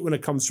expect. I hate when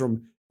it comes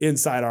from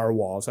inside our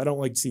walls. I don't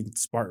like seeing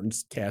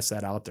Spartans cast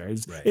that out there.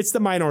 It's the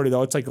minority,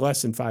 though. It's like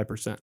less than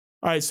 5%.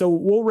 All right, so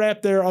we'll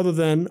wrap there other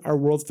than our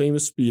world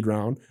famous speed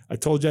round. I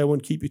told you I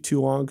wouldn't keep you too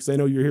long because I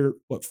know you're here,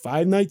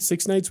 5 nights,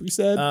 6 nights we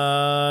said?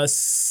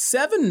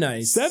 7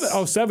 nights.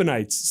 7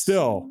 nights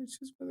still.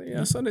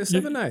 Yeah, Sunday,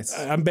 7 nights.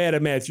 I'm bad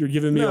at math. You're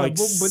giving me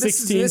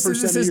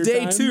 16% this is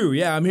day time? 2.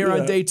 Yeah, I'm here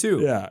on day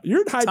 2. Yeah,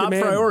 you're in high demand.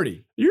 Top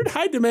priority. You're in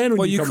high demand.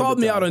 Well, you called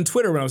me out on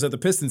Twitter when I was at the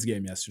Pistons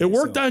game yesterday. It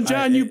worked on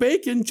John U.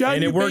 Bacon.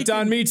 And it worked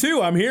on me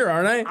too. I'm here,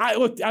 aren't I?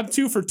 Look, I'm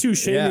 2 for 2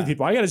 shaming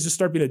people. I got to just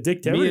start being a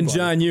dick to everybody. Me and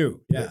John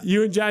U. Yeah.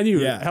 You and John U.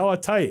 Yeah. Hella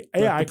tight.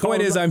 But the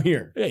point is I'm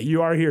here. Yeah,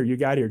 you are here. You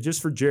got here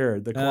just for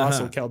Jared, the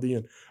colossal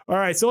Chaldean. All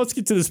right, so let's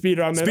get to the speed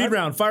round. Speed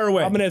round, fire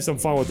away. I'm going to have some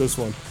fun with this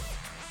one.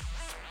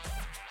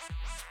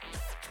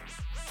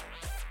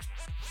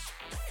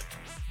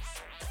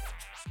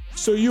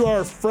 So you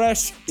are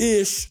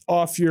fresh-ish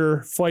off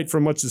your flight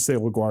from, let's just say,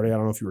 LaGuardia. I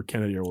don't know if you were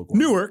Kennedy or LaGuardia.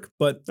 Newark,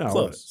 but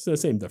close. It's the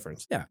same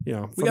difference. Yeah.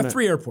 We got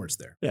 3 airports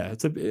there. Yeah,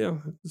 it's a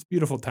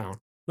beautiful town.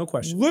 No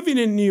question. Living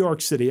in New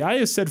York City, I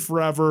have said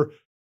forever,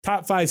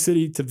 top 5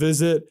 city to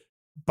visit,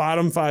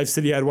 bottom 5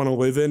 city I'd want to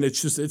live in.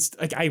 It's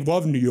like, I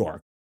love New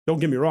York. Don't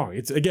get me wrong.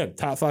 It's, again,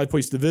 top 5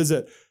 place to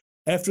visit.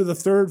 After the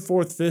 3rd,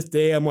 4th, 5th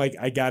day, I'm like,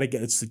 I got to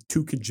get, it's like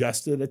too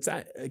congested.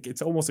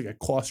 It's almost like a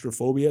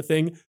claustrophobia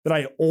thing that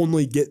I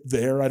only get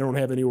there. I don't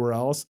have anywhere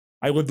else.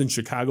 I lived in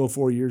Chicago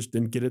 4 years,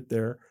 didn't get it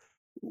there.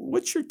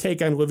 What's your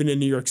take on living in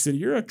New York City?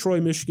 You're a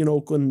Troy, Michigan,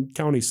 Oakland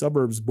County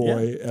suburbs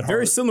boy at Very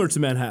heart. similar to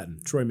Manhattan,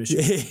 Troy,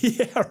 Michigan.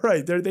 Yeah,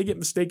 right. They get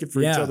mistaken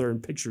for each other in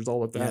pictures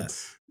all the time.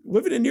 Yes.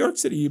 Living in New York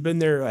City, you've been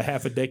there a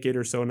half a decade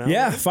or so now.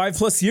 Yeah, right?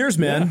 5+ years,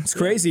 man. It's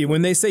crazy.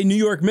 When they say New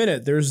York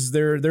minute, there's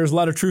a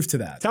lot of truth to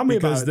that. Tell me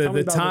because about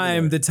it.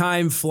 the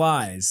time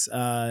flies.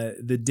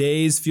 The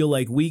days feel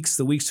like weeks.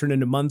 The weeks turn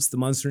into months. The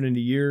months turn into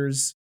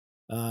years.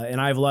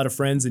 And I have a lot of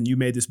friends, and you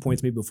made this point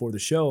to me before the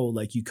show.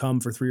 Like, you come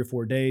for 3 or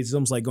 4 days. It's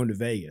almost like going to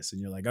Vegas, and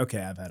you're like,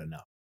 okay, I've had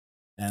enough.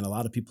 And a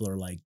lot of people are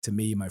like, to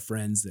me, my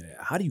friends,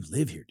 how do you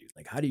live here, dude?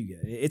 Like, how do you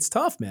get? It's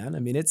tough, man. I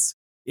mean, it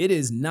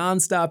is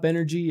nonstop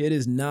energy. It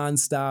is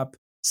nonstop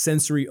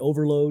sensory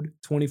overload,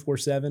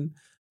 24/7.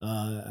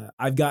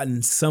 I've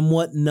gotten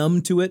somewhat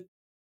numb to it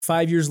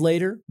 5 years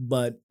later,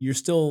 but you're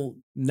still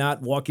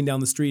not walking down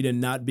the street and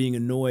not being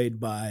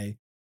annoyed by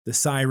the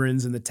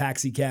sirens and the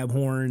taxi cab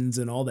horns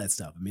and all that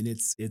stuff. I mean,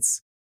 it's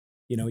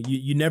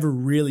you never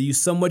really, you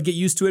somewhat get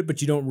used to it,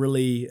 but you don't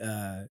really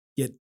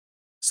get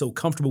so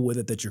comfortable with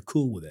it that you're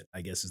cool with it,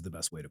 I guess is the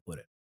best way to put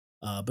it.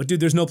 But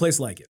dude, there's no place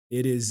like it.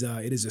 It is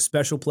a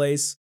special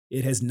place.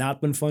 It has not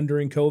been fun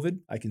during COVID,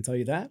 I can tell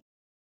you that.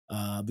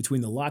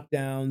 Between the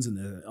lockdowns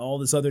and all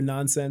this other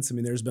nonsense, I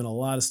mean, there's been a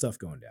lot of stuff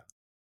going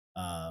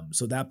down.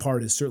 So that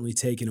part has certainly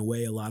taken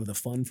away a lot of the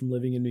fun from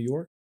living in New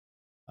York.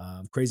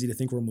 Crazy to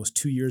think we're almost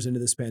 2 years into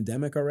this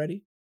pandemic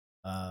already.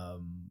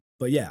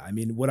 But yeah, I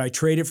mean, would I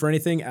trade it for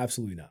anything?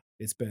 Absolutely not.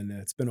 It's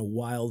been a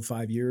wild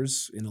 5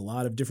 years in a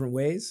lot of different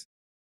ways.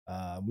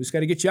 We just got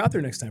to get you out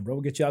there next time, bro.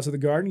 We'll get you out to the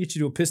Garden, get you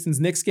to a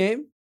Pistons-Knicks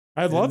game.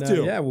 I'd love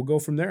to. Yeah, we'll go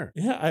from there.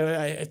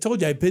 Yeah, I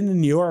told you I've been to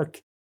New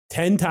York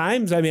 10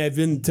 times. I mean, I've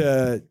been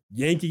to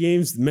Yankee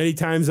games many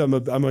times. I'm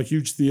a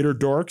huge theater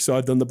dork, so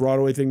I've done the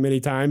Broadway thing many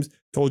times.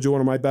 Told you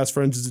one of my best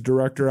friends is a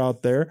director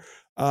out there.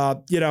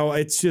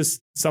 It's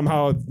just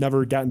somehow I've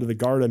never gotten to the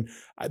Garden.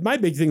 My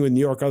big thing with New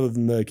York, other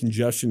than the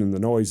congestion and the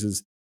noise,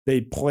 is they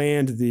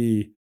planned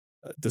the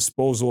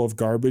disposal of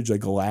garbage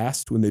like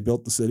last when they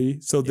built the city.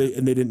 So they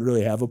didn't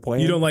really have a plan.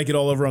 You don't like it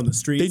all over on the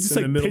streets. They just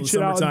in the middle of pitch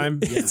it out. summertime.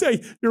 It's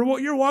like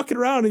you're walking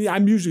around, and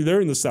I'm usually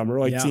there in the summer,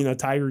 like Yeah. seeing a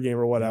Tiger game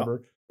or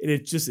whatever. And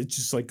it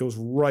just like goes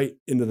right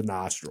into the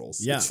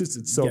nostrils. Yeah.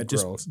 It's so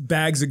gross. Just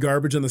bags of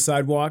garbage on the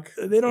sidewalk.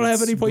 They don't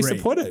have any place to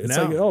put it. It's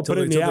put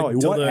it in the alley.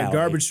 Until What the alley?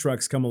 garbage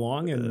trucks come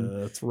along,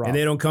 and That's rough. and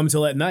they don't come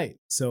till at night.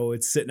 So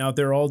it's sitting out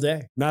there all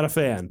day. Not a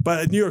fan.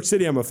 But in New York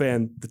City, I'm a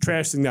fan. The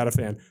trash thing, not a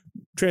fan.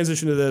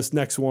 Transition to this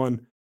next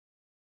one.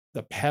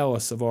 The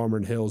Palace of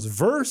Auburn Hills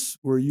versus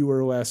where you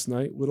were last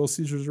night, Little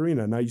Caesars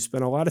Arena. Now, you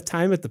spent a lot of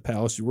time at the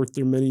Palace. You worked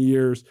there many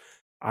years.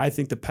 I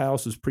think the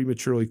Palace was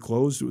prematurely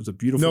closed. It was a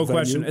beautiful venue.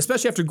 Question.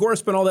 Especially after Gore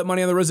spent all that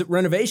money on the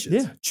renovations.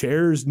 Yeah,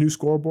 chairs, new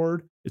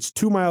scoreboard. It's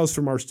 2 miles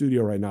from our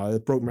studio right now.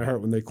 It broke my heart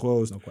when they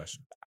closed. No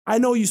question. I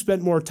know you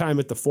spent more time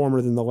at the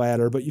former than the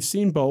latter, but you've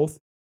seen both.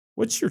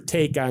 What's your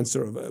take on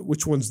sort of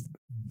which one's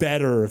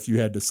better, if you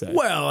had to say?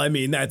 Well, I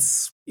mean,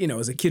 that's,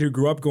 as a kid who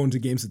grew up going to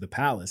games at the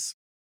Palace,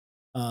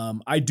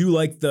 I do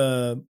like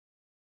the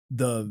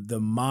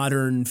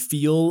modern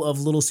feel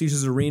of Little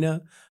Caesars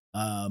Arena.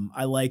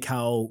 I like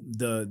how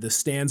the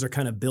stands are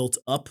kind of built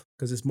up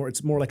because it's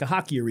more like a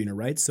hockey arena,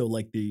 right? So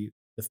like the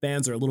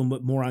fans are a little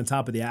bit more on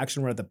top of the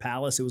action. Where at the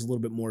Palace, it was a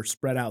little bit more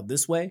spread out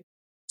this way.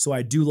 So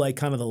I do like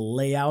kind of the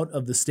layout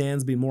of the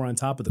stands being more on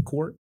top of the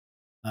court.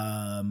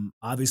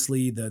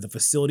 Obviously the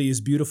facility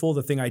is beautiful.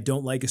 The thing I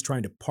don't like is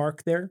trying to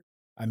park there.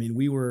 I mean,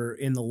 we were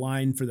in the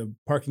line for the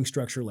parking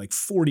structure like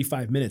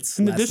 45 minutes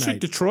in the last district,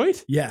 night.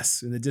 Detroit?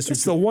 Yes, in the district.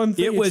 That's the one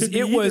thing. It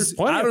was.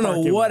 I don't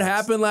know what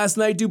happened last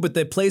night, dude, but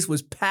the place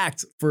was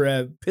packed for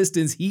a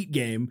Pistons Heat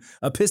game.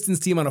 A Pistons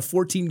team on a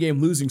 14-game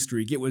losing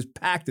streak. It was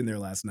packed in there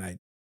last night,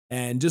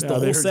 and just the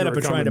whole setup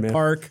of trying to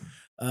park.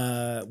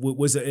 I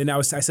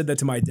said that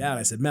to my dad.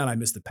 I said, man, I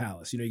miss the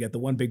Palace. You got the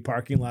one big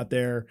parking lot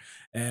there,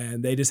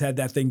 and they just had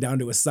that thing down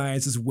to a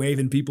science, just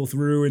waving people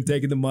through and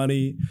taking the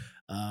money.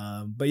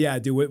 But yeah,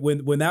 dude,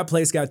 when that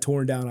place got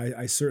torn down,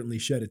 I certainly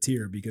shed a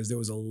tear because there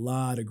was a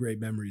lot of great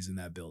memories in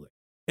that building.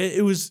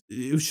 It was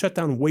shut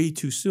down way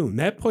too soon.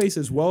 That place,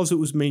 as well as it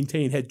was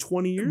maintained, had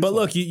 20 years. But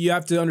look, you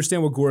have to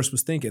understand what Gorst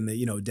was thinking.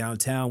 That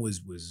downtown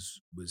was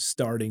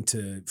starting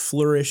to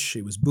flourish.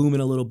 It was booming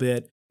a little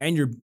bit. And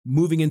you're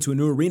moving into a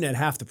new arena at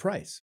half the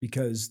price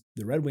because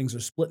the Red Wings are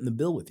splitting the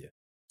bill with you.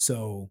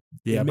 So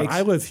yeah, but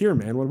I live here,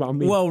 man. What about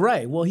me? Well,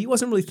 right. Well, he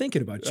wasn't really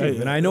thinking about you.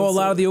 And I know a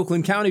lot of the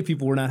Oakland County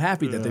people were not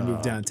happy that they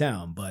moved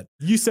downtown. But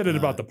you said it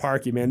about the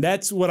parking, man.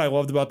 That's what I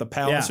loved about the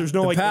Palace. Yeah, There's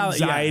no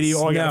anxiety. Yes.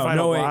 Oh, I gotta find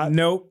a lot.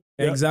 Nope.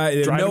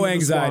 Anxiety. No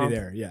anxiety the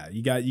there. Yeah,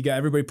 you got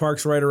everybody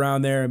parks right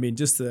around there. I mean,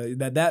 just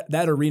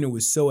that arena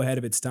was so ahead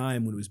of its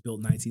time when it was built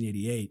in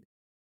 1988,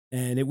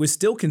 and it was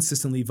still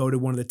consistently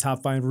voted one of the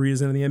top 5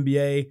 arenas in the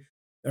NBA.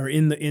 Or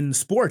in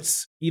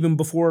sports, even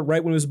before,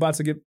 right when it was about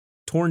to get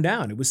torn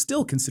down, it was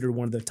still considered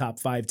one of the top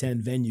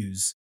 5-10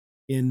 venues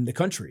in the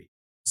country.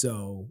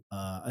 So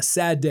a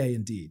sad day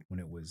indeed when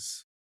it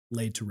was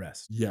laid to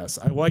rest. Yes,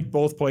 I like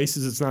both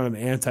places. It's not an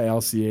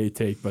anti-LCA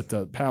take, but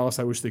the Palace,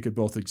 I wish they could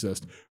both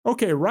exist.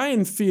 Okay,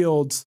 Ryan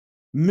Fields,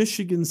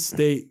 Michigan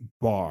State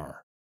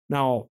Bar.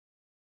 Now,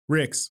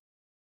 Rick's.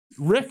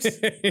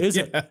 Is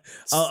it?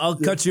 I'll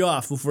cut you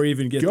off before you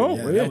even get Go.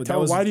 there. Yeah,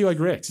 why do you like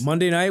Rick's?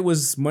 Monday night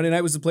was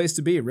the place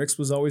to be. Rick's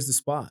was always the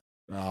spot.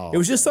 Oh, it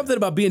was just something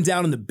about being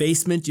down in the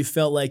basement. You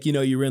felt like,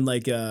 you were in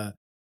like a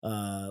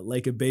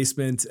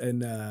basement,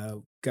 and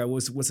God,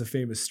 what's a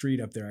famous street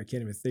up there? I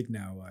can't even think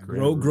now.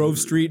 Grove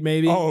Street,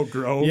 maybe. Oh,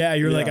 Grove. Yeah,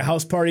 you're like a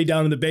house party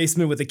down in the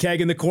basement with a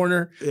keg in the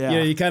corner.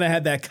 Yeah. You kind of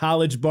had that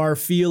college bar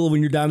feel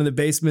when you're down in the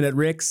basement at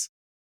Rick's.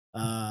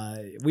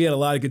 We had a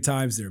lot of good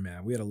times there,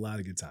 man. We had a lot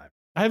of good times.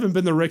 I haven't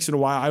been to Rick's in a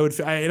while.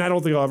 And I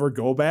don't think I'll ever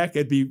go back.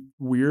 It'd be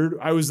weird.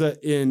 I was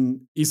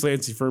in East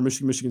Lansing for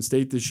Michigan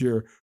State this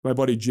year, my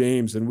buddy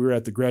James, and we were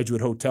at the Graduate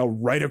Hotel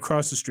right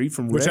across the street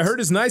from Rick's. Which I heard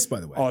is nice, by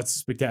the way. Oh, it's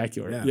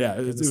spectacular. Yeah,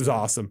 it was stuff.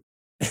 awesome.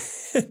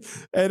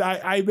 And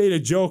I made a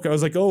joke. I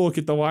was like, "Oh, look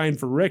at the line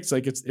for Rick's."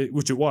 Like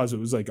which it was. It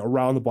was like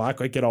around the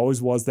block, like it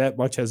always was. That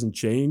much hasn't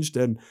changed.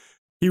 And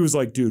he was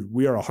like, "Dude,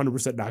 we are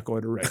 100% not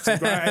going to Rick's."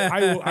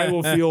 I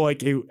will feel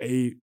like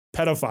a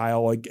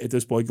pedophile like at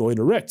this point going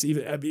to Rick's.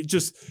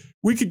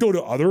 We could go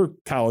to other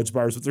college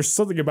bars, but there's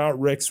something about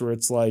Rick's where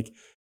it's like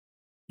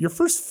your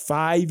first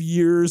 5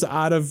 years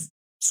out of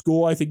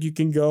school, I think you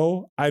can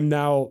go. I'm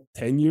now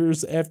 10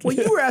 years after. Well,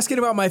 you were asking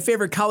about my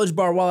favorite college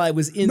bar while I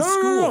was in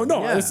school.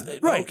 No. Yeah.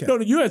 Right. Okay. No,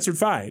 you answered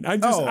fine. I'm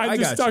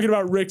just talking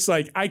about Rick's.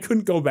 Like I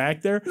couldn't go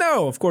back there.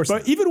 No, of course But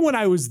not. even when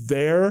I was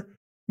there,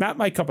 not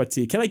my cup of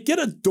tea. Can I get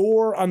a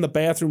door on the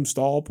bathroom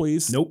stall,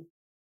 please? Nope.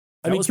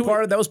 That was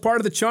part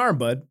of the charm,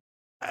 bud.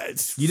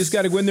 You just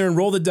got to go in there and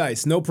roll the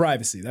dice. No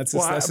privacy. That's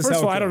just first how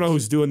of all, it I don't know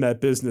goes. who's doing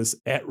that business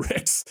at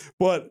Rick's,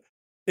 but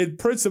in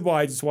principle,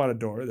 I just want a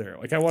door there.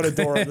 Like I want a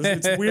door.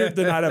 It's weird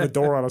to not have a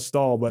door on a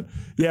stall, but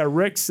yeah,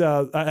 Rick's.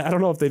 I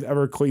don't know if they've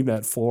ever cleaned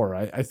that floor.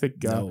 I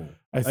think. No.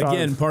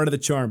 Again, part of the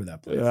charm of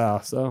that place. Yeah.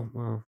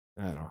 So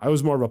I don't know. I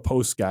was more of a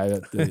post guy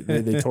that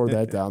they tore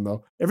that down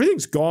though.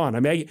 Everything's gone. I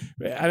mean,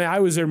 I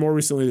was there more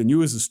recently than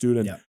you as a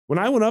student. Yeah. When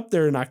I went up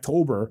there in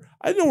October,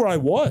 I didn't know where I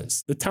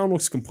was. The town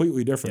looks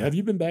completely different. Yeah. Have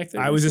you been back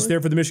there? I was just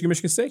there for the Michigan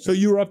State. So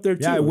you were up there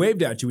too. Yeah, I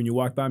waved at you when you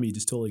walked by me. You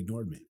just totally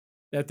ignored me.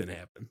 That didn't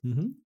happen.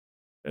 Mm-hmm.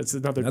 That's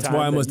another That's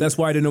time. That's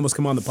why I didn't almost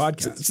come on the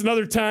podcast. It's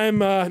another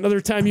time.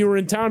 Another time you were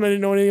in town. I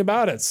didn't know anything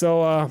about it.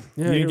 So yeah,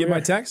 You didn't get my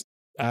text?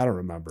 I don't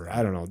remember.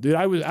 I don't know, dude.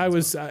 I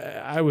was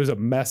a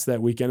mess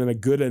that weekend in a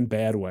good and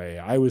bad way.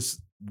 I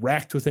was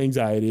racked with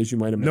anxiety, as you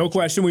might imagine. No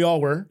question, we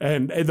all were.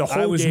 And the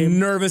whole I was game,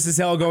 nervous as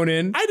hell going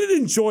in. I didn't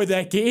enjoy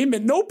that game.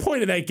 At no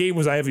point in that game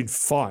was I having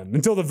fun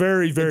until the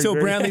very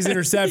Brantley's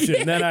interception.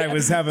 Yeah. Then I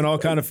was having all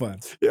kind of fun.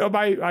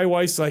 My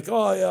wife's like,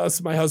 "Oh yeah,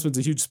 my husband's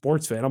a huge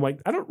sports fan." I'm like,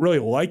 I don't really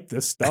like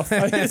this stuff.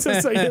 It's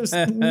just like, there's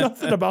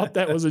nothing about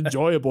that was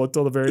enjoyable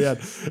until the very end.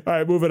 All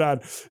right, moving on.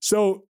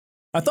 So.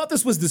 I thought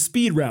this was the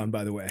speed round,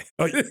 by the way.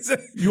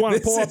 You want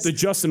to pull up the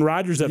Justin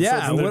Rogers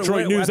episode from the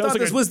Detroit News? I thought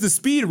this was the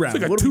speed round.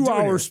 It's like a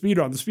 2-hour speed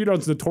round. The speed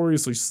round's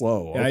notoriously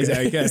slow.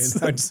 Okay?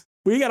 Yeah,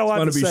 we got a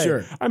lot to say.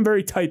 Sure. I'm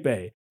very type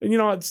A. And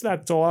it's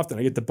not so often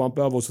I get to bump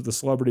elbows with a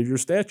celebrity of your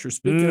stature.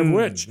 Speaking of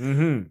which,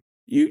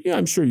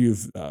 I'm sure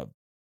you've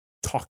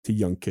talked to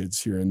young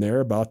kids here and there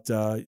about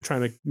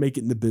trying to make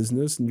it in the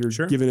business, and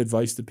you're giving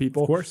advice to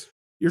people. Of course.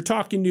 You're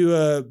talking to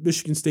a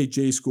Michigan State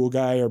J school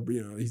guy, or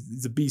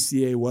he's a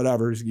BCA,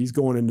 whatever. He's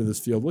going into this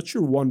field. What's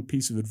your one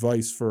piece of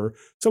advice for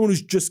someone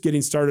who's just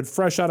getting started,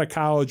 fresh out of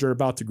college or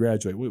about to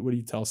graduate? What do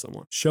you tell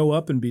someone? Show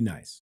up and be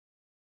nice.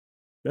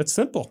 That's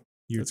simple.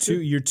 Your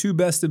two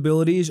best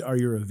abilities are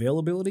your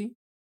availability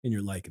and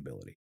your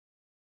likability.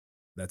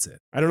 That's it.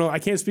 I don't know. I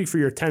can't speak for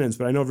your attendance,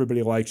 but I know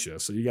everybody likes you,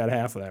 so you got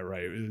half of that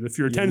right. If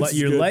your attendance,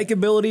 your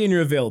likability and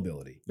your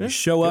availability. Yeah, you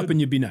show up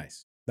and you be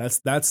nice.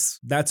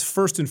 That's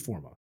first and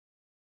foremost.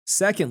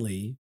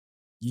 Secondly,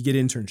 you get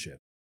internship,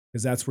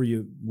 because that's where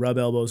you rub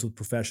elbows with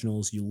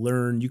professionals. You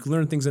can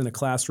learn things in a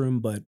classroom,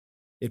 but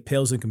it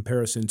pales in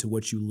comparison to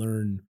what you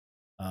learn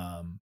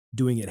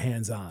doing it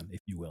hands-on, if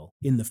you will,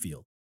 in the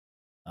field.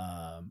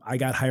 I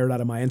got hired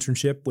out of my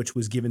internship, which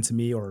was given to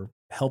me or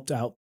helped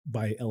out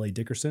by L.A.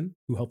 Dickerson,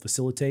 who helped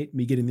facilitate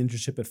me getting an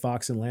internship at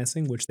Fox in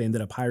Lansing, which they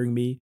ended up hiring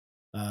me.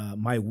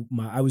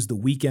 I was the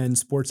weekend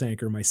sports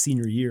anchor my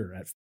senior year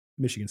at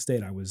Michigan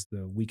State. I was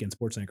the weekend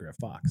sports anchor at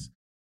Fox.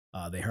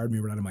 They hired me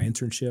right out of my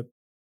internship,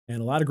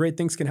 and a lot of great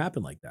things can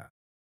happen like that.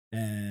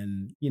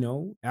 And,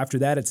 after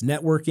that, it's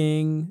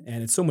networking,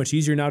 and it's so much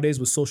easier nowadays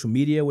with social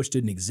media, which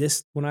didn't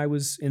exist when I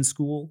was in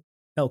school.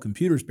 Hell,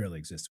 computers barely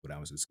existed when I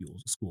was in school.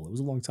 It was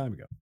a long time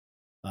ago.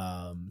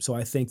 So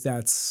I think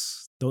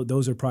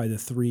those are probably the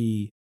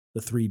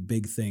three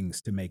big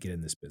things to make it in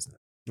this business.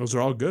 Those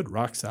are all good.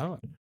 Rock solid.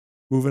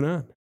 Moving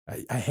on.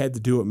 I had to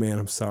do it, man.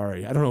 I'm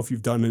sorry. I don't know if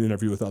you've done an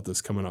interview without this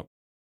coming up.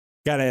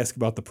 Got to ask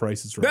about the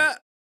prices, right?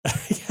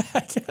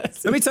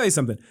 Let me tell you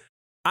something.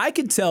 I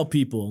could say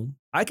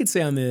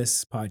on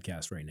this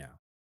podcast right now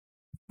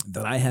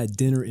that I had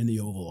dinner in the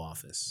Oval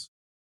Office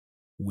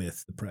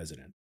with the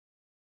president.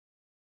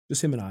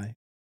 Just him and I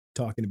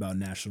talking about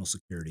national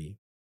security,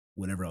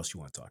 whatever else you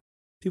want to talk.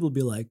 People would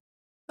be like,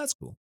 that's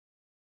cool.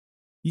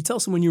 You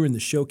tell someone you were in the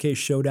Showcase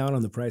Showdown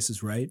on The Price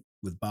is Right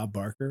with Bob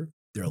Barker,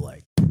 they're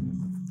like,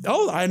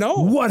 oh, I know.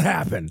 What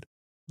happened?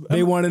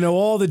 They want to know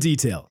all the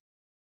detail.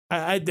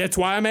 That's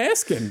why I'm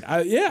asking.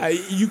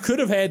 You could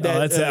have had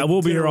that.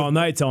 We'll be here all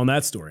night telling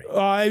that story.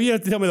 You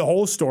have to tell me the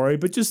whole story,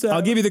 but just...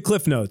 I'll give you the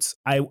cliff notes.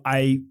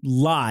 I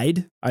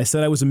lied. I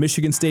said I was a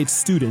Michigan State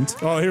student.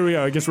 Oh, here we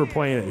go. I guess we're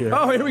playing it here.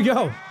 Oh, here we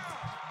go.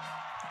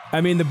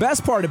 I mean, the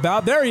best part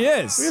about... There he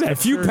is. A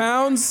few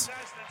pounds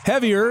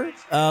heavier,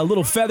 a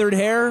little feathered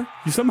hair.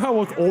 You somehow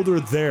look older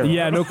there.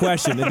 Yeah, no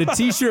question. The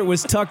T-shirt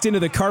was tucked into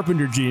the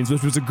carpenter jeans,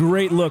 which was a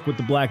great look with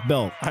the black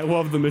belt. I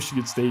love the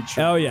Michigan State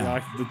shirt. Oh,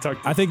 yeah.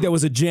 I think that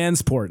was a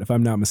Jansport, if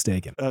I'm not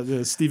mistaken.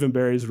 Stephen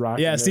Barry's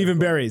rocking. Yeah, Stephen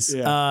Barry's.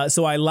 Yeah.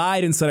 So I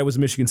lied and said I was a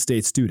Michigan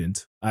State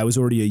student. I was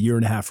already a year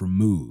and a half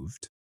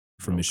removed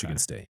from Michigan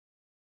State.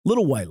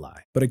 Little white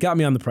lie, but it got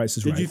me on the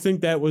prices right. Did you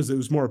think it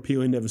was more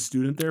appealing to have a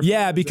student there?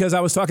 Yeah, because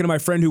I was talking to my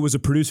friend who was a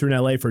producer in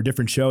LA for a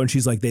different show, and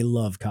she's like, they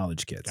love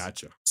college kids.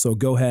 Gotcha. So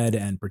go ahead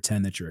and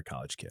pretend that you're a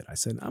college kid. I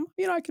said,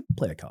 I could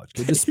play a college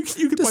kid.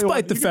 you could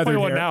despite the feather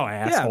hair. Now,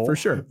 asshole. Yeah, for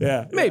sure.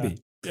 Yeah, maybe.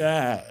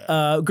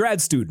 Yeah. Grad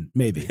student,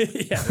 maybe.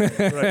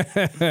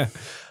 Yeah.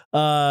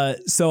 Right.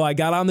 So I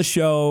got on the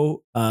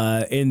show,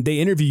 and they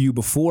interview you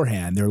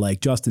beforehand. They're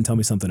like, Justin, tell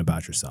me something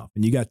about yourself,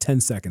 and you got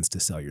 10 seconds to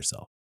sell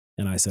yourself.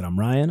 And I said, I'm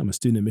Ryan. I'm a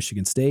student at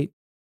Michigan State.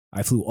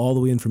 I flew all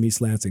the way in from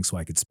East Lansing so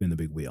I could spin the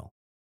big wheel.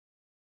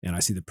 And I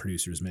see the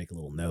producers make a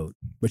little note,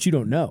 but you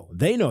don't know.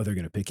 They know they're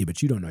going to pick you,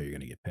 but you don't know you're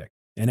going to get picked.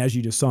 And as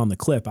you just saw in the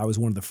clip, I was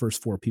one of the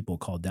first 4 people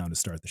called down to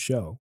start the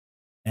show.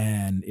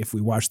 And if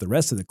we watch the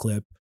rest of the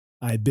clip,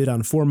 I bid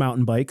on 4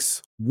 mountain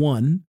bikes.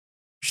 1,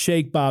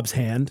 shake Bob's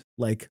hand,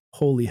 like,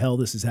 holy hell,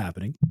 this is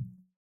happening.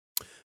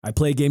 I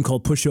play a game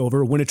called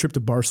Pushover, win a trip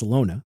to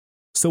Barcelona.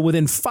 So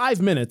within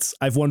 5 minutes,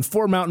 I've won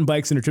 4 mountain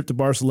bikes and a trip to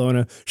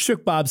Barcelona,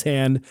 shook Bob's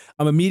hand.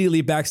 I'm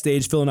immediately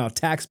backstage filling out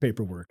tax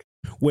paperwork,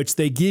 which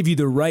they give you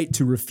the right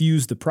to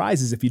refuse the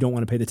prizes if you don't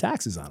want to pay the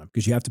taxes on them,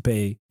 because you have to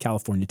pay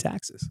California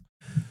taxes.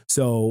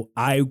 So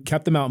I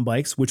kept the mountain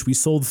bikes, which we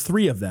sold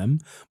 3 of them.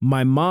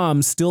 My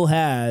mom still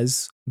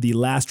has the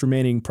last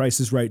remaining Price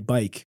is Right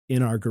bike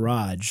in our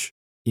garage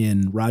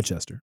in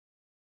Rochester.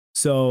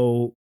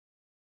 So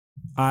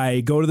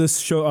I go to this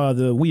show,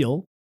 the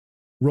wheel,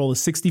 roll a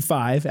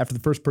 65 after the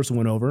first person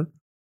went over,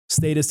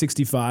 stayed at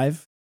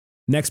 65.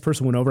 Next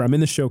person went over. I'm in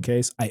the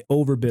showcase. I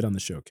overbid on the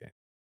showcase,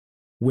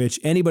 which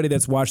anybody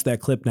that's watched that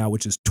clip now,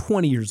 which is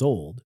 20 years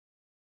old,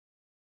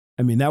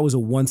 I mean, that was a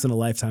once in a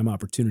lifetime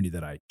opportunity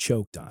that I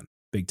choked on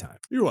big time.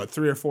 You were what,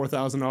 3,000 or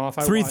 4,000 off?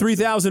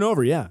 3,000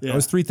 over. Yeah. I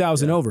was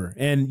 3,000 over.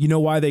 And you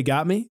know why they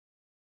got me?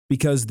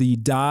 Because the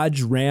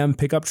Dodge Ram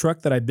pickup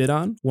truck that I bid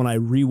on, when I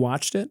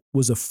rewatched it,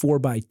 was a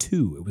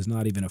 4x2. It was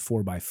not even a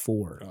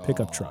 4x4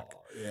 pickup truck.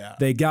 Yeah.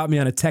 They got me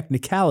on a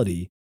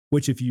technicality,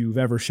 which if you've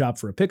ever shopped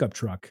for a pickup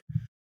truck,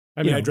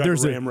 I mean, I drive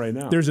a Ram right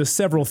now. There's a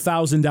several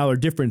 $1,000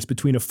 difference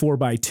between a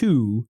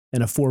 4x2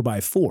 and a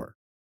 4x4.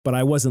 But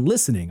I wasn't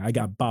listening. I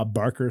got Bob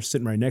Barker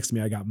sitting right next to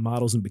me. I got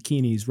models in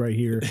bikinis right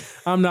here.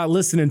 I'm not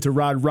listening to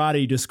Rod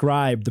Roddy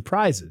describe the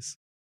prizes.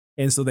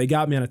 And so they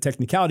got me on a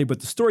technicality, but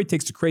the story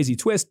takes a crazy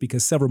twist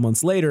because several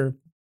months later,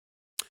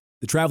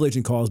 the travel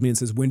agent calls me and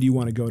says, when do you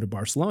want to go to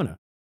Barcelona?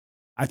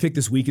 I picked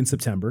this week in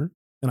September,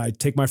 and I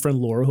take my friend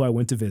Laura, who I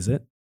went to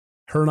visit.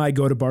 Her and I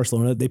go to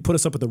Barcelona. They put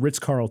us up at the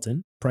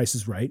Ritz-Carlton. Price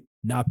is Right.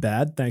 Not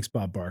bad. Thanks,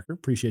 Bob Barker.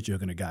 Appreciate you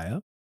hooking a guy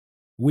up.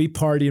 We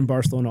party in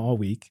Barcelona all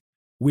week.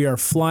 We are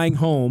flying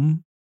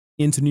home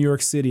into New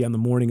York City on the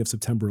morning of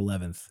September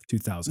 11th,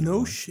 2000.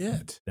 No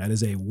shit. That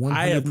is a 100%.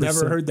 I have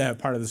never heard that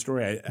part of the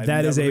story.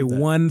 That is a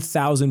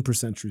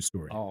 1,000% true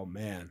story. Oh,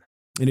 man.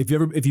 And if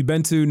you've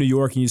been to New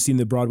York and you've seen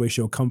the Broadway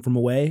show Come From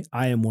Away,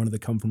 I am one of the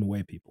Come From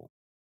Away people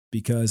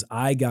because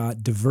I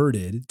got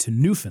diverted to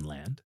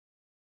Newfoundland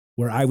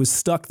where I was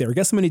stuck there.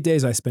 Guess how many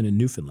days I spent in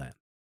Newfoundland?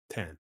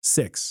 10.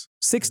 6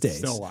 days.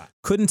 Still a lot.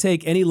 Couldn't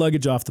take any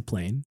luggage off the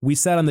plane. We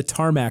sat on the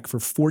tarmac for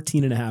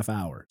 14 and a half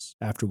hours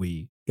after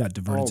we got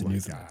diverted to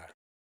Newfoundland. God.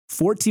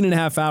 14 and a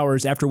half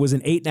hours after it was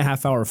an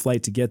 8.5 hour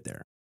flight to get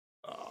there.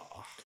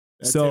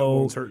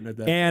 So, hurting at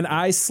that and point.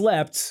 I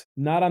slept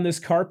not on this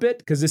carpet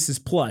because this is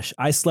plush.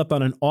 I slept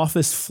on an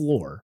office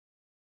floor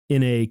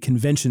in a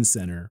convention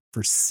center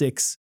for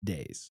 6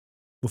 days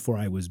before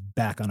I was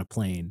back on a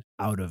plane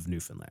out of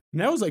Newfoundland.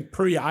 And that was like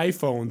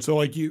pre-iPhone. So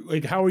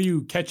how are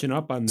you catching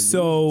up on the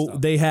So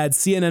they had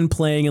CNN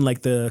playing in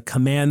like the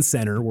command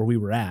center where we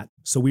were at.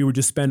 So we would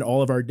just spend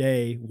all of our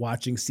day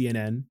watching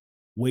CNN,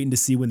 waiting to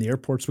see when the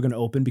airports were going to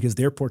open because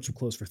the airports were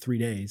closed for 3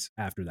 days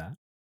after that.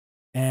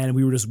 And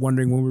we were just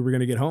wondering when we were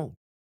going to get home.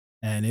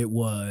 And it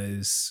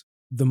was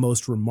the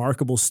most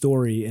remarkable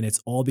story. And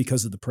it's all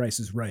because of the Price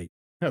is Right.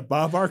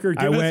 Bob Barker,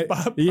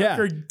 Bob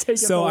Barker, take it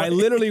So away. I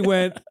literally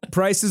went,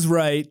 Price is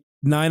Right,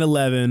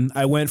 9/11.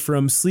 I went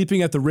from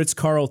sleeping at the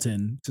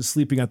Ritz-Carlton to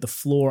sleeping at the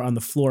floor on the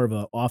floor of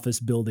an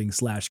office building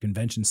 /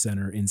 convention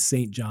center in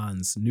St.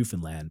 John's,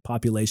 Newfoundland,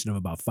 population of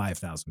about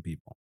 5,000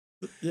 people.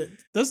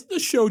 Doesn't the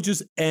show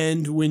just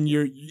end when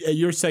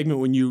your segment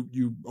when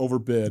you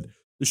overbid?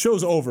 The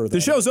show's over. The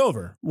show's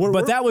over.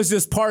 But that was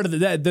just part of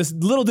this.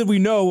 Little did we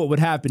know what would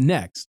happen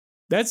next.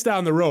 That's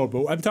down the road,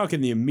 but I'm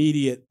talking the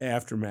immediate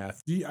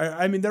aftermath.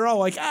 I mean, they're all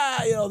like,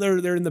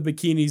 they're in the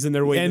bikinis and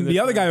they're waiting. And the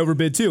other guy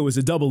overbid too. Was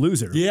a double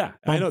loser. Yeah,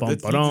 I know. You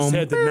just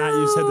had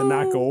to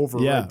not go over.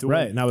 Yeah,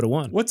 right. And I would have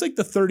won. What's like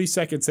the 30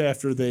 seconds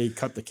after they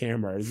cut the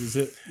camera? Is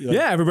it?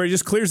 Yeah, everybody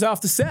just clears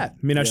off the set.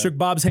 I mean, I shook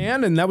Bob's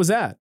hand and that was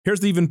that. Here's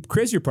the even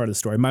crazier part of the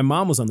story. My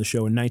mom was on the show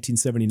in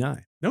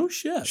 1979. No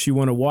shit. She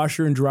won a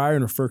washer and dryer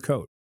and a fur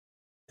coat.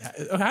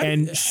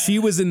 And she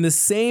was in the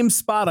same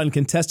spot on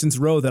Contestants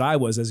Row that I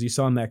was, as you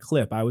saw in that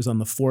clip. I was on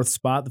the 4th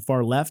spot, the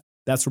far left.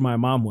 That's where my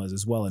mom was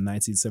as well in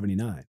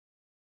 1979.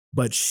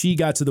 But she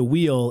got to the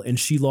wheel and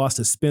she lost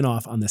a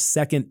spinoff on the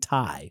second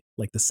tie,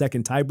 like the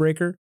second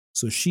tiebreaker.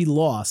 So she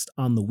lost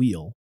on the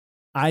wheel.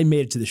 I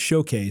made it to the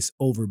showcase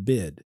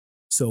overbid.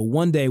 So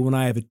one day when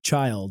I have a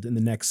child in the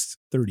next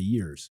 30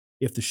 years,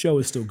 if the show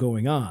is still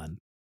going on,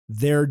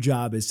 their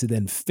job is to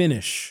then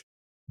finish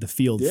the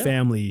Field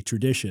family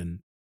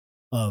tradition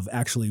of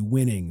actually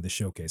winning the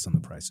showcase on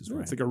The Price is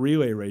Right. It's like a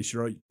relay race.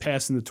 You're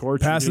passing the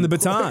torch. Passing the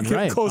baton,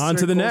 right. On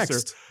to the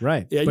next.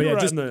 Right. Yeah, you were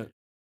just on the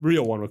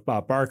real one with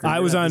Bob Barker.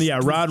 I was on,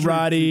 Rod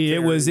Roddy. It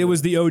was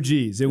the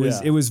OGs.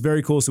 It was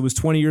very cool. So it was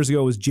 20 years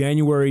ago. It was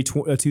January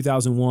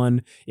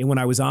 2001. And when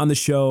I was on the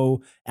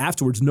show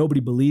afterwards, nobody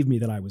believed me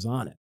that I was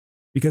on it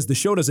because the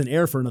show doesn't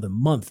air for another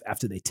month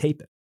after they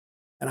tape it.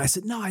 And I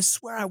said, no, I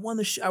swear I won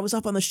I was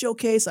up on the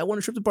showcase. I won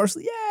a trip to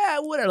Barcelona.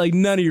 Yeah, whatever. Like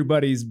none of your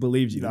buddies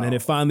believed you. No. And then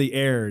it finally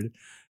aired.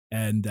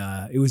 And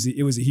it was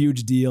a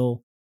huge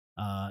deal.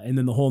 And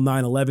then the whole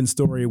 9/11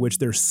 story, which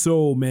there's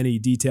so many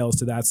details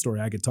to that story.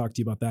 I could talk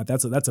to you about that.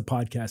 That's a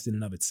podcast in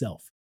and of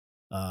itself.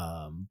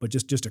 But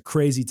just a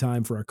crazy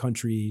time for our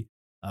country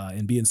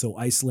and being so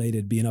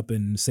isolated, being up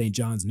in St.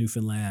 John's,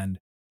 Newfoundland.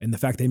 And the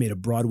fact they made a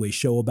Broadway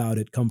show about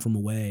it, Come From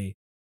Away,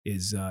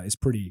 is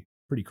pretty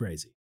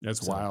crazy.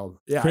 That's wild.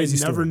 Yeah,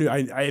 crazy I never knew.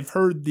 I've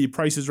heard the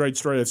Price is Right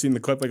story. I've seen the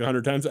clip like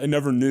 100 times. I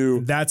never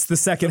knew. That's the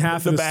second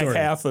half of the back story.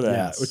 half of that,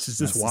 yes, which is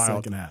just wild. The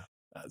second half.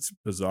 That's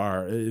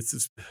bizarre. It's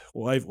just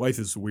life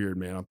is weird,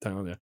 man. I'm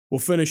telling you. We'll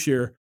finish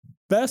here.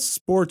 Best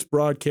sports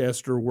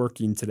broadcaster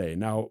working today.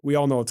 Now we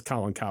all know it's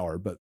Colin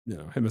Cowherd, but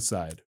him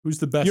aside, who's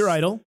the best? Your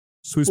idol.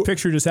 Whose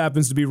picture just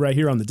happens to be right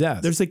here on the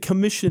desk. There's a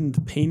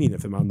commissioned painting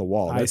of him on the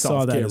wall. I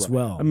saw that as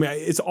well. I mean,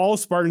 it's all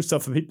Spartan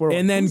stuff, and people are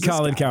and like, then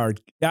Colin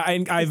Cowherd.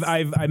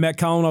 I met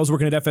Colin when I was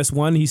working at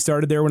FS1. He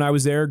started there when I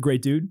was there.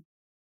 Great dude.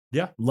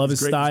 Yeah, love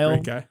his style.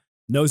 Great guy.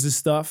 Knows his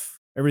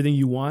stuff. Everything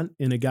you want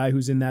in a guy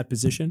who's in that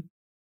position.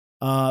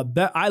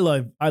 I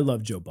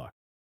love Joe Buck,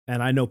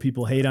 and I know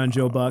people hate on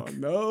Joe Buck.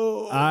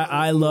 No,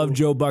 I love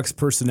Joe Buck's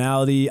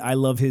personality. I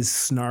love his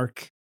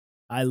snark.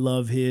 I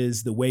love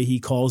the way he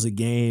calls a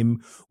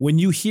game. When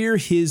you hear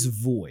his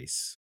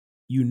voice,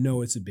 you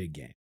know it's a big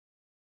game.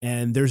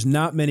 And there's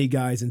not many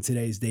guys in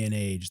today's day and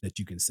age that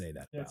you can say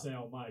that That's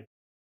Al Mike.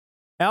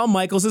 Al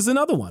Michaels is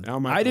another one.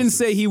 I didn't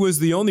say he was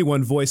the only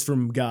one voiced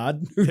from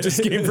God who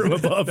just came from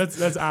above. That's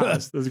Oz.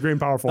 That's the great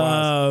and powerful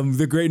Oz.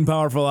 The great and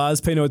powerful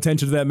Oz. Pay no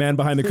attention to that man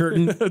behind the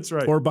curtain. That's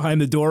right. Or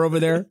behind the door over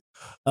there.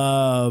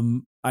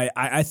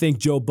 I think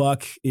Joe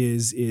Buck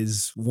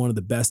is one of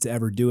the best to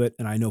ever do it,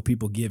 and I know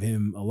people give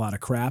him a lot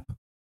of crap,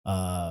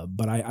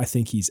 but I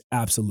think he's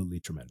absolutely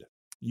tremendous.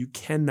 You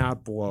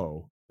cannot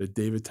blow the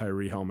David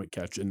Tyree helmet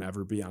catch and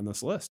never be on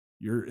this list.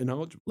 You're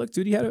ineligible. Look,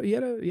 dude, he had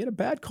a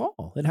bad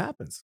call. It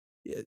happens.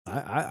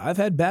 I've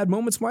had bad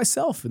moments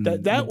myself.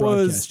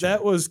 That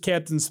was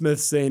Captain Smith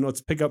saying, "Let's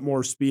pick up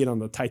more speed on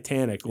the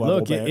Titanic level."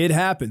 Look, it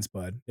happens,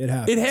 bud. It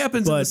happens. It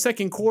happens in the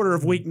second quarter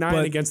of Week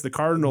 9 against the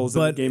Cardinals.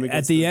 But in the game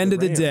at the end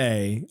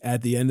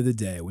of the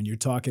day, when you're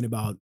talking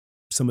about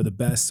some of the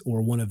best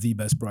or one of the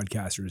best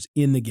broadcasters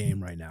in the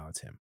game right now,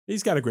 it's him.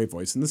 He's got a great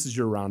voice, and this is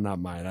your round, not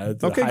mine.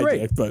 Okay,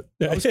 great. But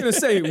I was going to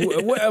say,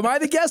 am I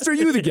the guest or are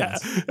you the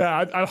guest?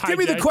 Give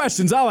me the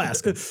questions. I'll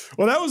ask them.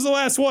 Well, that was the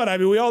last one. I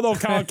mean, we all know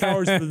Colin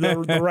Cowherd's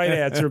the right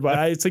answer,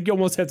 but it's like you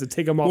almost have to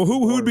take him off. Well,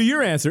 who would be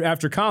your answer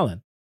after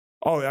Colin?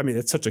 Oh, I mean,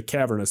 it's such a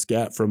cavernous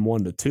gap from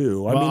 1 to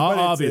 2. I mean,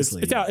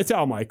 obviously. It's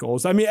Al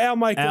Michaels. I mean, Al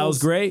Michaels. Al's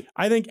great.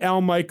 I think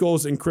Al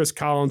Michaels and Chris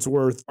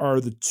Collinsworth are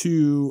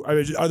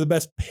the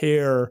best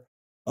pair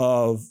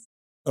of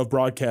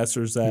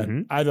broadcasters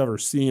that I've ever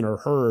seen or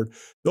heard.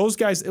 Those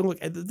guys, look,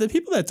 the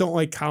people that don't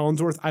like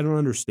Collinsworth, I don't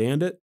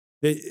understand it.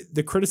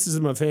 The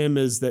criticism of him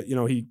is that,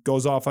 he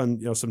goes off on,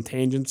 some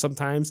tangents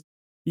sometimes,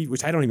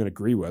 which I don't even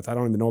agree with. I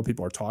don't even know what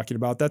people are talking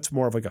about. That's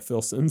more of like a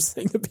Phil Simms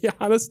thing, to be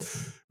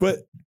honest. But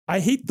I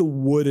hate the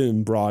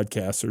wooden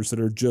broadcasters that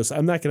are just,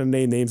 I'm not going to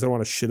name names. I don't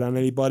want to shit on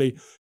anybody,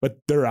 but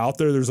they're out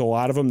there. There's a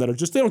lot of them that are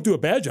just, they don't do a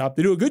bad job.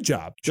 They do a good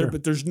job. Sure.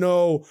 But there's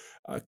no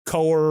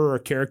color or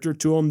character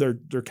to them.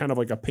 They're kind of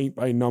like a paint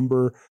by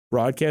number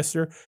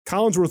broadcaster.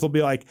 Collinsworth will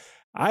be like,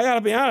 I got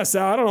to be honest,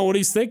 Al, I don't know what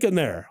he's thinking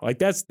there. Like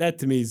that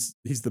to me,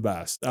 he's the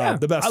best. Yeah,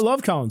 the best. I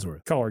love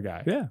Collinsworth. Color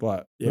guy. Yeah.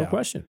 But no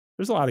question.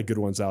 There's a lot of good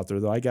ones out there,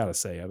 though. I got to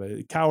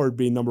say, Cowherd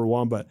being number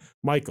 1, but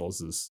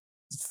Michaels is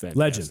fantastic.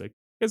 Legend.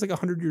 He's like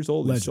 100 years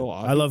old. He's still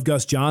awesome. I love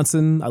Gus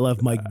Johnson. I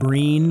love Mike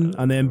Breen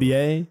on the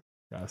NBA.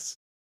 Yes.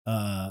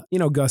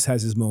 Gus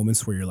has his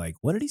moments where you're like,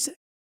 what did he say?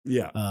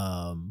 Yeah.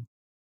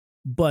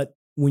 But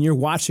when you're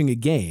watching a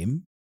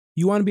game,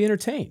 you want to be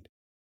entertained.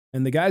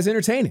 And the guy's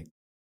entertaining.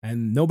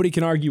 And nobody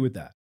can argue with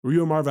that. Were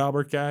you a Marv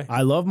Albert guy?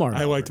 I love Marv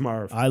I Albert. liked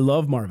Marv. I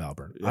love Marv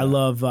Albert. Yeah. I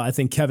love, I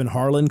think Kevin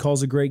Harlan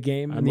calls a great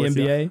game in the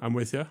NBA. I'm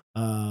with you.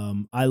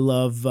 I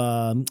love,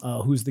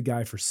 who's the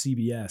guy for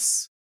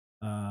CBS?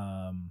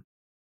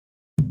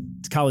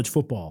 It's college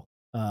football.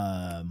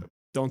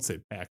 Don't say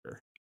Packer.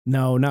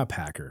 No, not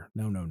Packer.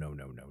 No.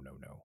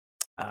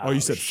 You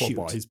said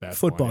football. Shoot. He's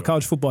basketball. Football, anyway.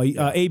 college football.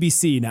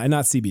 ABC,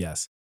 not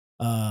CBS.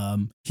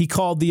 He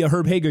called the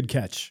Herb Haygood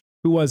catch.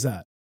 Who was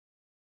that?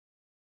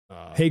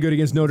 Haygood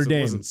against Notre Dame.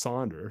 It wasn't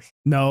Saunders.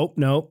 No.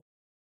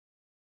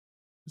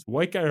 It's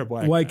white guy or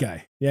black White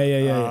guy? guy.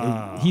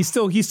 Yeah. He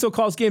still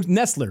calls games.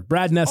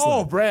 Brad Nessler.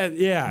 Oh, Brad.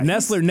 Yeah.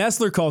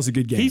 Nessler calls a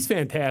good game. He's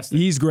fantastic.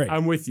 He's great.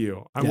 I'm with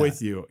you.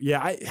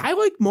 Yeah, I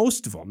like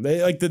most of them.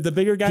 They like the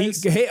bigger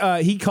guys.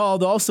 He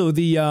called also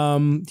the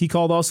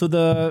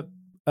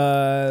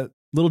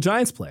Little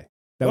Giants play.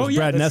 That was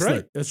Brad that's Nessler.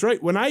 Right. That's right.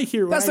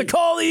 That's the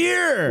call of the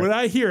year. When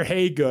I hear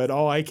Haygood,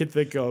 all I can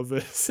think of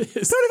is 35-40,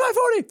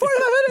 45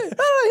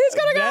 minutes. He's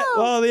gonna go.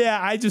 Well, yeah,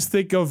 I just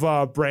think of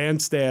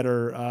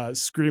Brandstatter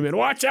screaming,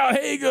 "Watch out,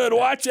 Haygood!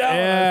 Watch out!"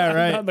 Yeah,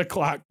 right. On the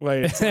clock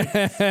play.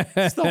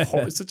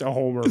 It's such a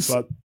homer.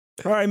 But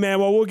all right,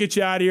 man. Well, we'll get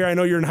you out of here. I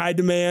know you're in high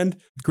demand.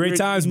 Great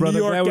times, brother.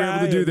 Glad we were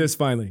able to do this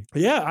finally.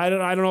 Yeah, I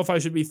don't know if I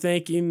should be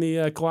thanking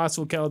the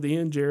Colossal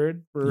Chaldean,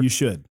 Jared, for you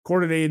should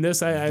coordinating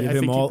this. I give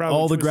think him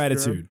all the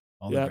gratitude.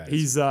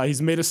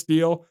 He's made a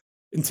steal,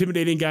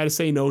 intimidating guy to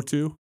say no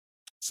to.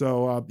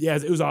 So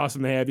it was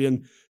awesome to have you.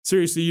 And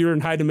seriously, you're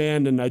in high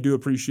demand, and I do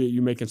appreciate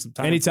you making some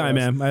time. Anytime,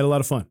 man. I had a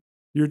lot of fun.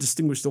 You're a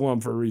distinguished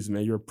alum for a reason,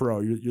 man. You're a pro.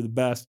 You're the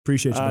best.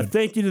 Appreciate you.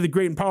 Thank you to the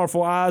great and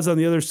powerful Oz on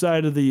the other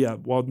side of the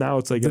now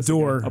it's like the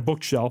door, a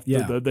bookshelf.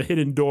 Yeah. The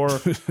hidden door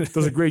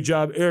does a great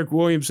job. Eric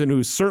Williamson,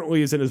 who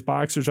certainly is in his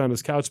boxers on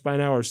his couch by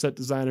now, our set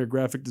designer,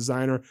 graphic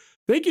designer.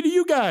 Thank you to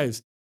you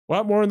guys. A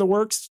lot more in the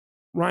works.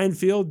 Ryan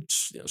Field,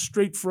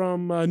 straight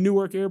from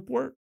Newark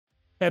Airport.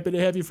 Happy to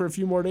have you for a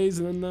few more days,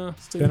 and then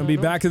gonna be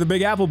back to the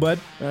Big Apple, bud.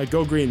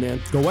 Go green,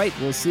 man. Go white.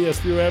 We'll see you at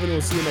Spiro Avenue.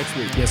 We'll see you next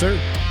week. Yes,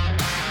 sir.